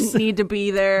prosecutors. didn't need to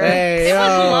be there. Hey, It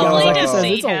was lovely Yamazaki to says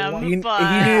see it's a him, lot. He but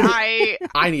needed-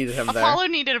 I needed him there. Apollo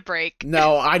needed a break.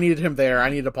 No, I needed him there. I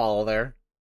needed Apollo there.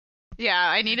 Yeah,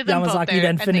 I needed them both Yamazaki there. then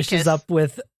and they finishes kissed. up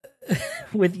with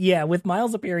with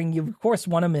Miles appearing. You of course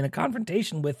want him in a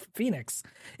confrontation with Phoenix.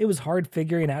 It was hard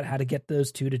figuring out how to get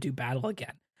those two to do battle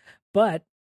again. But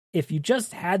if you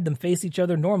just had them face each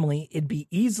other normally, it'd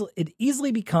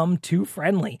easily become too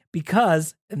friendly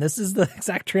because, and this is the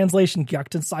exact translation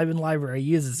Gyakuten Simon Library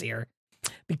uses here,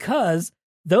 because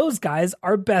those guys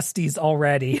are besties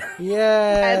already.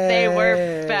 Yeah. And they were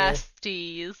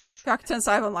besties. Gyakuten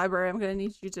Silent Library, I'm gonna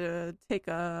need you to take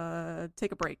a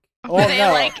break. Oh, They,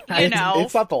 no. like, you know,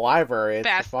 it's not the library. It's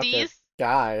the fucking besties.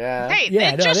 guy, yeah. Hey,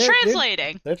 Yeah, they're no, just they're-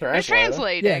 translating. They're They're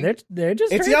translating. Yeah, they're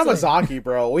just It's translating. Yamazaki,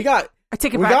 bro. We I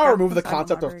take it we back. gotta Gyakuten remove the Silent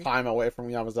concept Library. of time away from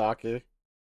Yamazaki.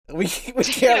 We Take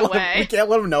can't it away. we can't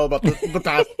let him know about the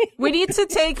past. We need to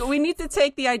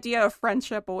take the idea of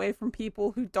friendship away from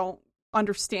people who don't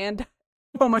understand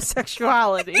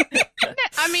homosexuality.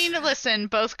 I mean, listen,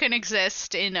 both can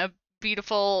exist in a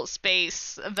beautiful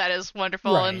space that is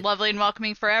wonderful Right. and lovely and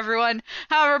welcoming for everyone.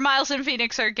 However, Miles and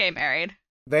Phoenix are gay married.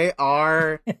 They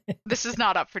are. This is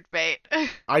not up for debate.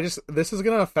 This is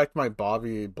gonna affect my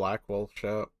Bobby Blackwell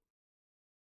show.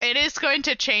 It is going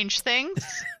to change things.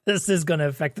 This is going to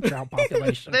affect the trout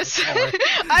population. This for sure.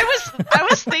 I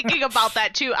was thinking about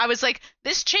that too. I was like,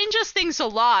 this changes things a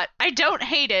lot. I don't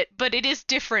hate it, but it is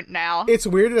different now. It's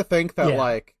weird to think that Yeah.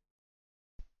 like.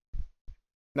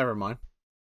 Never mind.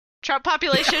 Trout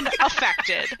population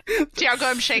affected. Tiago,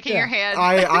 I'm shaking Yeah. your hand.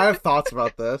 I have thoughts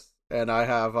about this, and I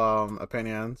have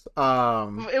opinions.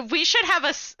 We should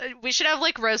have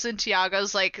like Rose and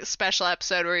Tiago's like special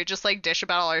episode where we just like dish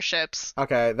about all our ships.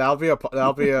 Okay, that'll be a.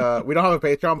 We don't have a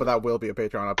Patreon, but that will be a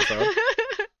Patreon episode.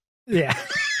 Yeah.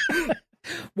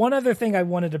 One other thing I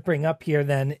wanted to bring up here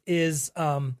then is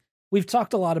we've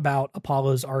talked a lot about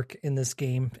Apollo's arc in this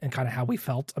game and kind of how we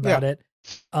felt about it.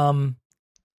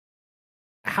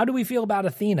 How do we feel about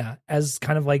Athena as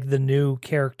kind of like the new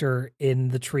character in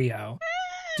the trio?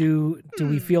 Do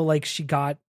we feel like she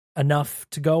got enough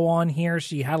to go on here?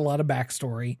 She had a lot of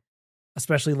backstory,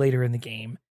 especially later in the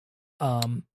game.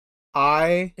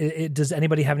 Does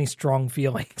anybody have any strong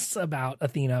feelings about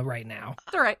Athena right now?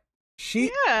 It's all right.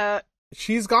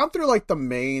 She's gone through like the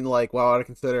main like what I would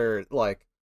consider like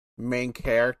main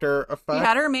character effect. You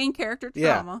had her main character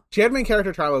trauma. Yeah, she had main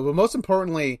character trauma, but most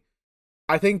importantly,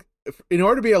 I think in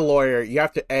order to be a lawyer, you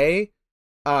have to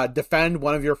defend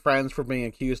one of your friends from being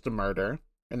accused of murder,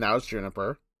 and that was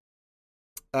Juniper.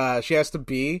 She has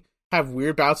to have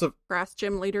weird bouts of Grass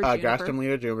gym leader.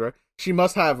 Juniper. She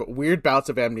must have weird bouts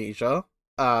of amnesia.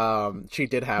 She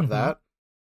did have that.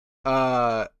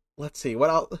 Let's see what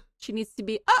else. She needs to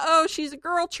be. She's a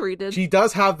girl treated. She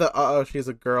does have the she's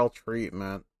a girl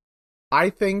treatment. I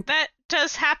think That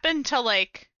does happen to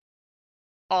like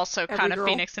also Every kind of girl.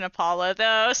 Phoenix and Apollo,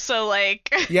 though. So,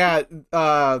 like, Yeah,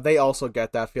 they also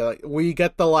get that feeling. We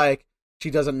get the, like,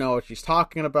 she doesn't know what she's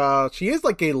talking about. She is,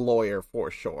 like, a lawyer for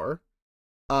sure.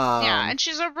 yeah, and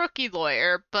she's a rookie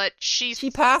lawyer, but She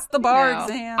passed the bar No.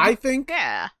 exam. I think,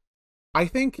 yeah.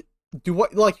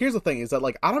 here's the thing, is that,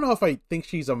 like, I don't know if I think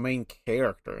she's a main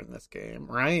character in this game,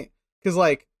 right? Because,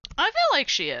 like, I feel like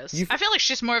she is. I feel like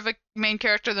she's more of a main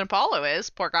character than Apollo is.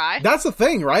 Poor guy. that's the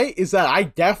thing, right? Is that I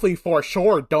definitely for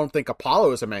sure don't think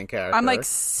Apollo is a main character. I'm like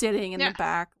sitting in Yeah. the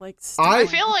back, like I stippling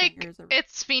feel my like fingers around.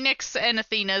 it's Phoenix and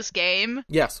Athena's game,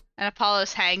 Yes. and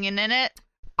Apollo's hanging in it.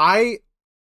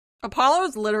 Apollo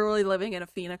is literally living in a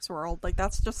Phoenix world. Like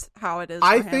that's just how it is.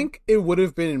 For him. think it would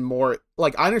have been more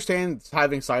like, I understand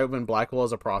having Simon Blackwell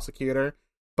as a prosecutor,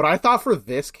 but I thought for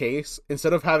this case,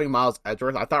 instead of having Miles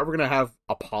Edgeworth, I thought we were gonna have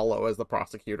Apollo as the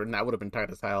prosecutor, and that would have been tight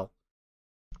as hell.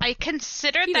 I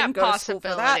considered He that didn't go to school for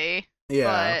that. possibility,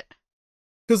 Yeah, but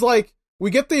because like we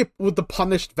get with the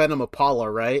punished Venom Apollo,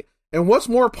 right? And what's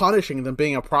more punishing than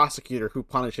being a prosecutor who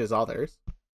punishes others?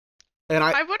 And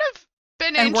I would have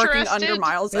been and interested. working under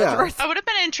Miles Yeah. Edgeworth. I would have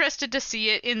been interested to see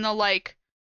it in the like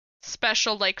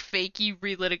special like fakey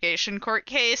relitigation court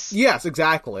case. yes,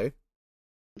 exactly.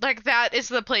 Like that is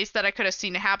the place that I could have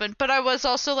seen it happen. But I was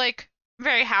also like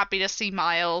very happy to see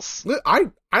Miles.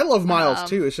 I love Miles Um,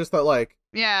 too. It's just that like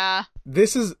Yeah.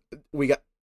 this is we got.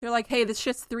 They're like, hey, this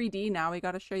shit's 3D now. We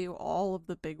got to show you all of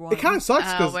the big ones. It kind of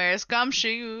sucks because Where's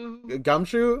Gumshoe?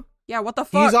 Gumshoe. Yeah, what the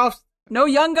fuck? He's off. No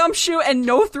young Gumshoe and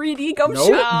no 3D Gumshoe.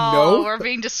 Nope. Oh, No. we're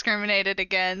being discriminated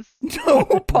against. No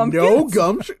pumpkins. No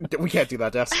Gumshoe. We can't do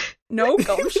that, Des. No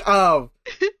Gumshoe.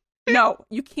 No,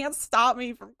 you can't stop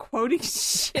me from quoting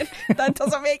shit that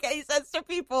doesn't make any sense to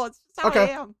people. It's just how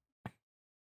Okay. I am.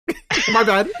 My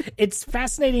bad. It's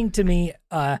fascinating to me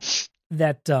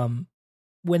that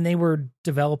when they were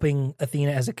developing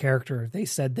Athena as a character, they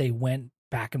said they went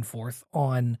back and forth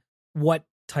on what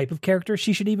type of character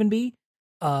she should even be.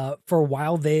 For a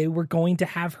while, they were going to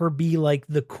have her be like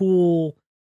the cool,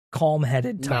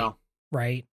 calm-headed type, No.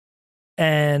 right?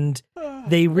 And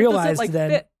they realized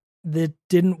that that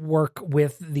didn't work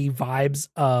with the vibes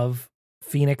of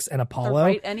Phoenix and Apollo.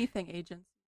 Write anything, agents.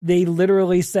 They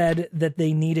literally said that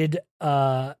they needed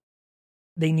a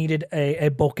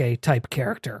bokeh type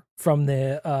character from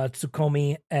the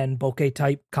Tsukomi and bokeh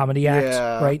type comedy act,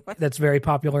 Yeah. right? What? That's very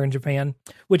popular in Japan,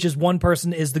 which is one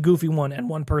person is the goofy one and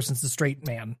one person's the straight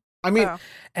man. I mean, Oh.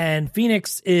 And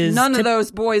Phoenix is None of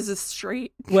those boys is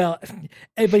straight. well,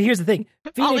 but here's the thing.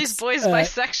 Phoenix, All these boys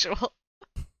bisexual.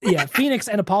 yeah, Phoenix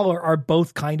and Apollo are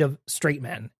both kind of straight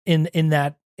men in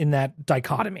that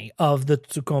dichotomy of the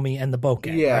Tsukomi and the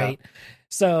bokeh, Yeah. right?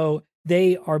 So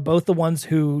they are both the ones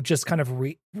who just kind of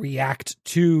react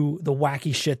to the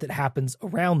wacky shit that happens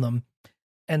around them.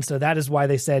 And so that is why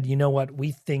they said, you know what,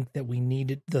 we think that we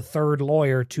needed the third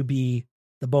lawyer to be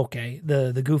the bokeh,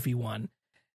 the goofy one.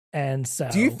 And so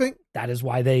do you think that is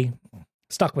why they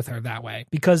stuck with her that way,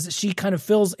 because she kind of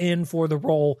fills in for the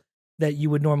role that you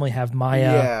would normally have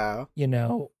Maya,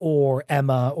 yeah. Or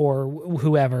Emma or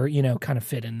whoever, kind of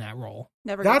fit in that role.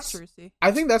 Never That's- gets Trucy.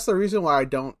 I think that's the reason why I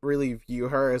don't really view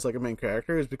her as like a main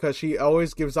character, is because she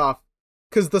always gives off,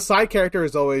 because the side character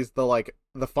is always the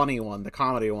funny one, the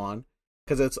comedy one,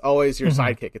 because it's always your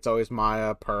Mhm. sidekick. It's always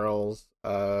Maya, Pearls,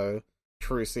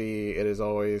 Trucy. It is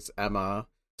always Emma.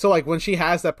 So like when she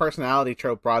has that personality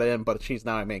trope brought in, but she's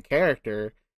not a main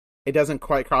character, it doesn't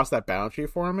quite cross that boundary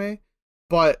for me.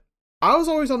 But I was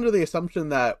always under the assumption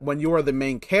that when you are the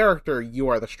main character, you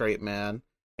are the straight man,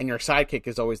 and your sidekick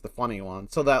is always the funny one.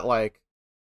 So that like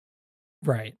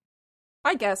Right.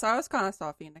 I guess I always kind of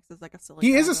saw Phoenix as like a silly.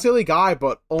 he guy, is a though. silly guy,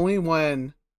 but only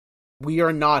when we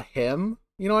are not him.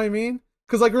 You know what I mean?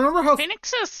 Because like remember how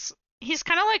Phoenix is he's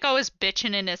kind of like always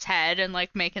bitching in his head and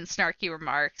like making snarky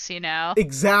remarks,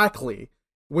 exactly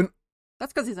when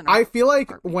That's because he's an. I feel like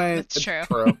Heartbeat. when That's true.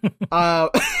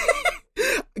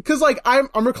 Because like I'm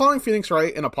recalling Phoenix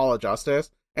Wright in Apollo Justice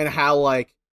and how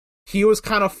like he was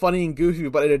kind of funny and goofy,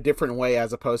 but in a different way,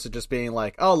 as opposed to just being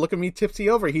like, oh, look at me tipsy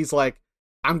over. He's like,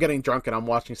 I'm getting drunk and I'm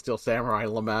watching Steel Samurai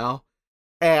Lamau.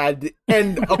 And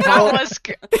Apollo That was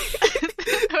good.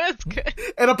 That was good.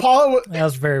 and Apollo That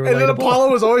was very relatable. and then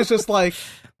Apollo was always just like,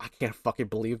 I can't fucking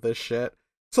believe this shit.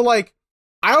 So like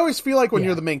I always feel like when Yeah.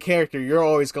 you're the main character, you're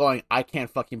always going, I can't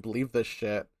fucking believe this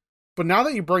shit. But now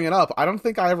that you bring it up, I don't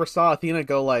think I ever saw Athena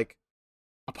go like,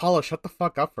 Apollo, shut the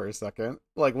fuck up for a second.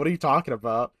 Like, what are you talking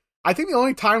about? I think the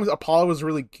only time Apollo was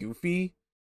really goofy,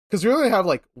 because we only have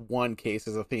like one case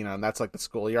as Athena, and that's like the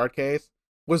schoolyard case,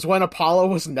 was when Apollo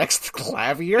was next to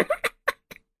Clavier.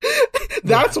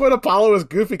 That's when Apollo was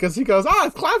goofy, because he goes,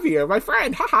 it's Clavier, my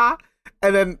friend, haha.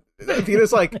 And then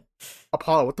Athena's like,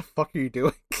 Apollo, what the fuck are you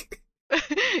doing?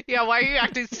 Yeah, why are you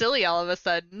acting silly all of a And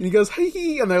sudden? he goes,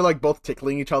 hey, and they're like both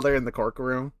tickling each other in the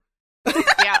courtroom.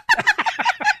 Yeah.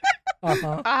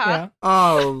 Yeah.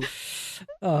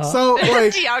 So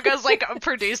like, Tiago's like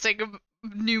producing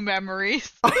new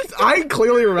memories. I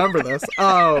clearly remember this.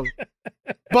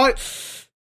 But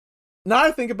now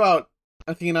I think about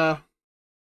Athena,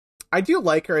 I do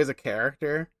like her as a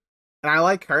character, and I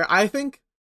like her. I think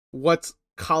what's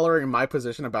coloring my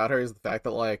position about her is the fact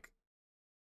that like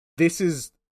this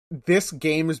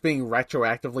game is being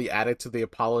retroactively added to the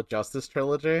Apollo Justice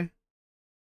trilogy,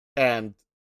 and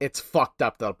it's fucked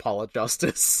up that Apollo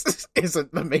Justice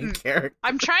isn't the main character.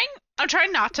 I'm trying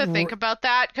not to think about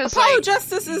that because Apollo like,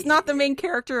 Justice is not the main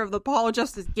character of the Apollo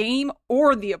Justice game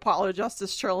or the Apollo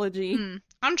Justice trilogy.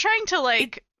 I'm trying to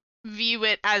like view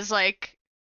it as like,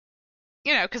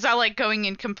 you know, because I like going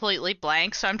in completely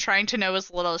blank, so I'm trying to know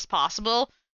as little as possible.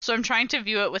 So I'm trying to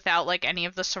view it without like any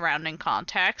of the surrounding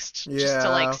context, just to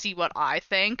like see what I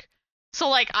think. So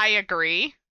like I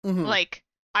agree. Mhm. Like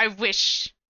I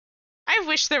wish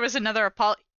there was another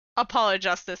Apollo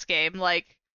Justice game.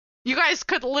 Like you guys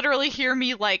could literally hear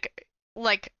me like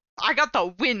I got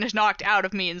the wind knocked out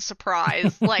of me in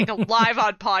surprise, like live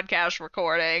on podcast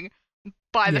recording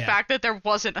by the Yeah. fact that there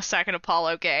wasn't a second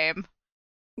Apollo game.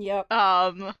 Yep.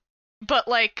 But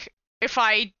like if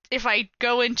I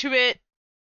go into it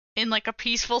in like a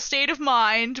peaceful state of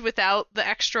mind without the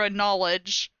extra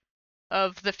knowledge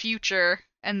of the future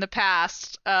and the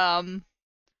past, yeah,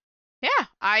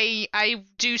 I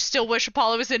do still wish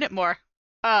Apollo was in it more.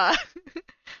 But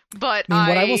I mean,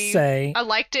 what I will say, I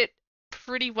liked it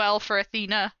pretty well for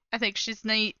Athena. I think she's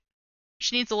neat.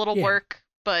 She needs a little Yeah. work,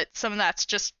 but some of that's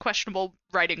just questionable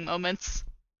writing moments.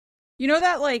 You know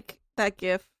that like that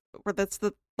GIF where that's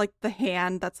the like the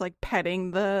hand that's like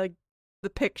petting the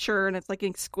picture and it's like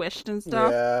getting squished and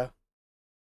stuff? Yeah,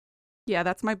 Yeah,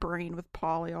 that's my brain with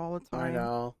Polly all the time. I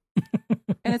know.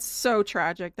 And it's so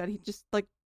tragic that he just like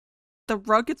the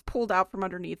rug gets pulled out from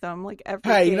underneath him like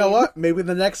every Hey, you know game. what? Maybe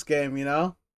the next game, you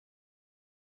know?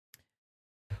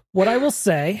 what I will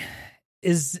say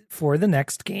is for the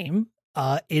next game,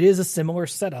 it is a similar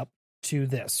setup to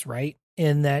this, right?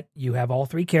 In that you have all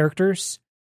three characters.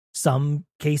 Some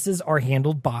cases are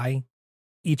handled by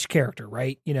each character,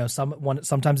 right? You know,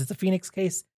 sometimes it's a Phoenix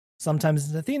case, sometimes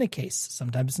it's an Athena case,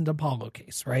 sometimes it's an Apollo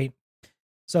case, right?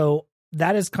 So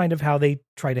that is kind of how they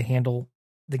try to handle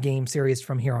the game series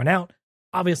from here on out.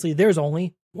 Obviously, there's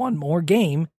only one more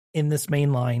game in this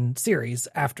mainline series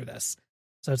after this.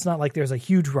 So it's not like there's a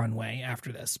huge runway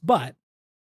after this, but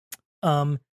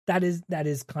that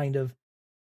is kind of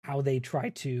how they try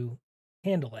to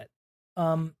handle it.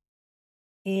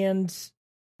 And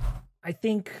I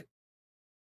think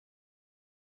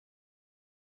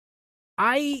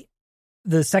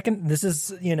this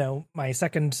is, you know, my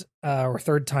second or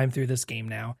third time through this game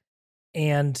now.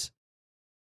 And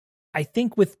I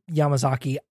think with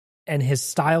Yamazaki and his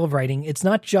style of writing, it's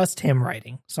not just him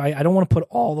writing. So I don't want to put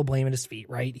all the blame at his feet,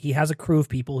 right? He has a crew of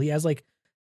people. He has like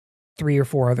 3 or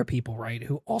 4 other people, right,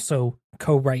 who also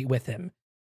co-write with him.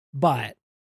 But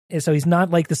so he's not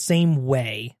like the same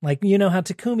way. Like, you know how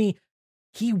Takumi,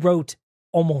 he wrote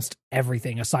almost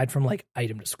everything aside from like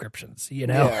item descriptions, you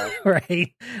know, Yeah.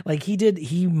 right? Like he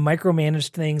micromanaged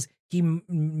things. He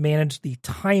managed the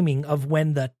timing of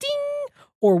when the ding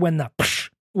or when the psh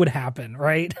would happen,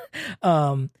 right?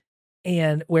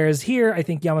 And whereas here, I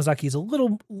think Yamazaki is a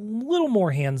little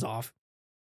more hands off.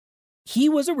 He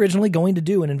was originally going to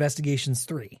do an Investigations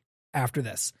 3 after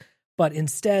this, but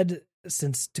instead,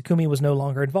 since Takumi was no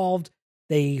longer involved,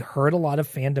 they heard a lot of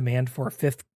fan demand for a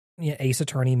 5th Ace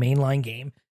Attorney mainline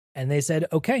game, and they said,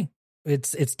 okay,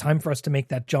 it's time for us to make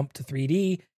that jump to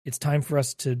 3D. It's time for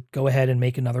us to go ahead and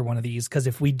make another one of these, because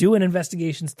if we do an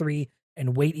Investigations 3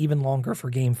 and wait even longer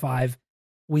for Game 5,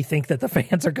 we think that the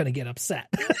fans are going to get upset,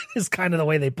 is kind of the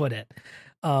way they put it.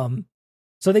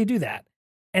 So they do that.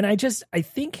 And I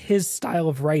think his style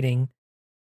of writing,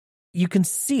 you can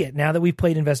see it now that we've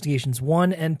played Investigations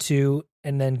 1 and 2,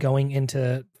 and then going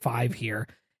into 5 here.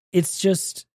 It's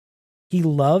just, he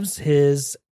loves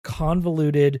his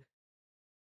convoluted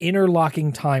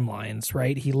interlocking timelines,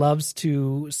 right? He loves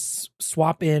to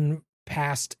swap in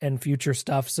past and future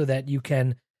stuff so that you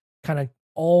can kind of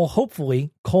all hopefully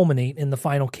culminate in the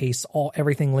final case,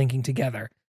 everything linking together.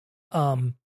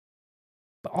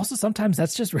 But also sometimes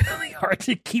that's just really hard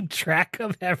to keep track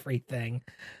of everything.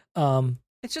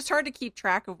 It's just hard to keep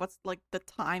track of what's like the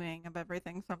timing of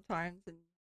everything sometimes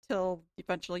until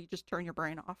eventually you just turn your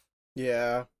brain off.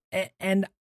 Yeah. And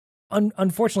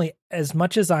unfortunately, as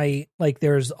much as I like,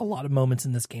 there's a lot of moments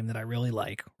in this game that I really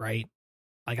like, right?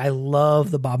 Like, I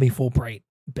love the Bobby Fulbright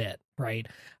bit, right?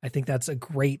 I think that's a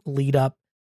great lead up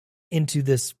into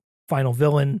this final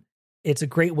villain. It's a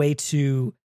great way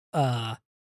to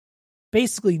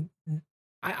basically,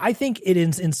 I think it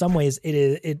is, in some ways,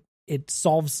 it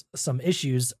solves some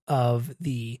issues of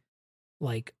the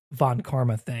like Von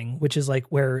Karma thing, which is like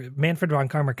where Manfred Von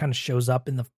Karma kind of shows up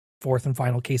in the fourth and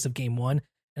final case of game one,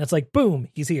 and it's like, boom,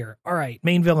 he's here. All right,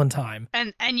 main villain time.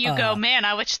 And you go, man,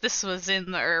 I wish this was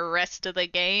in the rest of the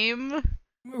game.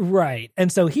 Right.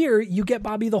 And so here you get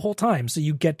Bobby the whole time. So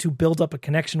you get to build up a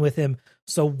connection with him.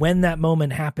 So when that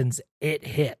moment happens, it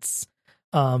hits.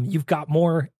 You've got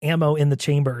more ammo in the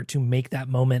chamber to make that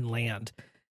moment land.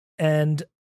 And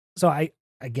so I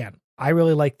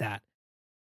really like that.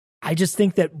 I just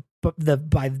think that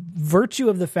by virtue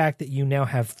of the fact that you now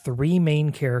have 3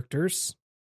 main characters,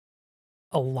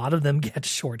 a lot of them get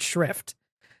short shrift.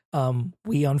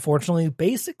 We unfortunately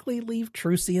basically leave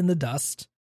Trucy in the dust.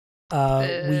 We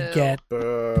get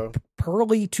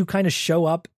Pearly to kind of show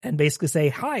up and basically say,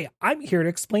 hi, I'm here to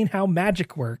explain how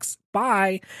magic works.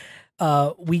 Bye.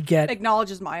 We get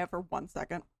acknowledges Maya for 1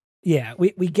 second. Yeah,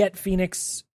 we get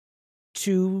Phoenix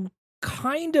to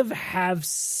kind of have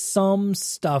some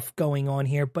stuff going on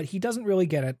here, but he doesn't really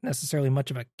get necessarily much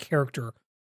of a character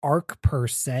arc per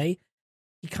se.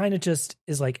 He kind of just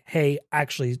is like, hey,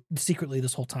 actually, secretly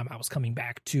this whole time I was coming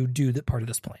back to do that part of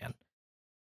this plan.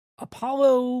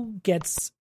 Apollo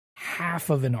gets half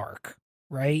of an arc,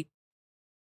 right?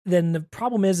 Then the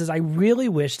problem is I really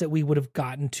wish that we would have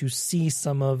gotten to see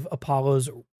some of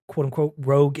Apollo's quote unquote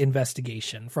rogue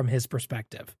investigation from his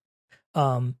perspective.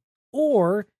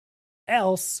 Or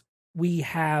else we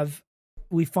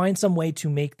find some way to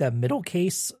make the middle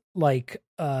case, like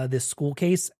this school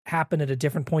case, happen at a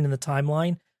different point in the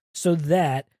timeline so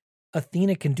that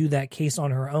Athena can do that case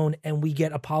on her own, and we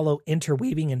get Apollo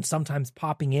interweaving and sometimes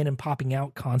popping in and popping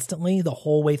out constantly the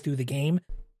whole way through the game,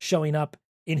 showing up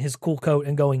in his cool coat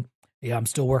and going, yeah, I'm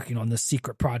still working on this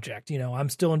secret project. I'm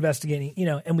still investigating,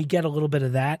 and we get a little bit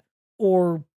of that.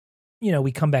 Or,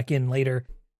 we come back in later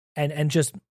and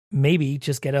just maybe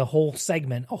just get a whole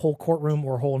segment, a whole courtroom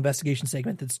or a whole investigation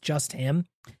segment that's just him.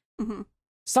 Mm-hmm.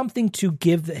 Something to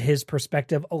give his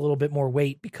perspective a little bit more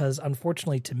weight, because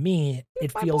unfortunately to me,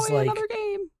 it feels like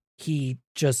he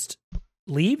just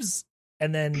leaves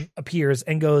and then appears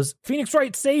and goes, Phoenix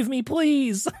Wright, save me,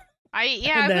 please.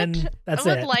 I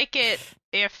would like it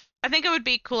if, I think it would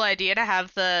be a cool idea to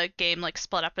have the game like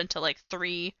split up into like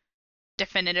 3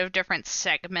 definitive different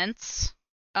segments.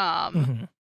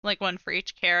 Like one for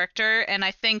each character. And I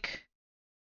think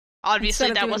obviously instead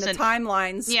of that doing wasn't the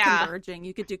timelines converging,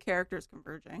 you could do characters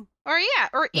converging. Or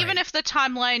even if the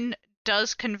timeline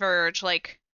does converge,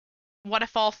 like what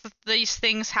if all these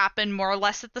things happen more or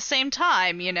less at the same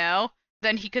time,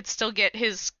 then he could still get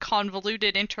his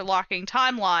convoluted interlocking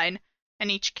timeline, and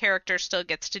each character still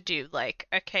gets to do like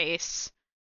a case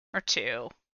or 2,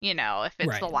 if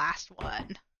it's the last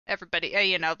one. Everybody,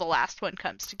 the last one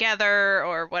comes together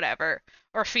or whatever.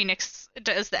 Or Phoenix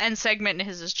does the end segment and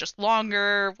his is just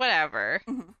longer, whatever.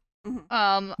 Mm-hmm.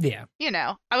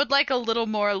 Mm-hmm. I would like a little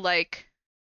more like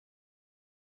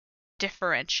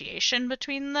differentiation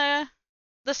between the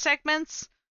segments.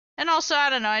 And also, I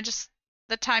don't know, I just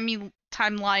the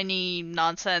timeliney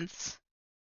nonsense,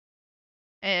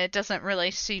 it doesn't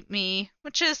really suit me,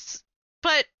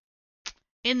 but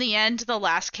in the end, the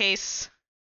last case,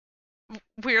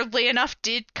 weirdly enough,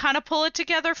 did kind of pull it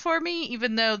together for me,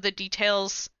 even though the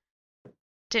details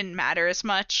didn't matter as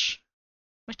much,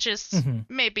 which is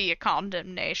maybe a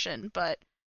condemnation, but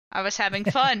I was having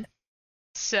fun,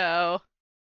 so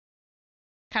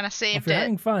kind of saved if you're it.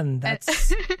 Having fun,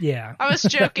 that's yeah. I was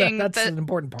joking that's an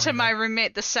important part to my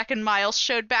roommate. The second Miles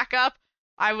showed back up,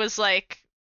 I was like,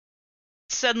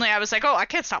 suddenly I was like, oh, I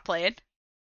can't stop playing.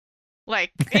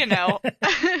 Like,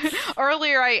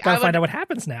 earlier I would find out what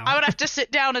happens now. I would have to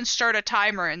sit down and start a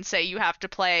timer and say you have to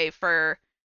play for,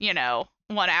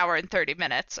 1 hour and 30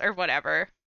 minutes or whatever,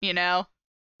 And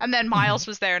then Miles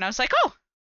was there and I was like, oh,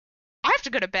 I have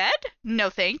to go to bed? No,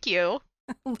 thank you.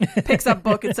 Picks up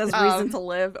book and says reason to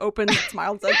live, opens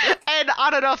Miles segment. And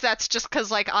I don't know if that's just because,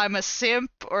 like, I'm a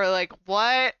simp or, like,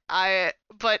 what?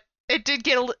 But it did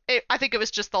get I think it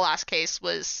was just the last case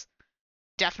was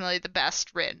definitely the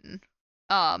best written.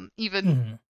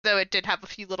 Even though it did have a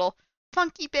few little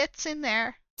funky bits in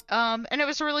there. And it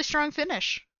was a really strong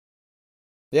finish.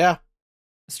 Yeah.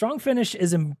 Strong finish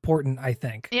is important, I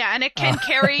think. Yeah, and it can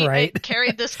carry right? It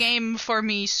carried this game for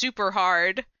me super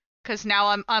hard, because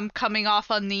now I'm coming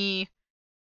off on the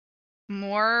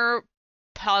more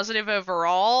positive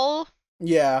overall.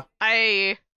 Yeah.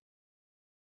 I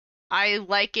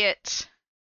like it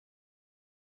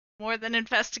more than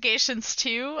Investigations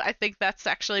 2. I think that's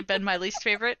actually been my least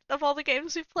favorite of all the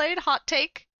games we've played. Hot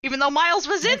take. Even though Miles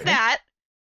was in that.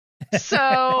 So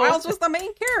Miles was the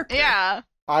main character. yeah.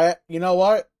 You know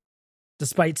what?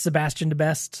 Despite Sebastian de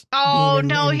Best. Oh being in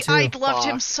no, two. I loved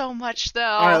him so much though.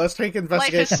 All right, let's take Life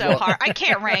Investigation is so 1. hard. I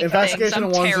can't rank Investigation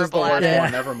things. I'm 1 is the terrible worst at it.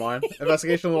 one. Never mind.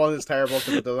 Investigation 1 is terrible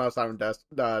because it does not sound the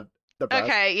best.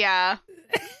 Okay, yeah.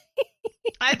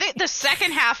 I think the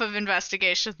second half of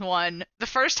Investigation 1, the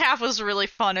first half was really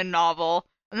fun and novel,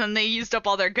 and then they used up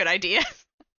all their good ideas.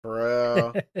 For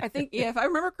real. I think, if I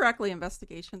remember correctly,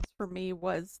 Investigations for me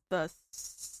was the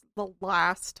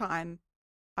last time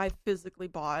I physically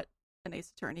bought an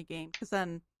Ace Attorney game. Because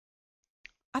then,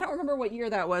 I don't remember what year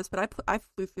that was, but I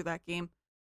flew through that game.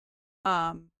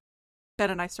 Ben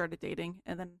and I started dating,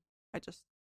 and then I just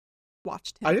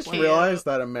watched him. I just play. realized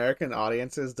that American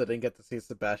audiences didn't get to see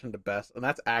Sebastian de Best, and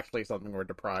that's actually something we're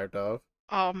deprived of.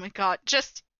 Oh my god.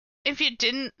 Just, if you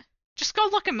didn't, just go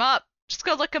look him up. Just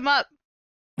go look him up.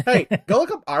 Hey, go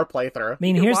look up our playthrough. I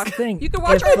mean, You can here's watch- the thing. You can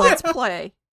watch If- our Let's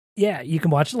Play. Yeah, you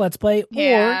can watch the Let's Play,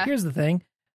 Yeah. or here's the thing.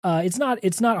 It's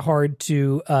not hard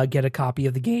to get a copy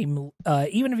of the game,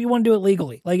 even if you want to do it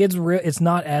legally. Like it's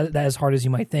not as hard as you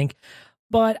might think.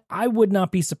 But I would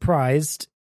not be surprised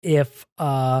if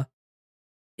the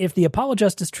Apollo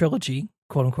Justice trilogy,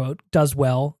 quote unquote, does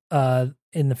well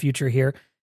in the future here.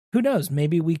 Who knows?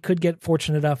 Maybe we could get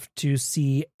fortunate enough to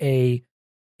see a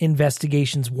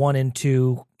Investigations 1 and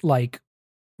 2 like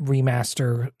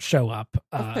remaster show up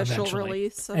Official eventually.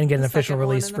 release. of And get an the official second one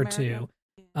release in for America.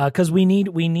 2. Because we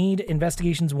need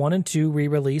Investigations 1 and 2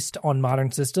 re-released on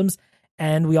modern systems,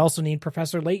 and we also need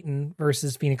Professor Layton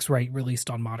versus Phoenix Wright released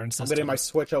on modern I'm systems. getting my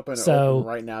Switch open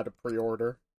right now to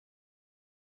pre-order.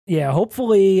 Yeah,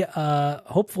 hopefully,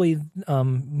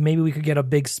 maybe we could get a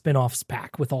big spin-offs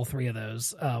pack with all three of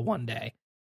those one day.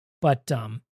 But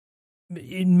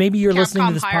maybe you're listening to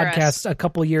Capcom this hire podcast us. a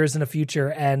couple years in the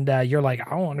future, and you're like,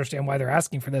 I don't understand why they're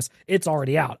asking for this. It's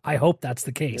already out. I hope that's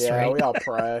the case, Yeah, right? we all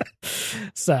pray.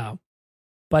 So,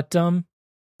 but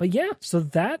yeah, so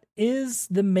that is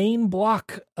the main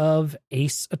block of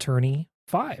Ace Attorney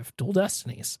 5 Dual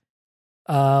Destinies.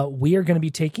 We are going to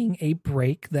be taking a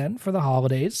break then for the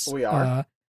holidays. We are.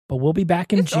 But we'll be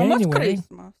back in It's almost January.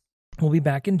 Christmas. We'll be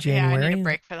back in Yeah, I January need a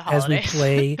break for the as we holidays.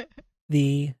 play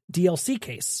the DLC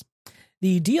case.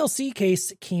 The DLC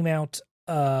case came out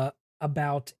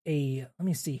about let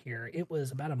me see here. It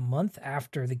was about a month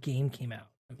after the game came out.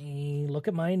 Let me look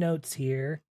at my notes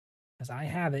here, because I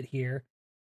have it here.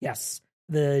 Yes,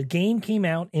 the game came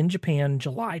out in Japan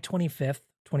July 25th,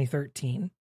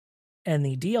 2013, and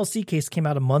the DLC case came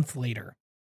out a month later.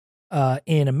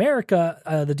 In America,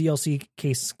 the DLC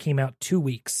case came out 2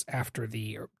 weeks after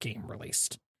the game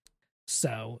released.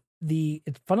 So,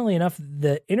 funnily enough,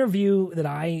 the interview that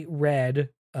I read,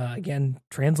 again,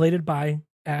 translated by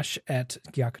Ash at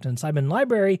Gyakuten Simon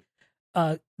Library,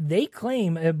 they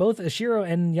claim, both Ashiro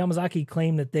and Yamazaki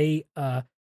claim that they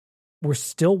were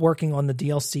still working on the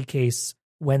DLC case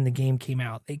when the game came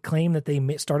out. They claim that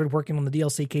they started working on the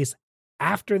DLC case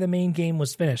after the main game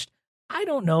was finished. I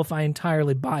don't know if I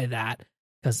entirely buy that,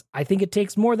 because I think it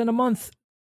takes more than a month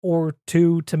or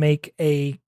two to make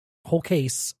a whole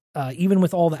case, even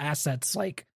with all the assets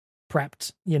like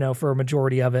prepped, for a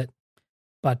majority of it.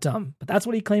 But that's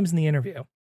what he claims in the interview.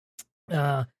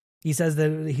 He says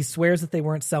that he swears that they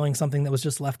weren't selling something that was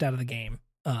just left out of the game.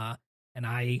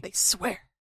 They swear.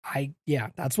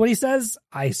 That's what he says.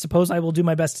 I suppose I will do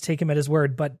my best to take him at his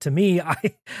word, but to me,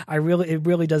 it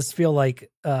really does feel like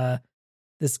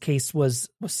this case was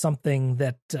something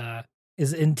that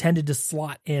is intended to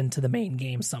slot into the main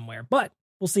game somewhere. But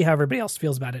we'll see how everybody else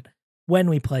feels about it when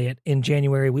we play it in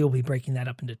January. We will be breaking that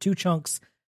up into 2 chunks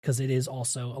because it is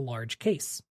also a large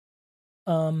case.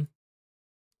 But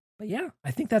yeah,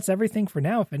 I think that's everything for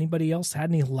now. If anybody else had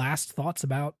any last thoughts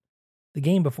about the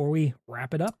game before we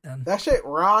wrap it up, then That shit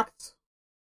rocked.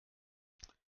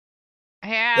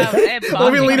 Yeah, it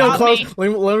Let me lean on got close. me.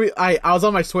 Let me. I was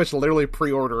on my Switch, literally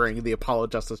pre-ordering the Apollo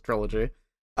Justice trilogy.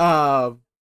 I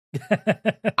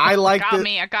like Got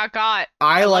me. I got.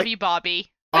 I love like. you,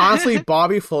 Bobby. Honestly,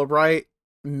 Bobby Fulbright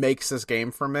makes this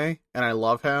game for me, and I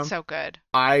love him. So good.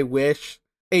 I wish.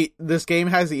 This game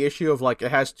has the issue of it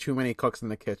has too many cooks in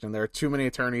the kitchen. There are too many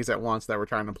attorneys at once that we're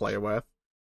trying to play with,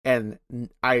 and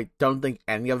I don't think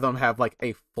any of them have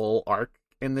a full arc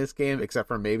in this game, except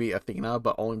for maybe Athena,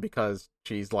 but only because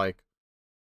she's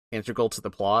integral to the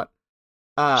plot.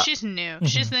 She's new.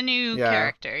 She's the new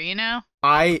character,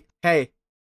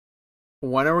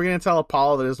 When are we gonna tell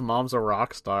Apollo that his mom's a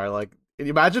rock star? Can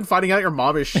you imagine finding out your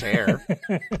mom is Cher?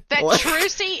 That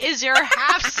Trucy is your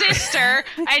half sister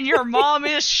and your mom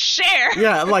is Cher.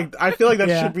 Yeah, like I feel like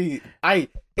that should be.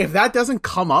 If that doesn't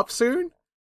come up soon,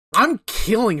 I'm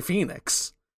killing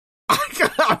Phoenix.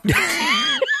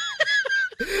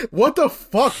 What the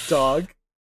fuck, dog?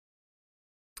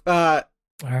 All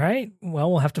right.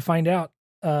 Well, we'll have to find out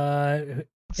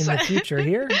in the future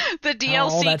here. The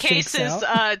DLC case is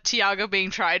Tiago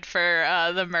being tried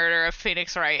for the murder of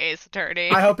Phoenix Wright, Ace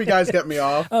Attorney. I hope you guys get me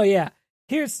off. Oh yeah.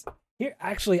 Here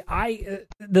actually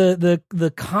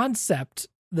the concept,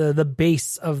 the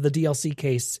base of the DLC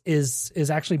case is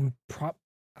actually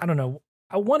I don't know.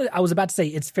 I was about to say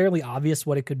it's fairly obvious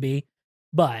what it could be,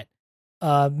 but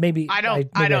maybe I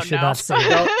should know. not say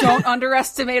that. Don't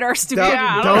underestimate our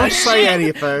stupidity. Don't say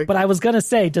anything. But I was gonna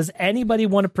say, does anybody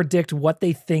want to predict what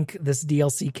they think this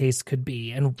DLC case could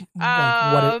be and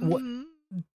what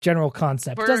general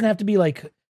concept? It doesn't have to be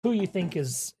like who you think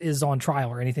is on trial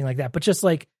or anything like that, but just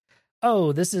like,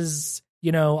 oh, this is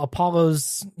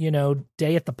Apollo's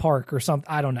day at the park or something.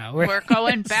 I don't know. We're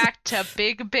going back to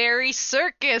Big Berry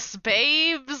Circus,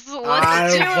 babes.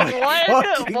 Let's do it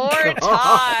one more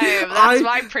time. That's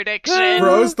my prediction.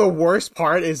 Bros, the worst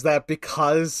part is that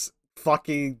because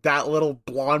fucking that little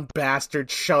blonde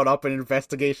bastard showed up in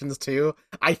Investigations too,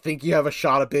 I think you have a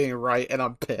shot of being right, and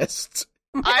I'm pissed.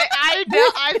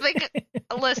 I think,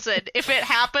 listen, if it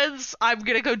happens, I'm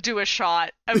gonna go do a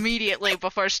shot immediately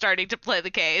before starting to play the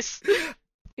case.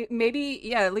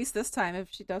 Maybe, at least this time, if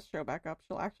she does show back up,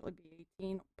 she'll actually be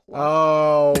 18 plus.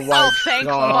 Oh, my thank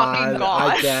fucking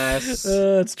God. I guess.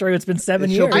 It's true. It's been 7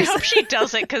 years. I hope she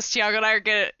doesn't, because Tiago and I are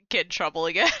gonna get in trouble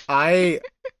again.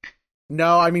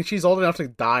 No, I mean, she's old enough to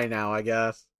die now, I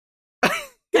guess.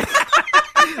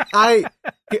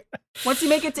 Once you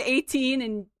make it to 18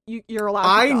 and you're allowed to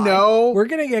die. I know. We're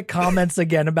going to get comments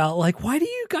again about, like, why do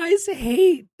you guys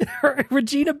hate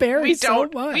Regina Barry so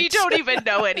much? We don't even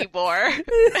know anymore.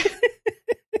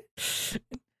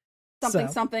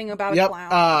 Something about a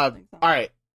clown. All right.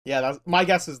 Yeah, my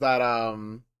guess is that,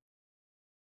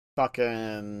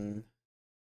 fucking...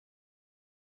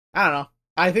 I don't know.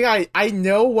 I think I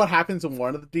know what happens in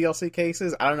one of the DLC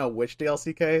cases. I don't know which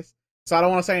DLC case, so I don't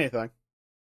want to say anything.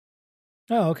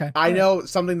 Oh, okay. I know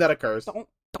something that occurs.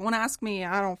 Don't ask me.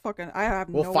 I have no idea.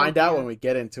 We'll find out when we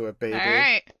get into it, baby. All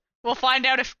right. We'll find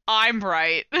out if I'm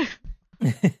right.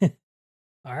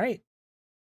 All right.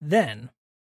 Then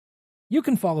you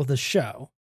can follow the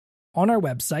show on our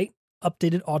website,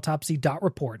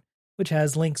 updatedautopsy.report, which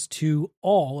has links to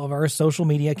all of our social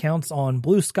media accounts on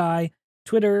Blue Sky,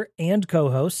 Twitter, and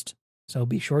co-host. So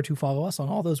be sure to follow us on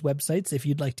all those websites if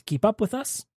you'd like to keep up with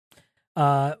us.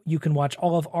 You can watch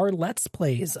all of our Let's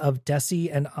Plays of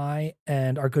Desi and I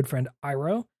and our good friend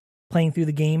Iro playing through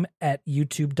the game at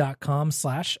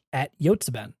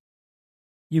youtube.com/@Yotseben.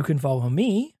 You can follow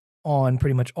me on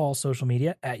pretty much all social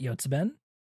media at Yotseben.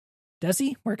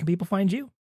 Desi, where can people find you?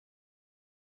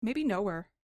 Maybe nowhere.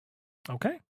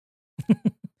 Okay.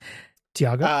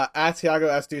 Tiago? At Tiago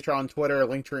S. Dutra on Twitter,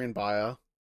 Linktree in bio.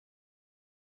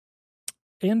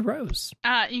 And Rose.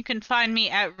 You can find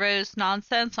me at Rose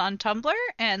Nonsense on Tumblr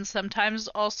and sometimes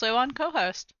also on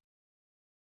co-host.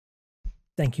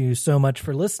 Thank you so much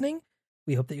for listening.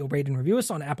 We hope that you'll rate and review us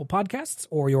on Apple Podcasts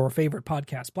or your favorite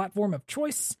podcast platform of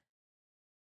choice.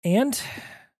 And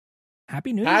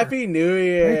Happy New Year. Happy New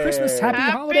Year. Merry Christmas, happy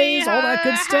holidays, all that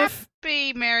good stuff.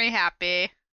 Merry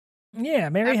happy. Yeah,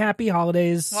 merry happy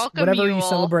holidays. Welcome whatever you you all.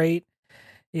 celebrate.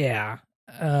 Yeah.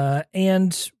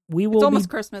 And we will It's almost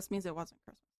Christmas, means it wasn't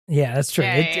Christmas. Yeah, that's true.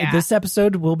 Yeah. This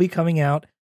episode will be coming out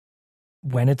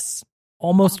when it's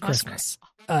almost Christmas.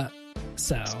 Christmas.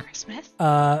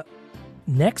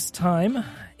 Next time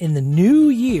in the new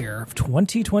year of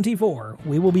 2024,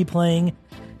 we will be playing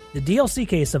the DLC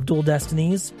case of Dual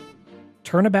Destinies,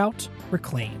 Turnabout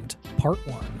Reclaimed, Part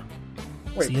 1.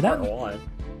 Wait, See you part then. 1?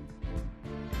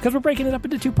 Because we're breaking it up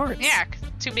into 2 parts. Yeah,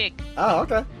 too big. Oh,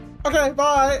 okay. Okay,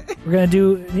 bye. We're going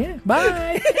to do,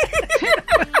 bye.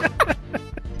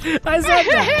 I said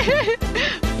that.